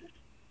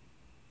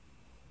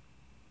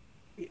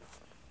 Yeah.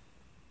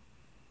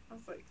 I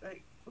was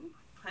like, ooh,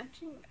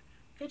 punching.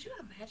 Could you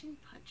imagine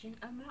punching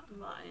a mountain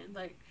lion?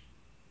 Like,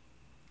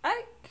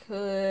 I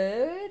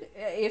could,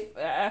 if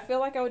I feel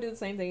like I would do the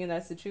same thing in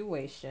that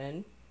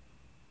situation.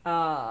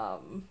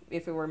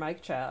 If it were my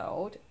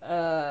child,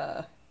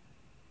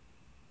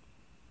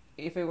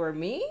 if it were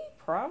me,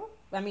 probably.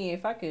 I mean,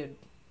 if I could.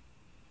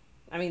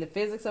 I mean, the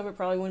physics of it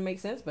probably wouldn't make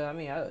sense, but I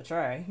mean, I would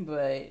try.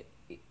 But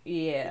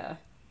yeah,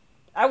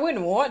 I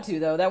wouldn't want to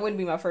though. That wouldn't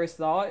be my first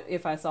thought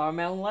if I saw a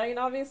mountain lion,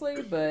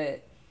 obviously.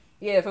 But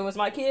yeah, if it was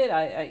my kid,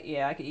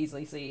 I could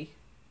easily see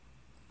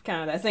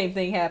kind of that same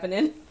thing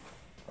happening.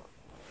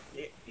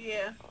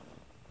 yeah.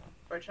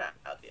 For a child,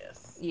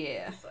 yes.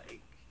 Yeah. It's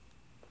like,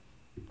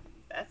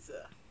 that's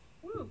a,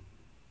 woo.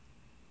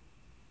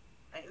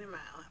 Right in my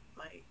mouth.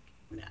 Like,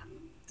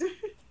 nah.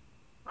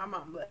 My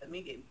mom let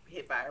me get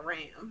hit by a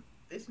ram.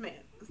 This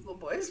little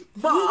boy's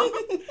mom,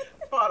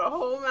 fought a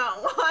whole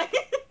mountain lion.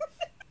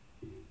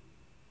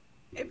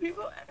 And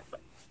people act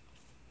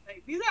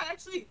like these are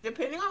actually,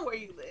 depending on where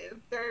you live,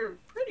 they're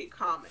pretty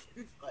common.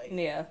 Like,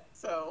 Yeah.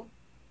 so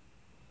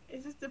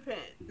it just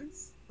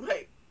depends.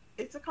 Like,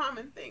 it's a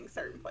common thing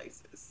certain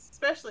places,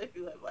 especially if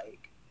you live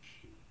like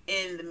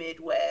in the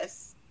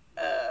Midwest,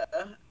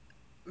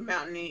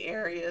 mountainy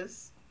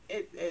areas.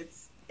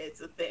 It's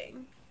a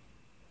thing.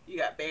 You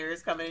got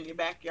bears coming in your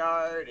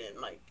backyard, and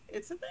like,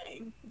 it's a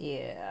thing.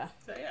 Yeah.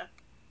 So yeah.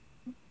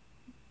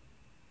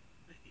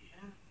 But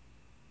yeah,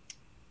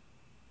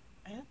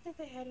 I don't think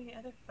they had any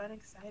other fun,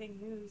 exciting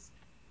news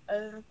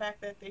other than the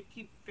fact that they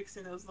keep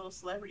fixing those little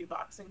celebrity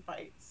boxing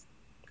fights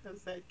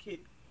because that kid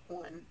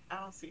won. I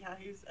don't see how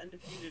he's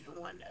undefeated and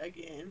won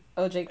again.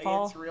 Oh, Jake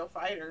Paul. Against real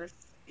fighters.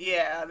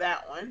 Yeah,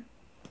 that one.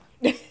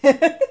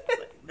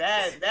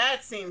 That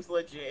seems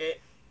legit.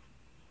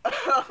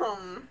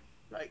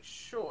 Like,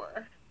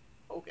 sure.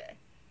 Okay.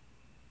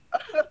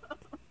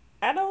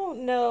 I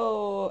don't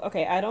know.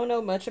 Okay, I don't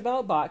know much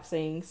about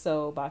boxing,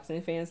 so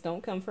boxing fans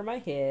don't come for my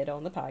head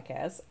on the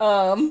podcast.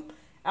 I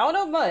don't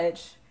know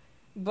much,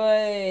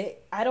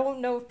 but I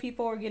don't know if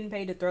people are getting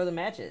paid to throw the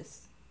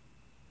matches.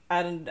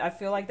 I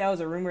feel like that was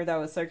a rumor that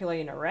was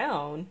circulating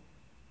around.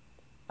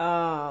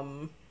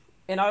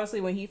 and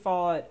obviously when he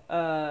fought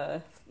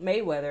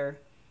Mayweather,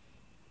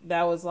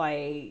 that was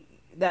like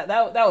that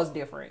was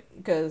different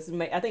because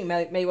I think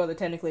Mayweather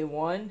technically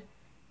won,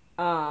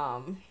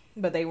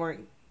 but they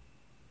weren't.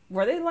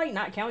 Were they like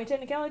not counting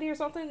technicality or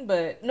something?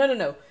 But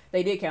no,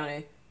 they did count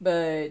it.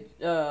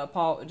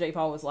 But Jake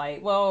Paul was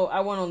like, well,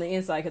 I won on the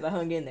inside because I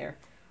hung in there.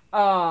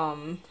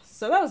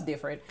 So that was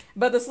different.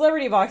 But the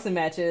celebrity boxing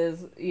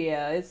matches,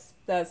 yeah, it's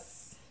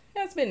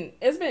been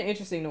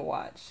interesting to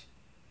watch.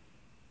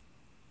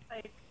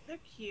 Like they're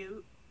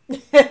cute.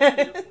 They're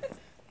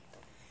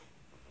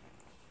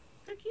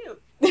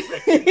cute. They're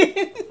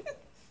cute.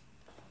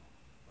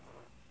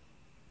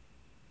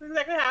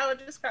 Exactly how I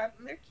would describe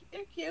them.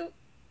 They're cute.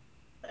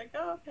 Like,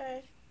 oh,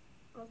 okay.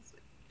 Let's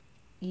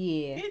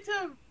Yeah, get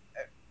to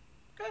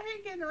go ahead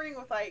and get in the ring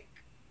with like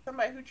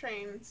somebody who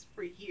trains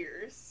for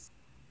years,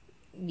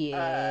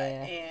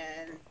 yeah.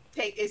 and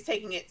is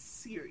taking it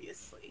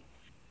seriously,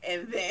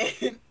 and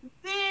then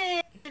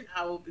then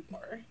I will be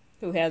more.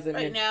 Who hasn't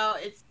Right been? now,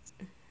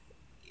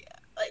 yeah,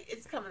 like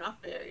it's coming off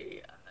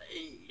very.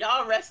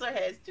 Y'all wrestler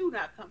heads do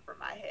not come from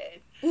my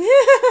head.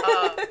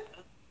 Uh,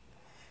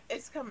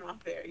 it's coming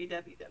off very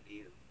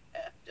WWF,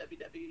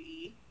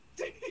 WWE.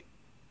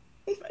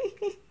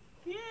 Like,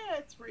 yeah,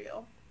 it's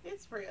real.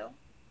 It's real.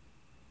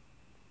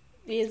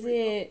 It's Is real.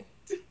 it?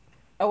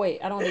 Oh wait,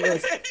 I don't think it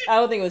was. I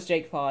don't think it was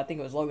Jake Paul. I think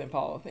it was Logan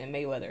Paul and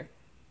Mayweather.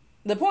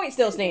 The point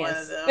still One of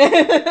stands.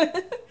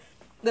 them.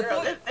 The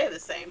Girl, point. they're the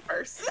same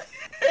person.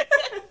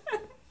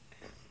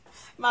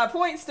 My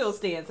point still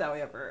stands.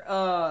 However,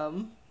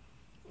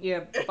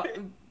 yeah,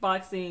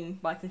 boxing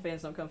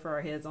fans don't come for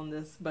our heads on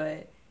this,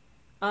 but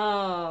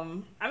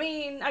I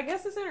mean, I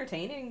guess it's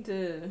entertaining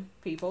to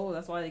people.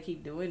 That's why they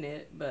keep doing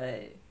it.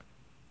 But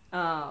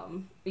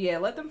yeah,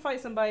 let them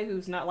fight somebody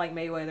who's not like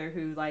Mayweather,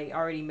 who like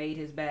already made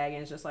his bag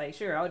and it's just like,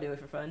 sure, I'll do it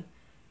for fun.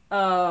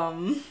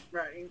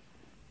 Right.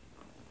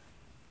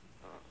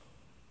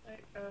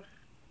 Like,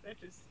 they're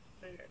just,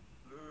 they're,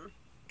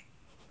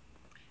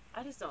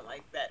 I just don't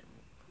like that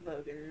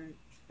Logan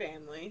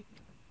family.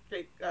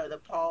 The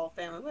Paul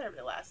family, whatever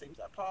the last names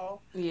are.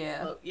 Paul?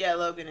 Yeah. Yeah,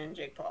 Logan and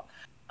Jake Paul.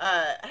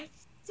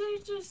 They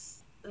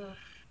just,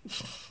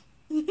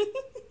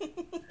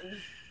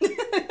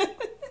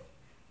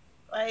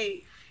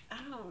 like, I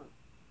don't,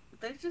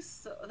 they're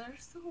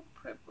so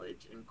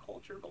privileged and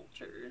culture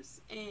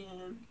vultures,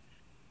 and,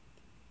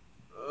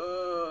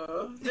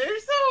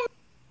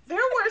 they're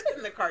worse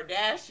than the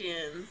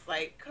Kardashians.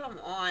 Like, come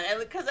on.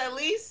 Because at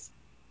least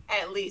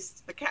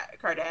the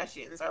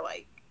Kardashians are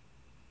like,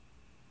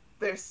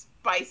 they're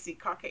spicy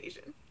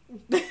Caucasian.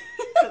 So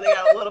they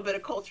got a little bit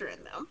of culture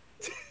in them.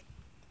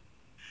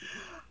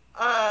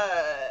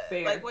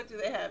 Fair. Like, what do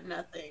they have?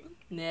 Nothing.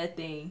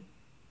 Nothing.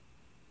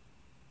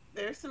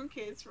 There's some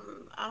kids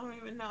from, I don't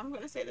even know, I'm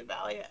going to say the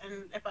Valley,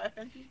 and if I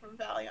offend people from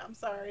Valley, I'm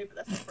sorry, but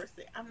that's the first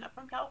thing. I'm not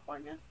from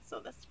California,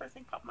 so that's the first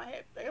thing popped in my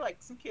head. They're like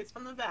some kids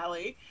from the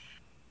Valley,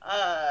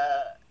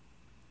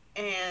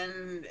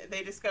 and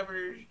they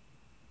discovered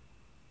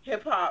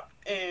hip hop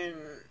and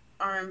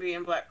R&B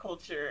and black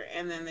culture,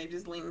 and then they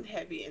just leaned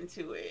heavy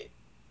into it,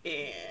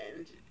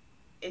 and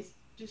it's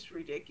just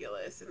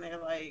ridiculous. And they're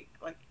like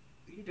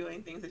you're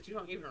doing things that you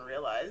don't even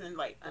realize and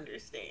like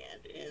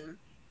understand,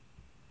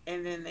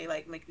 and then they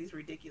like make these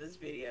ridiculous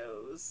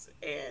videos,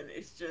 and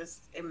it's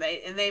just, and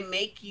they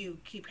make you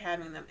keep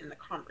having them in the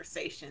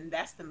conversation.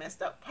 That's the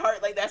messed up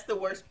part. Like, that's the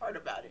worst part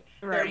about it.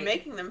 Right. They're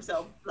making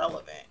themselves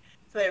relevant,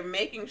 so they're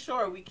making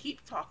sure we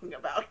keep talking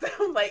about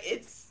them. Like,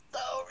 it's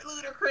so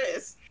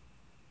ludicrous.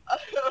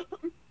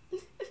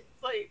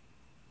 It's like,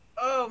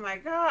 oh my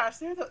gosh,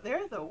 they're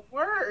the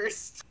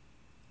worst.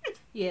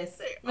 Yes.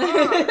 They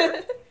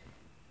are.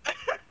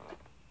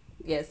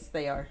 Yes,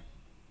 they are.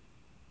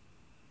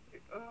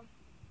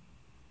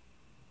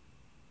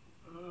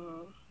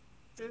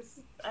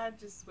 I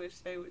just wish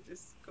they would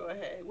just go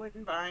ahead. When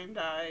Vine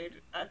died,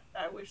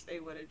 I wish they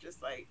would have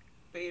just like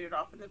faded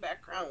off in the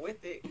background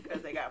with it,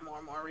 because they got more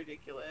and more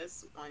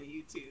ridiculous on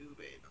YouTube,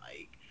 and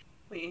like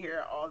when you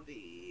hear all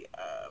the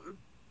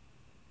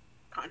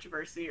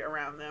controversy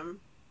around them,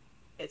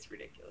 it's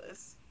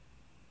ridiculous.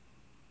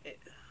 They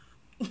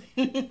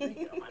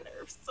get on my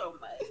nerves so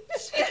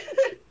much.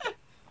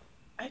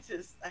 I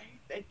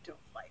don't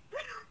like them.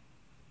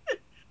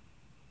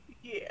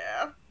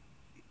 Yeah.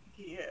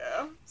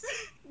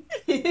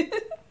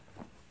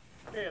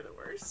 They're the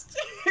worst.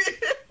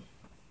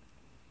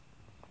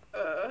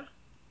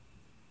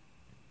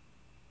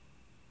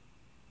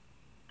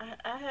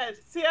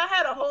 I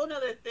had a whole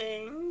nother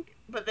thing,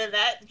 but then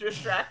that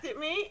distracted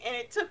me, and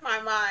it took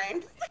my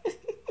mind.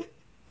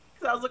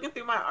 Because I was looking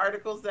through my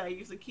articles that I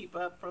usually keep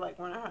up for like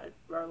when I had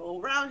our little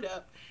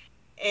roundup,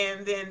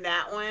 and then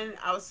that one,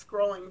 I was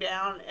scrolling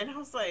down, and I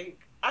was like,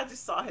 I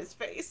just saw his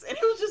face, and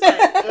it was just like,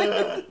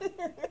 ugh.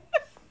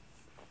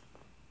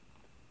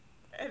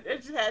 I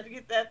just had to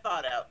get that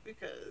thought out,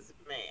 because,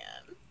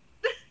 man,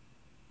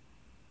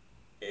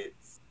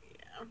 it's,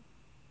 yeah.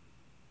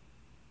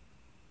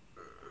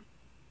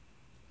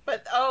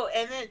 But,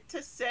 and then to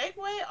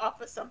segue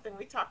off of something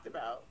we talked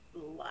about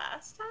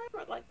last time,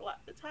 or like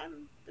the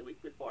time the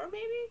week before,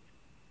 maybe,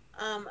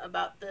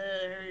 about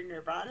the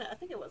Nirvana. I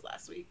think it was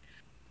last week.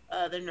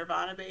 The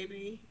Nirvana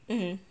baby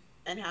Hmm.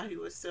 and how he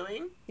was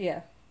suing.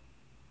 Yeah.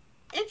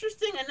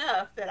 Interesting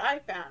enough that I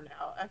found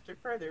out after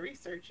further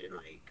research and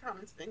like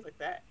comments and things like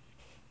that.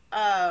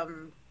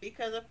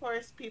 Because of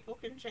course people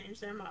can change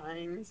their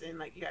minds and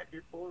like you have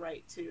your full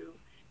right to.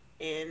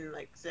 And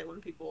like I said,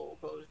 when people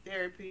go to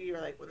therapy or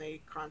like when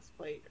they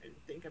contemplate and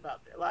think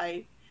about their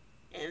life,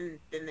 and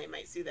then they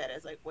might see that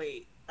as like,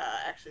 wait,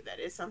 actually that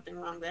is something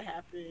wrong that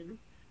happened.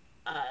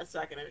 So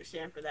I can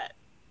understand for that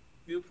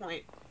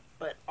viewpoint,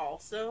 but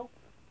also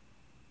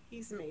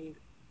he's made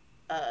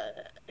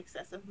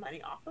excessive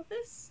money off of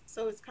this,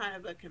 so it's kind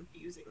of a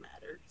confusing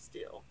matter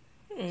still,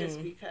 just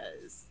Hmm.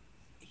 because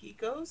he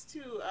goes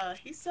to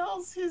he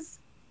sells his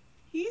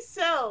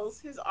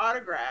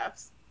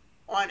autographs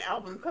on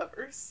album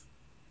covers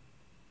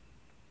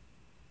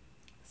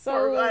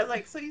for So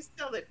like so you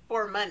sell it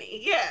for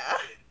money, yeah.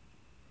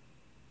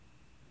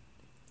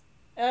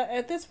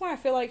 at this point, I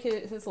feel like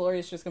his lawyer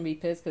is just gonna be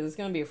pissed because it's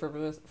gonna be a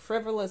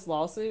frivolous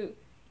lawsuit.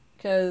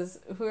 Because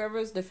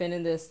whoever's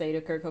defending the estate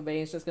of Kurt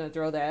Cobain is just gonna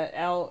throw that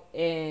out,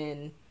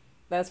 and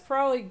that's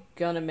probably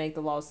gonna make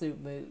the lawsuit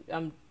moot.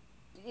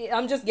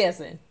 I'm just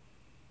guessing.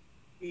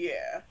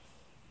 Yeah,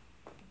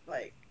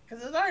 like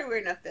because it was already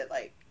weird enough that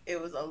like it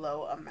was a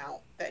low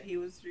amount that he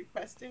was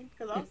requesting,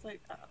 because I was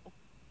like, oh,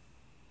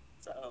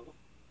 so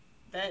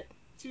that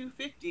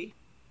 250,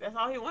 that's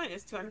all he wanted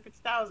is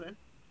 250,000,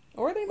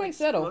 Or they might which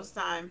settle. most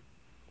time,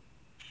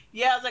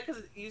 yeah, I was like,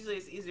 because usually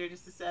it's easier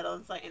just to settle.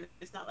 It's like, and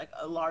it's not like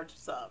a large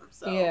sum.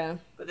 So, Yeah.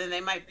 but then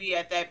they might be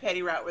at that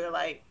petty route where they're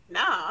like,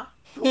 nah,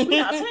 we're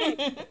not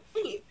paying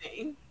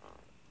anything.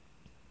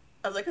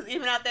 I was like, because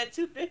even at that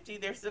 250,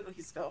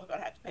 he's still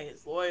gonna have to pay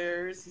his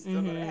lawyers. He's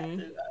still gonna have Mm-hmm.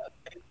 to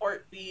pay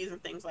court fees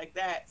and things like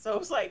that. So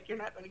it's like you're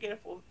not gonna get a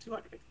full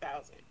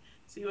 250,000.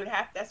 So you would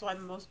have. That's why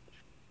most.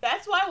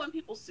 That's why when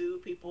people sue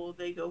people,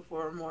 they go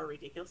for a more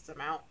ridiculous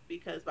amount,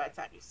 because by the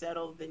time you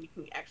settle, then you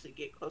can actually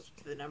get closer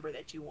to the number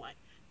that you want.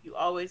 You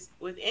always,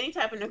 with any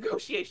type of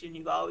negotiation,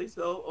 you always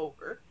go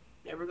over,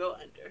 never go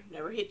under,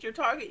 never hit your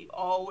target. You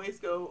always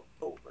go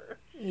over,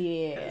 because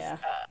Yeah.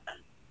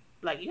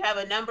 like you have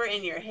a number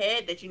in your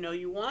head that you know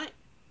you want,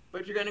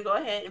 but you're gonna go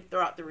ahead and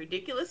throw out the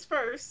ridiculous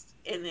first,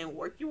 and then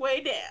work your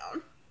way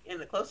down. And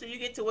the closer you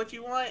get to what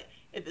you want,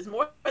 if it's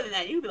more than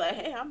that, you can be like,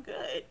 "Hey, I'm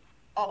good.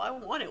 All I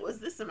wanted was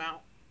this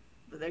amount,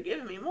 but they're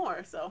giving me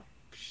more, so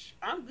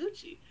I'm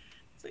Gucci."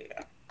 So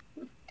yeah,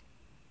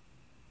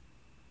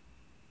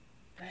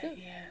 but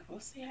yeah, we'll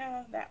see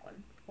how that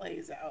one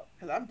plays out.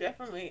 Because I'm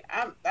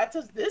that's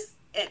just this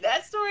and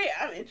that story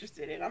I'm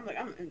interested in. I'm like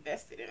I'm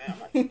invested in it. I'm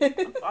like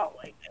I'm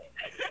following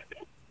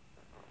it.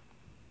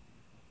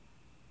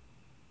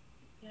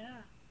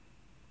 Yeah.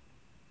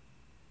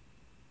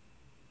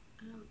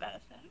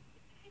 But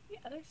any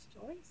other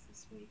stories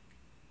this week?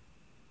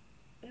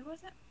 It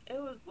wasn't. It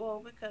was,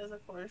 well, because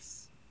of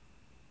course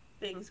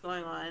things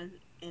going on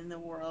in the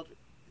world,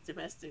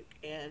 domestic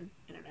and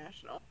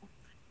international,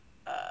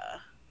 uh,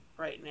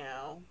 right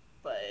now.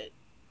 But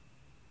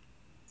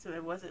so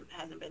there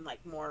hasn't been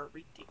like more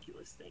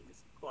ridiculous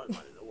things going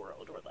on in the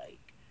world, or like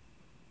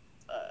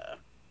uh,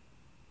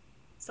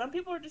 some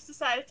people are just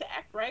decided to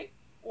act right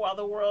while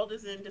the world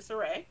is in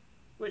disarray.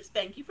 Which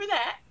thank you for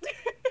that.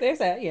 There's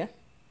that. Yeah.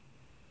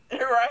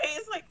 Right?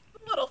 It's like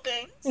little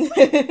things.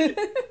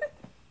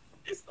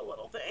 It's the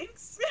little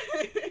things.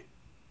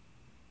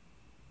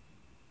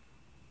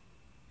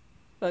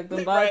 Fuck them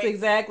vibes Right.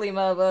 exactly,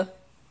 mother.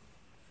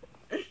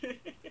 But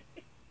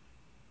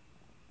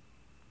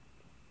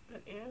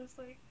yeah, it's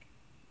like,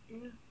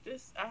 yeah,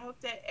 just I hope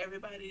that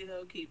everybody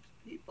though keeps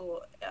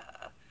people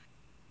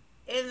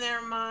in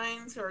their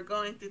minds who are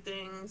going through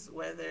things,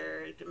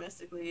 whether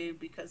domestically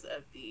because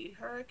of the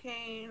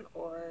hurricane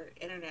or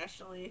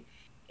internationally.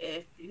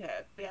 If you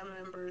have family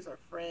members or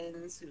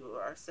friends who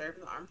are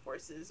serving the armed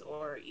forces,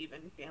 or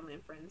even family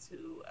and friends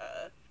who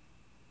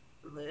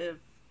live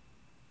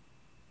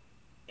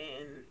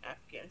in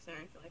Afghanistan or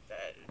anything like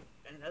that,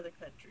 and other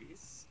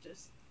countries,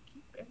 just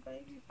keep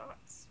everybody in your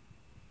thoughts.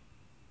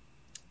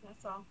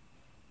 That's all.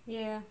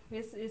 Yeah.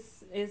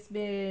 It's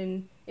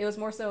been. It was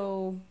more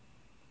so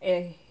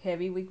a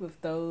heavy week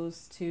with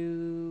those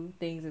two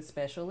things,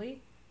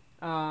 especially.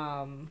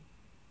 Um.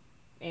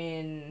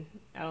 And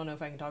I don't know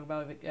if I can talk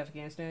about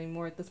Afghanistan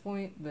anymore at this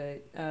point,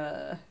 but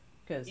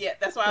because Yeah,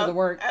 that's of why the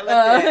work. I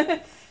left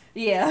it.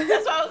 Yeah.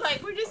 That's why I was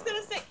like, we're just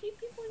gonna say keep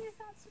people in your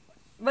thoughts.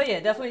 But yeah,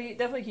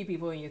 definitely keep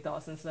people in your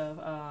thoughts and stuff.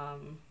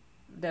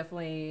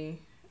 Definitely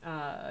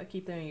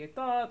keep them in your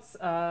thoughts.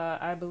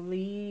 I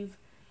believe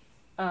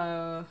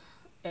uh,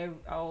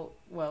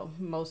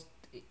 most,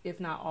 if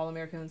not all,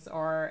 Americans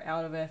are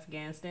out of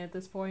Afghanistan at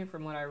this point,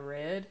 from what I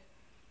read.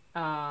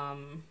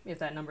 If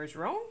that number is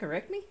wrong,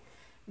 correct me.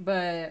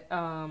 But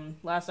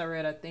last I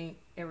read, I think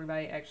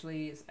everybody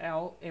actually is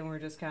out, and we're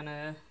just kind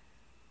of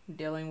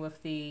dealing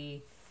with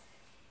the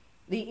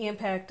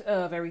impact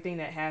of everything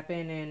that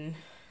happened, and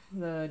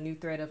the new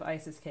threat of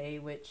ISIS K,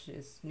 which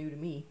is new to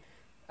me.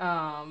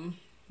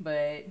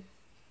 But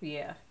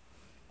yeah,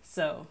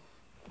 so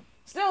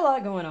still a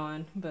lot going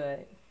on,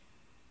 but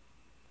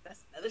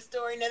that's another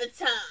story, another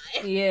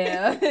time.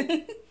 yeah.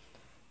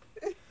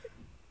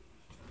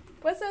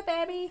 What's up,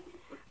 Abby?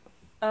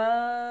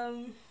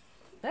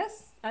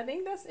 That's I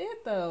think that's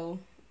it though.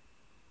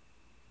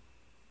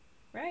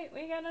 Right?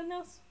 We ain't got nothing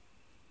else.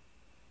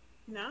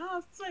 No,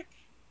 it's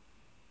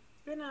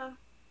been an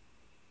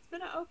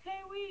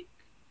okay week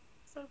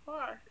so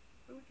far.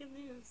 Week in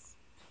news.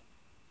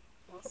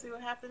 We'll see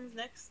what happens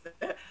next.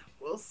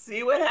 We'll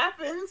see what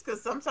happens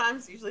because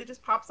sometimes usually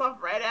just pops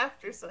off right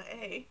after. So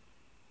hey,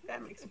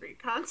 that makes great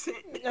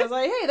content. I was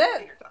like, hey,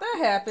 that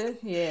happened.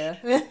 Yeah.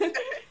 Right.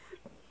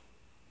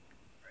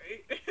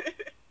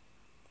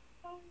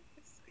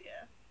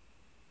 Yeah.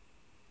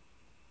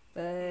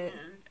 But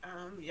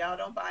And y'all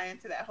don't buy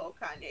into that whole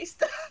Kanye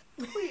stuff,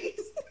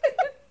 please.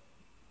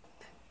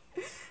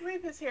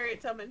 Leave his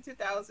Harriet Tubman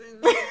 2000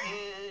 and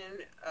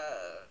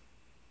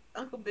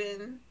Uncle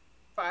Ben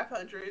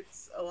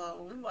 500s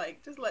alone. Like,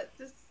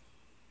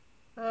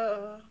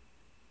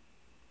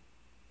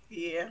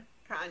 yeah,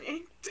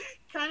 Kanye.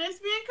 Kanye's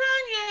being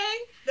Kanye.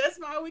 That's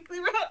my weekly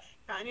route.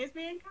 Kanye's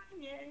being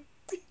Kanye.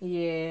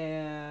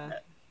 yeah.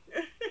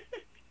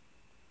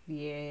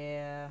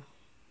 Yeah.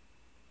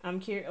 I'm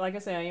curious. Like I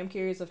said, I am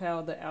curious of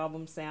how the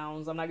album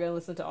sounds. I'm not gonna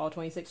listen to all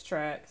 26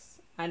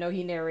 tracks. I know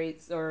he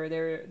narrates, or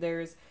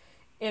there's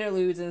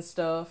interludes and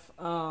stuff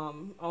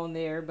on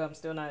there, but I'm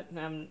still not.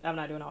 I'm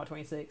not doing all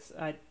 26.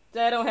 I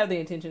don't have the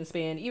attention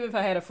span. Even if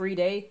I had a free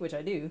day, which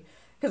I do,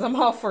 because I'm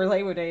off for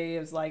Labor Day.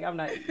 It's like I'm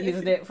not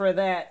using it for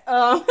that.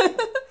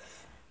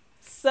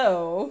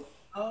 So.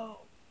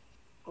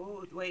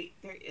 Oh, wait,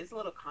 there is a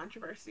little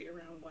controversy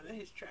around one of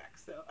his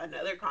tracks, though.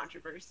 Another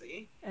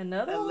controversy.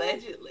 Another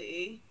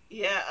allegedly.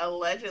 Yeah,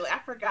 allegedly. I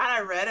forgot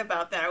I read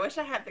about that. I wish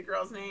I had the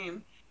girl's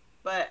name.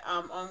 But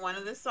on one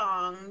of the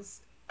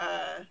songs,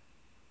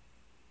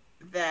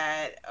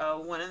 that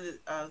one of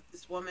the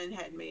this woman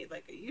had made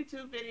like a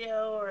YouTube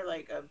video or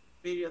like a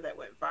video that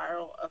went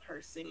viral of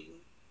her singing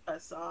a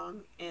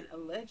song, and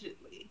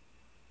allegedly,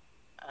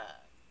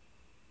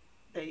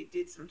 they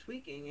did some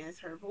tweaking as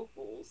her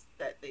vocals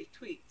that they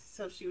tweaked.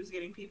 So she was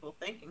getting people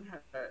thanking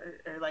her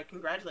or like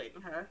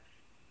congratulating her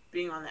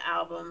being on the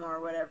album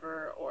or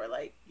whatever, or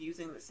like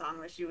using the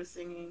song that she was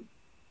singing.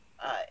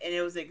 And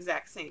it was the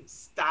exact same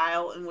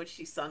style in which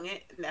she sung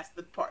it. And that's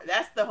the part,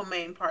 that's the whole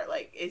main part.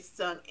 Like it's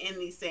sung in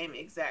the same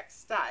exact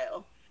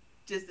style.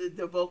 Just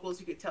the vocals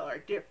you could tell are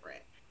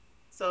different.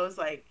 So it's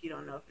like, you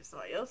don't know if it's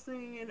somebody else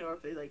singing it or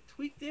if they like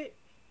tweaked it.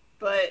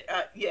 But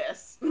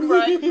yes,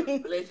 right,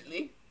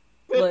 allegedly.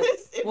 Look,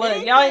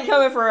 y'all ain't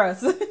coming for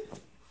us.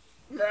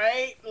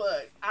 Right?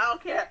 Look, I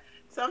don't care.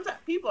 Sometimes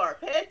people are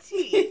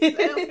petty. So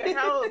I don't care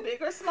how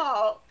big or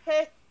small.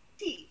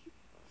 Petty.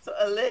 So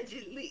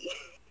allegedly.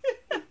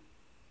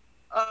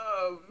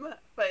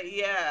 But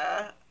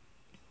yeah,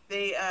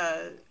 they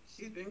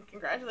she's been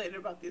congratulated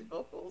about these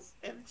vocals,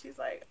 and she's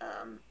like,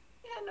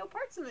 yeah, no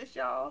parts in this,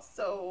 y'all.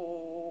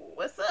 So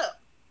what's up?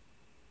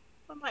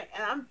 I'm like,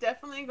 and I'm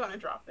definitely gonna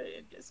drop it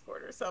in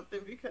Discord or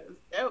something because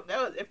that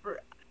was it for.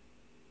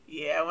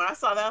 Yeah, when I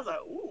saw that, I was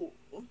like, ooh,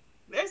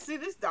 let's see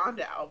this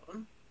Donda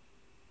album.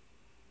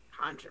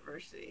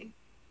 Controversy.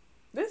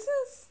 This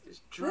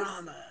is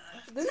drama.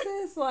 This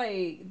is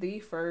like the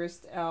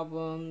first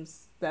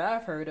albums that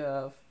I've heard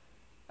of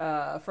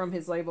from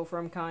his label,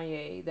 from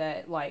Kanye,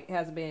 that like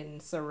has been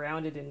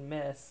surrounded in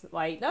mess.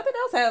 Like nothing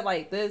else had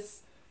like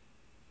this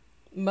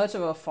much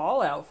of a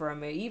fallout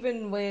from it.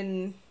 Even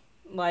when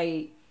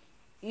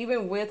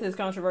even with his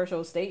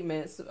controversial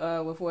statements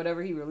with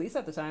whatever he released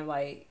at the time,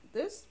 like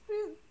this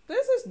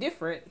is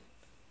different.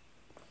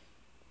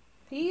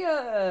 He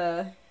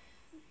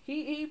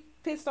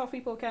pissed off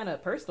people kind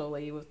of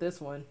personally with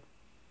this one.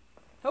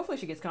 Hopefully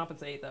she gets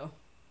compensated though.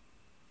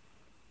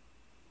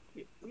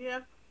 Yeah,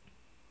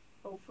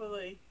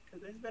 hopefully,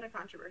 because there's been a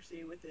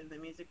controversy within the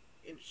music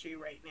industry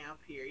right now,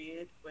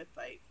 period, with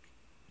like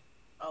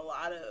a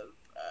lot of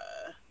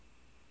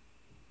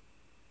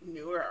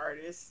newer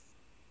artists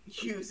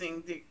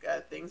using the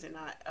things and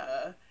not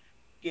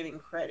giving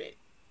credit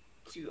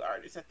to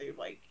artists that they've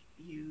like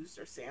used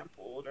or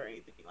sampled or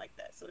anything like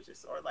that. So it's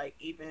just, or like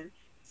even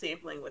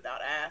sampling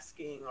without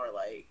asking, or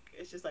like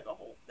it's just like a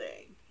whole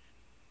thing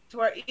to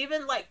where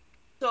even like,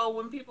 so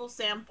when people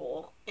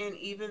sample, and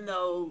even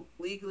though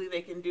legally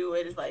they can do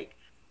it, it's like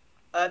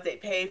they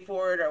pay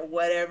for it or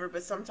whatever,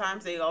 but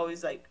sometimes they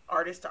always, like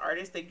artist to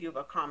artist, they give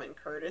a common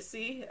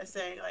courtesy of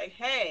saying like,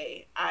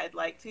 hey, I'd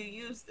like to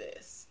use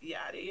this,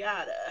 yada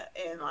yada,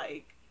 and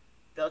like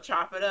they'll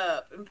chop it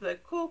up and be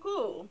like,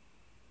 cool.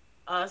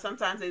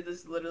 Sometimes they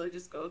just literally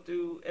just go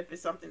through, if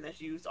it's something that's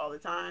used all the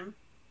time,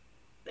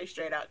 they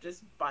straight out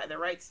just buy the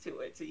rights to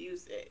it to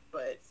use it.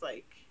 But it's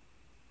like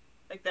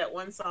that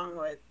one song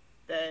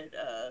that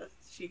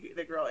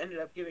the girl ended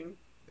up giving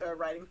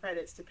writing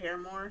credits to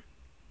Paramore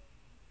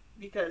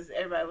because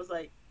everybody was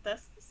like,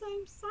 that's the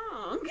same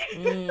song.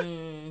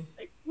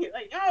 like,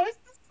 oh, it's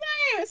the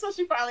same. And so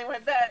she finally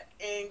went back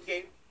and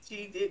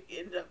she did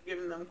end up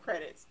giving them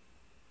credits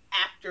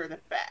after the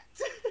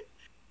fact.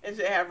 And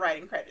they have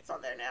writing credits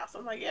on there now. So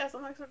I'm like, yes.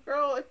 I'm like, so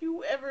girl, if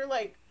you ever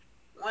like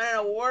won an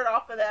award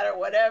off of that or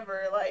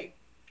whatever, like,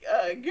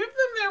 give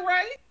them their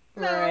right.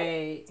 No.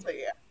 Right. So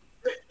yeah.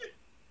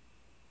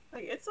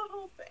 Like, it's a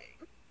whole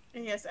thing.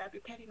 And yes, Abby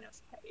Petty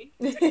knows Petty.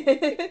 Yeah.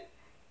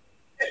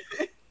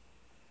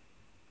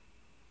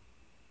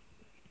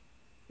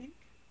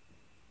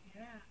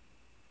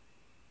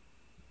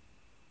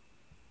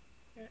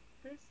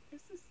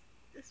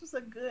 This was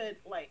a good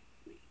light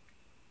week.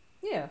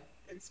 Yeah.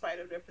 In spite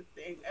of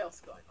everything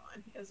else going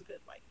on, it was a good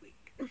light week.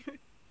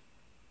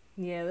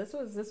 Yeah, this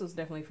was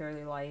definitely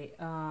fairly light.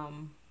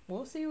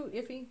 We'll see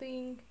if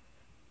anything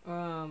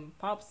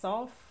pops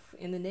off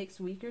in the next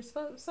week or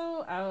so.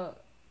 So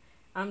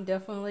I'm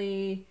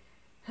definitely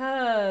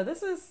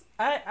this is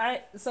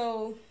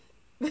so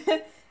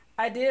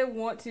I did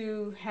want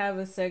to have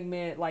a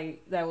segment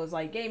like that was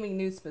like gaming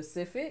news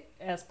specific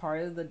as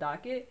part of the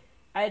docket.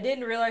 I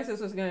didn't realize this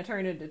was going to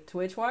turn into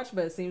Twitch Watch,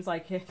 but it seems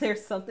like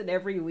there's something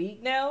every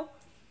week now.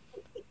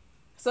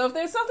 So if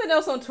there's something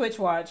else on Twitch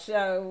Watch,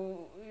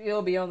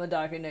 it'll be on the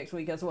docket next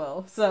week as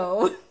well.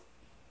 So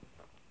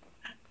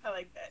I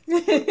like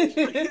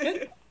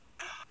that.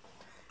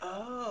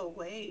 Oh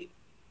wait,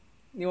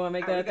 you want to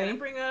make that a thing?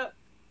 Bring up?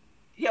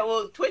 Yeah,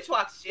 well, Twitch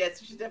Watch. Yes,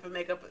 we should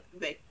definitely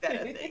make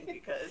that a thing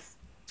because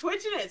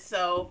Twitch in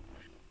itself,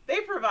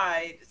 they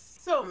provide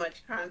so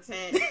much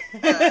content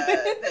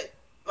that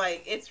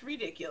like it's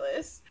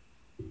ridiculous.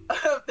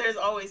 There's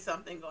always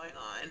something going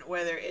on,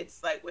 whether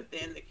it's like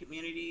within the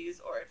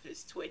communities or if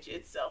it's Twitch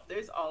itself.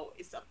 There's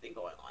always something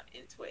going on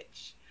in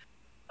Twitch.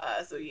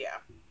 So yeah,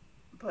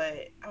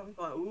 but I was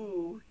going,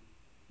 ooh,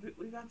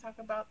 we gonna talk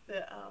about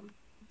the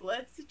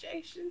blood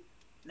situation?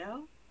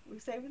 No, we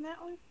saving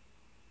that one.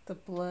 The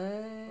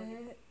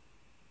blood.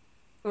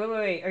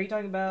 Wait. Are you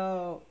talking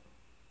about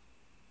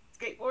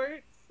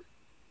skateboards?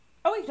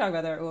 Oh, we can talk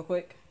about that real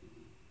quick.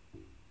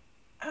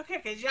 Okay,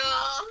 cause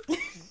y'all.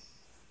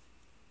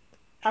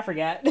 I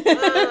forgot.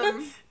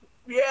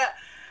 Yeah,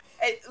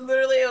 it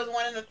was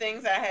one of the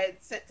things I had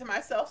sent to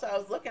myself. So I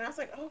was looking. I was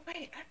like, oh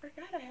wait, I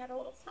forgot I had a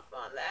little something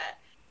on that.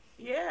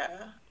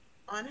 Yeah,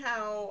 on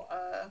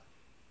how.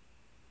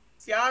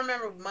 See, I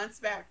remember months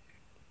back,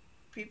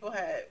 people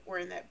were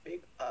in that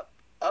big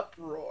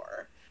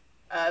uproar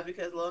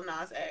because Lil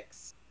Nas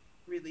X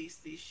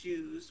released these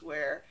shoes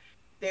where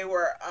they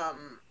were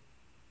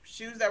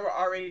shoes that were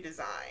already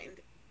designed,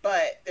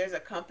 but there's a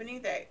company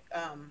that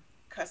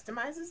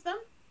customizes them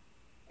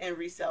and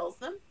resells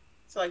them.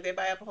 So like they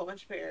buy up a whole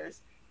bunch of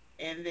pairs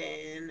and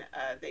then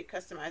they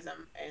customize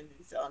them and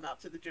sell them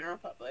out to the general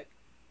public.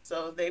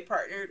 So they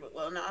partnered with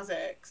Lil Nas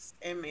X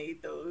and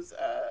made those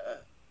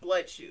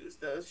blood shoes.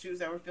 Those shoes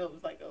that were filled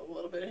with like a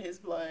little bit of his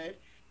blood.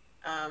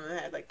 And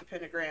had like the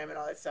pentagram and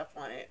all that stuff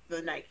on it.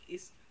 The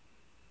Nikes.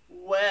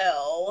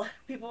 Well,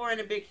 people were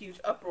in a big, huge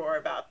uproar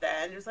about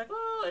that, and just like,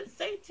 oh, it's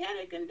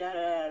satanic and da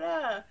da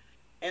da.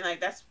 And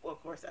like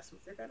of course, that's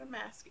what they're gonna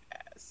mask it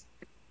as.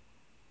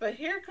 But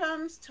here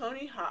comes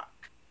Tony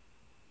Hawk,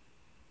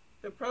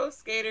 the pro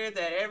skater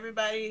that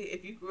everybody,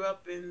 if you grew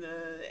up in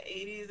the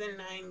 80s and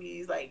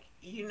 90s, like,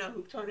 you know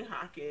who Tony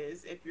Hawk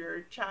is. If you're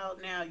a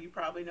child now, you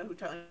probably know who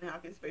Tony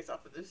Hawk is based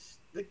off of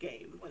the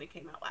game when it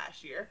came out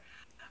last year.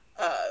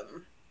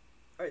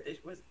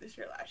 This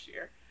year, last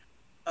year.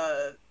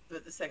 The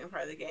second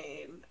part of the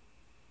game.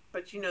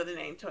 But you know the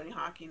name Tony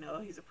Hawk, you know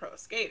he's a pro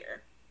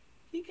skater.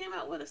 He came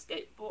out with a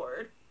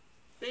skateboard.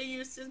 They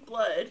used his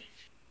blood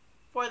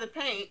for the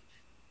paint.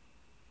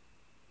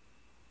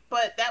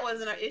 But that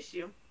wasn't an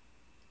issue.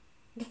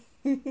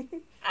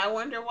 I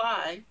wonder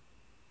why.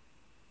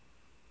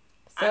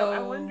 So I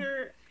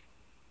wonder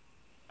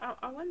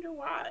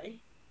why.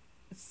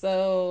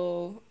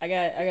 So I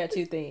got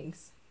two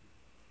things.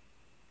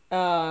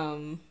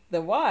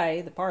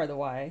 The part of the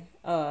why,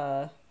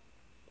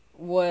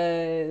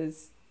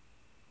 was,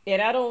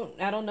 and I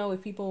don't know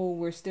if people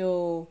were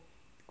still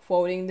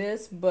quoting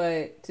this,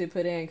 but to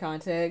put it in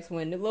context,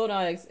 when Lil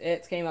Nas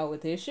X came out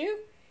with his shoe,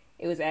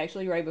 it was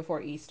actually right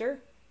before Easter.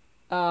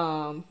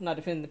 Not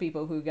defending the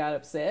people who got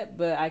upset,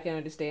 but I can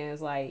understand,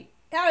 it's like,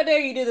 how dare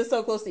you do this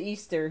so close to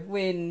Easter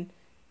when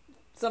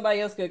somebody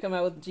else could come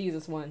out with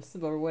Jesus ones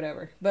or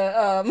whatever. But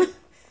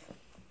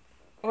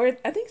or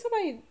I think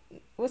somebody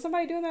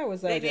doing that?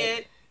 Was that they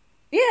did?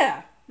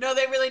 Yeah. No,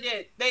 they really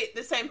did.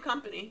 The same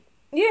company.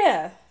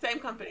 Yeah. Same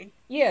company.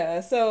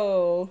 Yeah.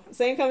 So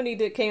same company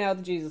came out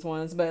with the Jesus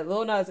ones, but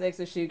Lil Nas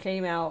X's shoe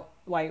came out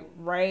like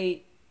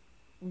right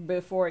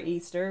before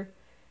Easter.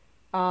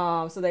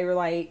 So they were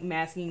like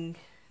masking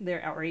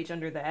their outrage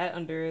under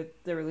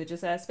the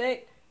religious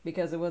aspect,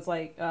 because it was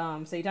like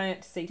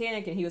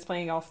satanic, and he was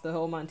playing off the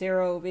whole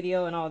Montero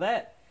video and all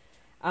that.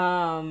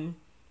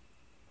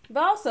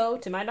 But also,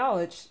 to my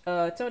knowledge,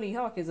 Tony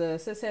Hawk is a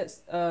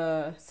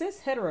cis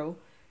hetero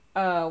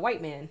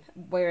white man,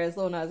 whereas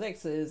Lil Nas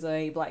X is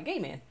a black gay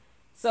man.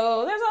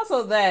 So there's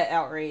also that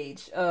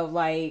outrage of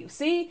like,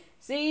 see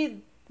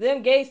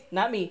them gays,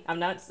 not me. I'm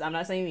not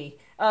saying me.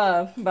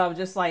 But I'm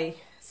just like,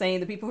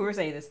 saying the people who were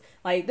saying this,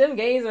 like, them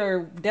gays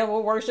are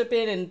devil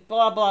worshiping and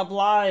blah blah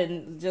blah,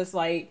 and just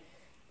like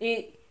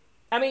it.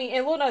 I mean,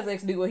 and Lil Nas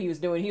X knew what he was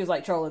doing. He was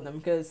like trolling them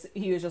because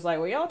he was just like,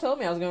 "Well, y'all told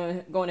me I was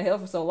going to hell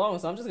for so long,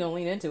 so I'm just gonna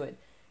lean into it."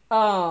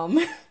 Um,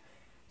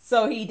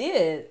 so he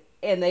did,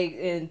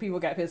 and people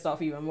got pissed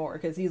off even more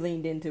because he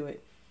leaned into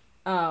it.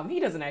 He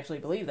doesn't actually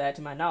believe that,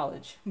 to my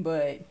knowledge,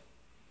 but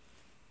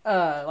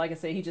like I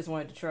said, he just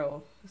wanted to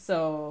troll.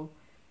 So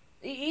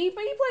he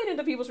played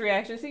into people's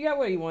reactions. He got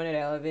what he wanted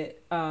out of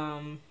it.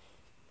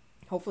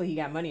 Hopefully he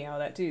got money out of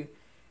that too.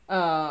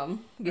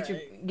 Get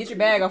your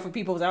bag off of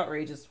people's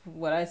outrage is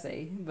what I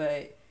say.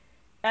 But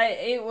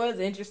it was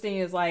interesting.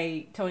 Is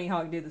like Tony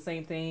Hawk did the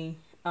same thing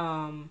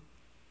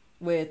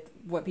with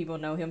what people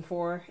know him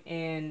for,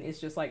 and it's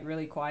just like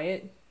really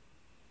quiet.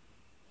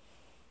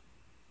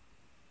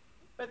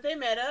 But they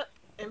met up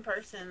in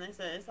person. They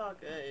said it's all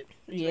good.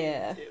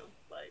 Yeah. Too.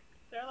 Like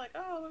they're like,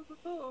 oh, we're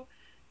cool.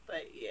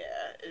 But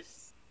yeah,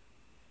 it's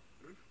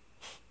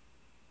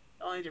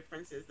the only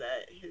difference is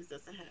that his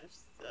doesn't have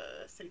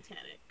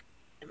satanic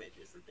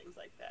images and things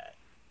like that.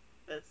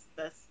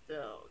 That's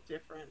the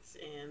difference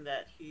in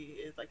that he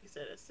is, like you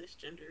said, a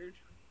cisgendered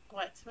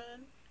white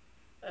man,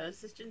 a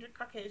cisgendered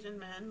Caucasian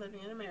man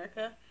living in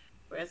America,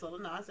 whereas Lil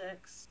Nas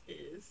X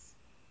is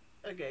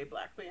a gay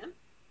black man.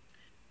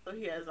 So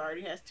he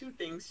already has two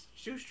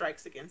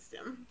strikes against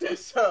him.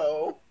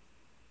 So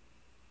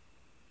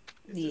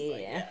it's just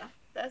like, yeah,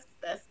 that's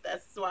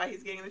why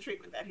he's getting the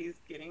treatment that he's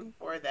getting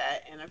for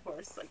that. And of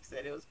course, like I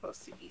said, it was close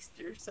to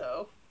Easter,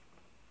 so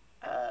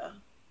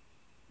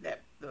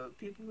that the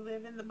people who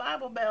live in the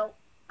Bible Belt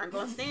aren't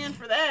going to stand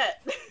for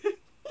that.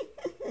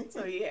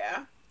 So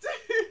yeah,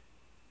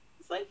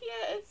 it's like,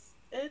 yeah,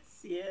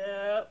 it's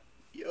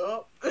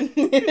yup.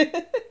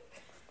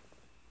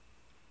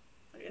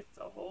 It's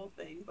a whole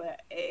thing,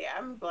 but hey,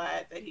 I'm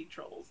glad that he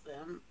trolls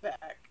them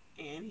back,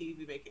 and he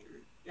be making,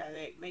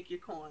 they make your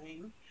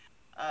coin.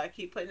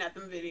 Keep putting out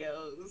them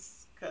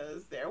videos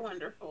because they're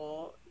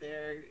wonderful.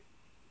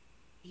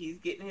 He's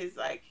getting his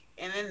like,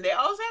 and then they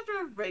also have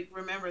to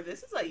remember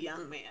this is a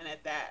young man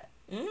at that.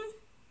 It's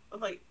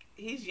like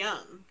he's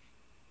young,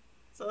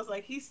 so it's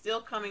like he's still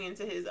coming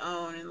into his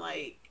own and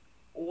like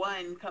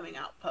coming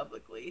out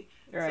publicly.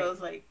 Right. So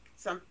it's like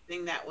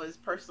something that was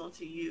personal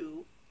to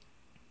you.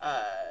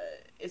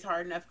 It's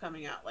hard enough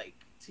coming out like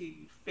to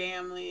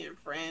family and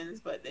friends,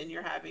 but then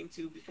you're having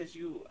to, because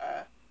you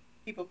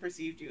people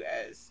perceived you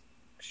as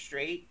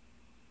straight,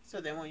 so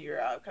then when you're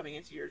coming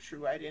into your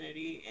true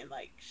identity and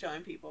like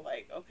showing people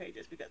like, okay,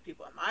 just because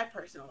people in my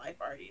personal life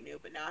already knew,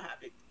 but now I have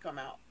to come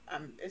out,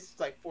 it's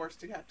like forced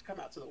to have to come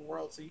out to the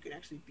world so you can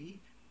actually be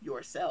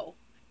yourself.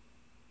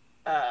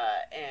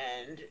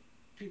 And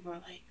people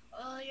are like,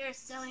 oh, you're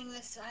selling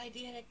this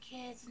idea to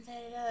kids and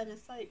da-da-da. And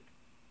it's like,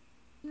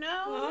 no,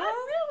 not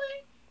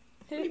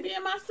really. Me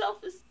being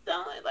myself is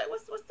selling. Like,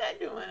 what's that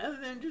doing other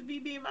than just me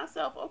being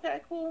myself?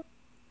 Okay, cool.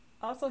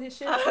 Also, his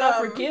shit is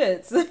not for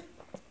kids.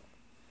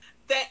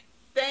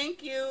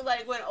 Thank you.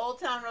 Like, when Old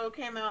Town Road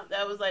came out,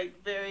 that was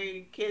like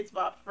very Kids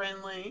Bop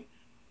friendly.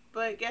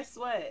 But guess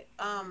what?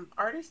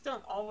 Artists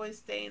don't always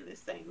stay in the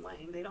same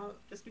lane. They don't,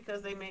 just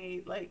because they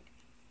made, like,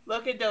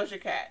 look at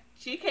Doja Cat.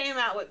 She came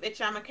out with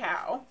Bitch I'm a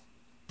Cow.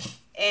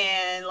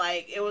 And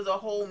like, it was a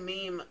whole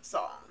meme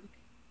song.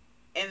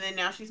 And then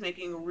now she's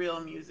making real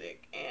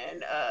music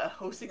and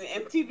hosting the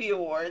MTV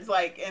Awards,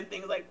 like, and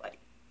things like.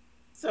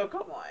 So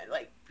come on,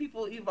 like,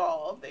 people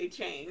evolve, they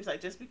change. Like,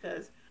 just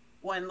because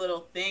one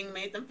little thing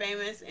made them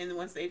famous, and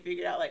once they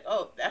figured out, like,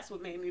 oh, that's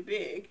what made me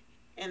big,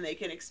 and they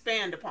can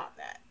expand upon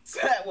that. So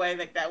that way,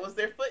 like, that was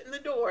their foot in the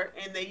door,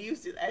 and they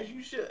used it as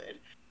you should.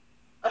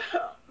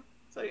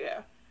 So yeah,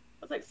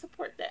 I was like,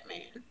 support that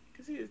man,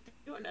 because he was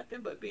doing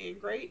nothing but being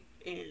great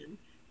and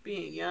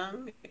being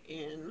young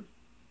and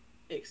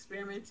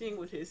experimenting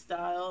with his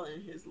style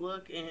and his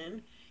look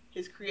and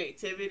his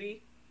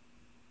creativity,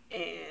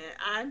 and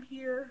I'm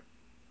here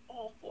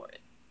all for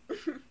it.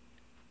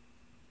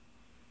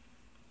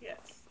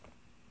 Yes.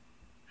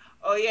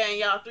 Oh yeah, and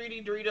y'all,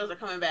 3D Doritos are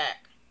coming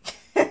back.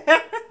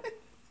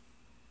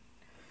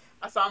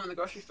 I saw them in the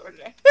grocery store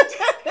today.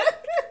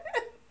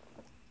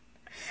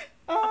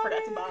 I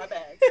forgot to buy a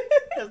bag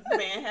because the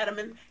man had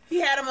them he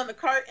had them on the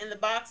cart in the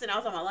box, and I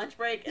was on my lunch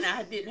break, and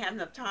I didn't have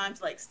enough time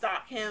to like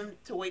stock him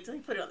to wait till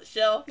he put it on the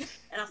shelf.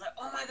 And I was like,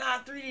 oh my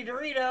god, 3D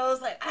Doritos!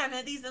 Like, I haven't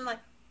had these in like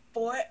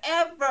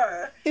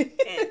forever. And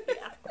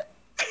yeah.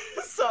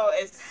 So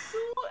it's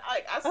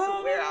like, I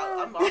swear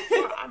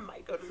I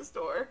might go to the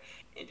store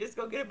and just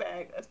go get a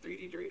bag of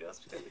 3D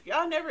Doritos, because if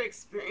y'all never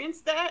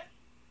experienced that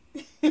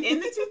in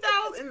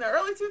the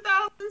early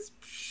 2000s,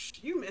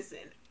 you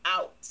missing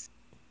out.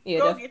 Yeah,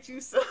 go get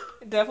you some.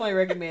 Definitely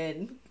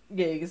recommend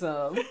getting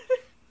some.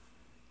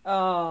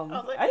 I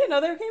didn't know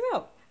they came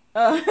out.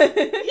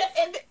 Yeah,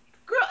 and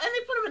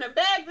they put them in a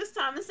bag this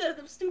time instead of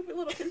them stupid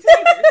little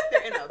containers.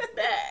 They're in a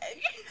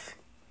bag.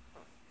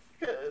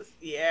 Cause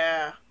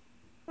yeah,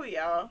 who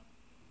y'all?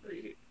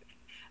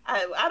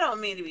 I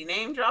don't mean to be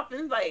name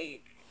dropping,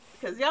 like,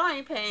 cause y'all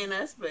ain't paying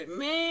us, but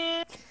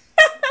man,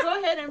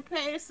 go ahead and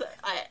pay us.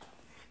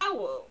 I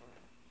will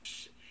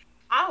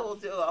I will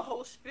do a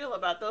whole spiel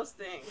about those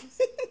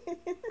things.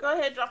 Go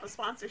ahead, drop a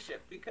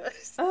sponsorship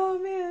because Oh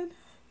man.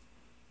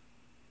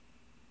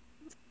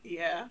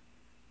 yeah,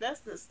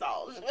 that's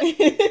nostalgia.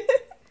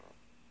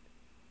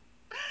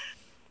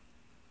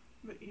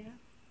 But yeah,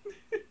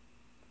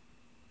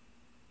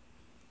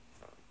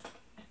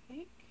 I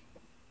think.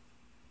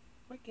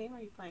 What game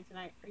are you playing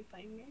tonight? Are you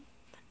playing me?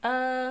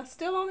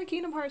 Still on the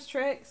Kingdom Hearts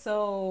track,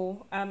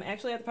 so I'm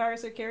actually at the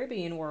Pirates of the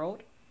Caribbean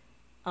world.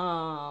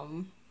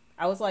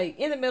 I was like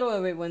in the middle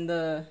of it when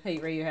the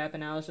hate radio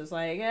happened. I was just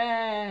like,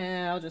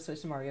 I'll just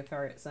switch to Mario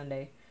Kart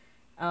Sunday.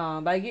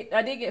 But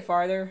I did get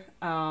farther.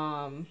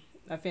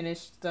 I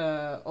finished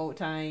old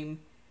time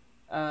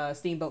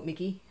Steamboat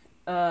Mickey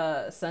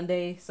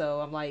Sunday,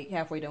 so I'm like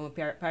halfway done with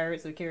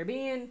Pirates of the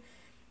Caribbean.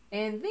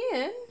 And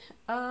then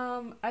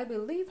I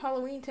believe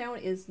Halloween Town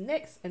is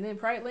next, and then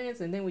Pride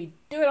Lands, and then we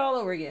do it all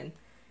over again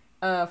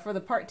for the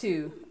part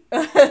 2.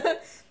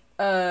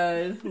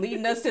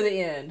 Leading us to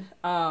the end.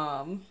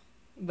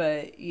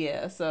 But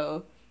yeah,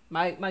 so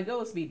my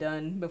goal is to be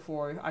done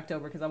before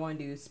October because I want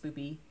to do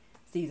spoopy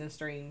season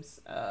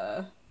streams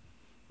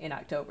in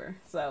October.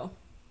 So,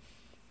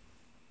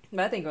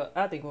 but I think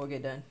we'll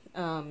get done.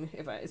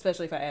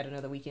 Especially if I add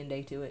another weekend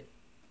day to it.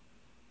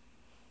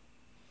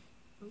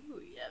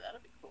 Ooh, yeah,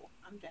 that'll be cool.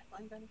 I'm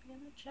definitely gonna be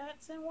in the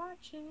chats and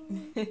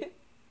watching.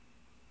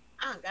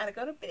 I gotta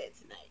go to bed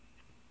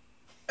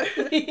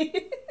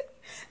tonight.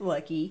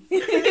 Lucky.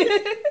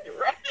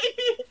 Right?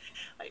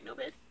 Like no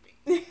bed for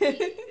me.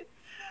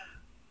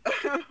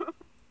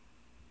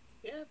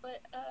 Yeah,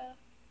 but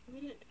we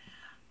didn't.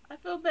 I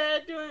feel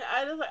bad doing.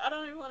 I don't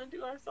even want to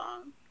do our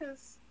song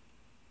because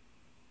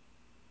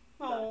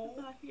Doc's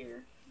not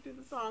here to do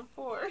the song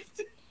for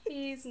it.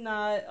 He's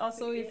not.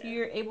 Also, Yeah. if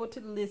you're able to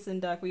listen,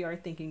 Doc, we are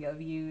thinking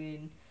of you,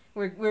 and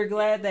we're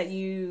glad that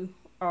you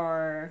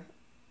are,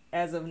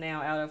 as of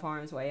now, out of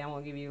harm's way. I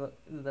won't give you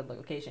the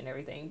location and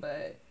everything,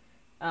 but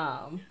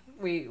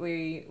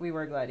we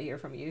were glad to hear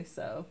from you.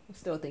 So, we're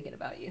still thinking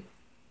about you.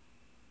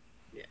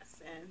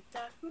 Yes, and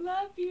Doc, we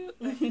love you.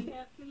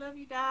 Yes, we love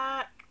you,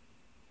 Doc.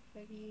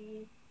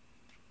 Baby.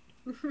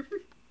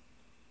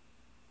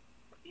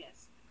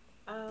 Yes.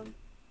 I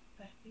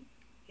think,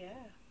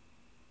 yeah.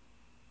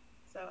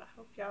 So I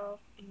hope y'all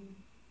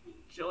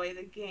enjoy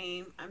the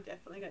game. I'm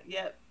definitely gonna.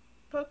 Yep.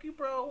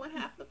 Pokebro, one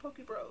half the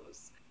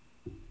Pokebros.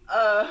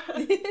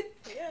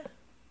 Yeah.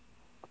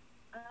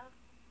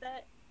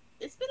 That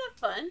it's been a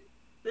fun.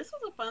 This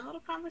was a fun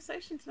little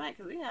conversation tonight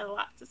because we had a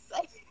lot to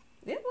say.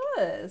 It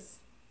was.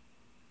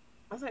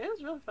 I was like, it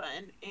was really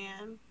fun,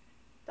 and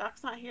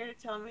Doc's not here to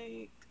tell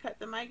me to cut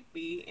the mic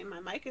B, and my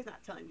mic is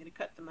not telling me to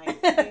cut the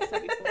mic B. So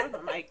before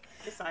my mic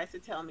decides to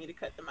tell me to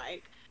cut the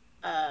mic,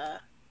 I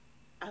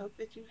hope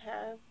that you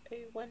have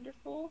a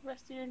wonderful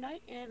rest of your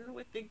night and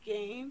with the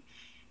game.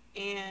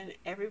 And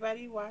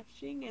everybody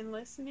watching and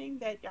listening,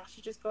 that y'all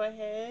should just go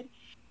ahead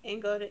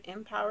and go to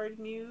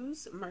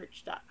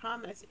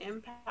empoweredmusemerch.com. That's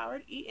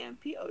empowered,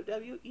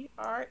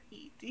 EMPOWERED,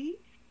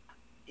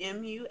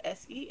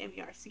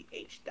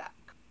 MUSEMERCH.com.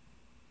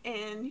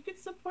 And you can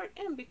support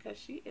M because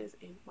she is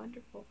a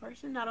wonderful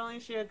person. Not only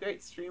is she a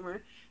great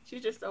streamer,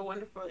 she's just a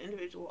wonderful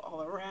individual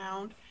all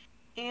around.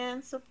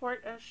 And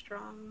support a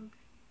strong,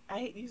 I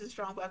hate to use a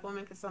strong black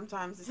woman because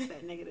sometimes it's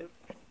that negative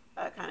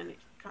kind of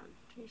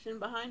connotation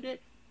behind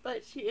it.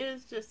 But she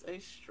is just a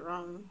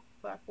strong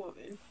black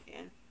woman.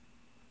 And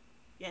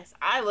yes,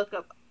 I look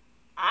up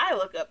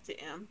to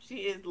M. She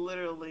is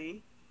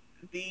literally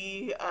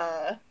the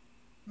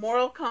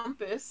moral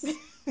compass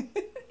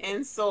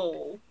and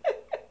soul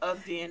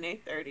of DNA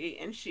 30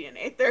 and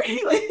Sheena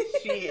 30. Like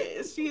she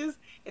is.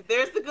 If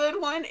there's the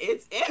good one,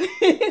 it's M.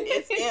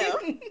 It's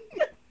M.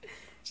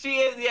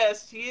 She is,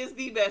 yes, she is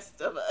the best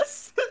of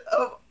us.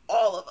 Of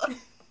all of us.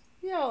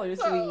 Y'all are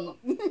sweet.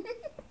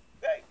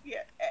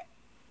 Yeah.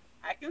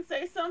 I can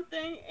say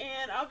something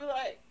and I'll be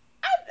like,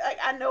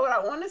 I know what I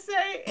want to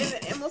say, and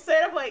then Em will say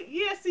it. I'm like,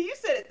 yeah, see, you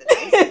said it the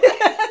nice way.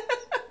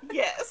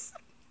 Yes.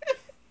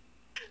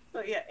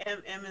 So yeah,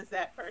 M is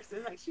that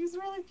person. Like she's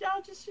really,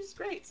 she's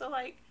great. So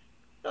like,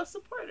 go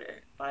support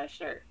her. Buy a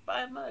shirt,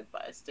 buy a mug,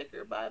 buy a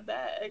sticker, buy a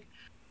bag.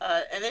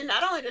 And then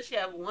not only does she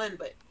have one,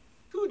 but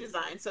 2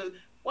 designs. So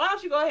why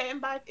don't you go ahead and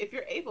buy, if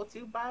you're able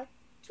to, buy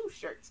 2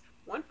 shirts.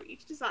 One for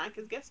each design,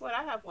 because guess what?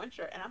 I have one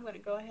shirt, and I'm going to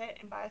go ahead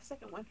and buy a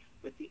second one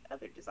with the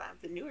other design,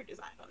 the newer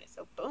design on it.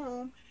 So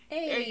boom,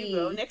 There you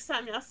go. Next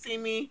time y'all see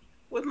me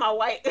with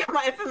my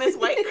infamous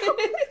white coat,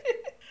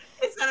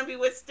 it's going to be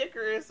with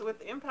stickers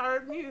with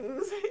Empowered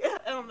Muse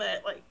on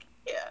that. Like,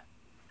 yeah.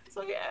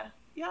 So yeah,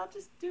 y'all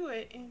just do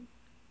it and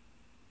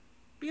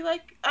be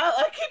like,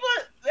 I keep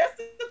on. That's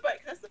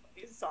the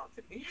funniest song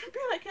to me. Be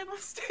like him on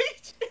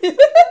stage.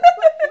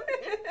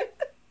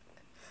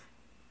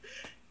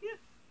 Yeah.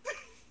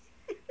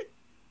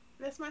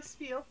 That's my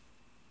spiel.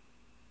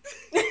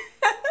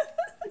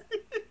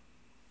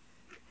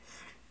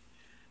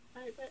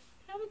 Alright, but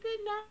have a good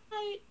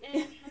night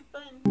and have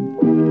fun.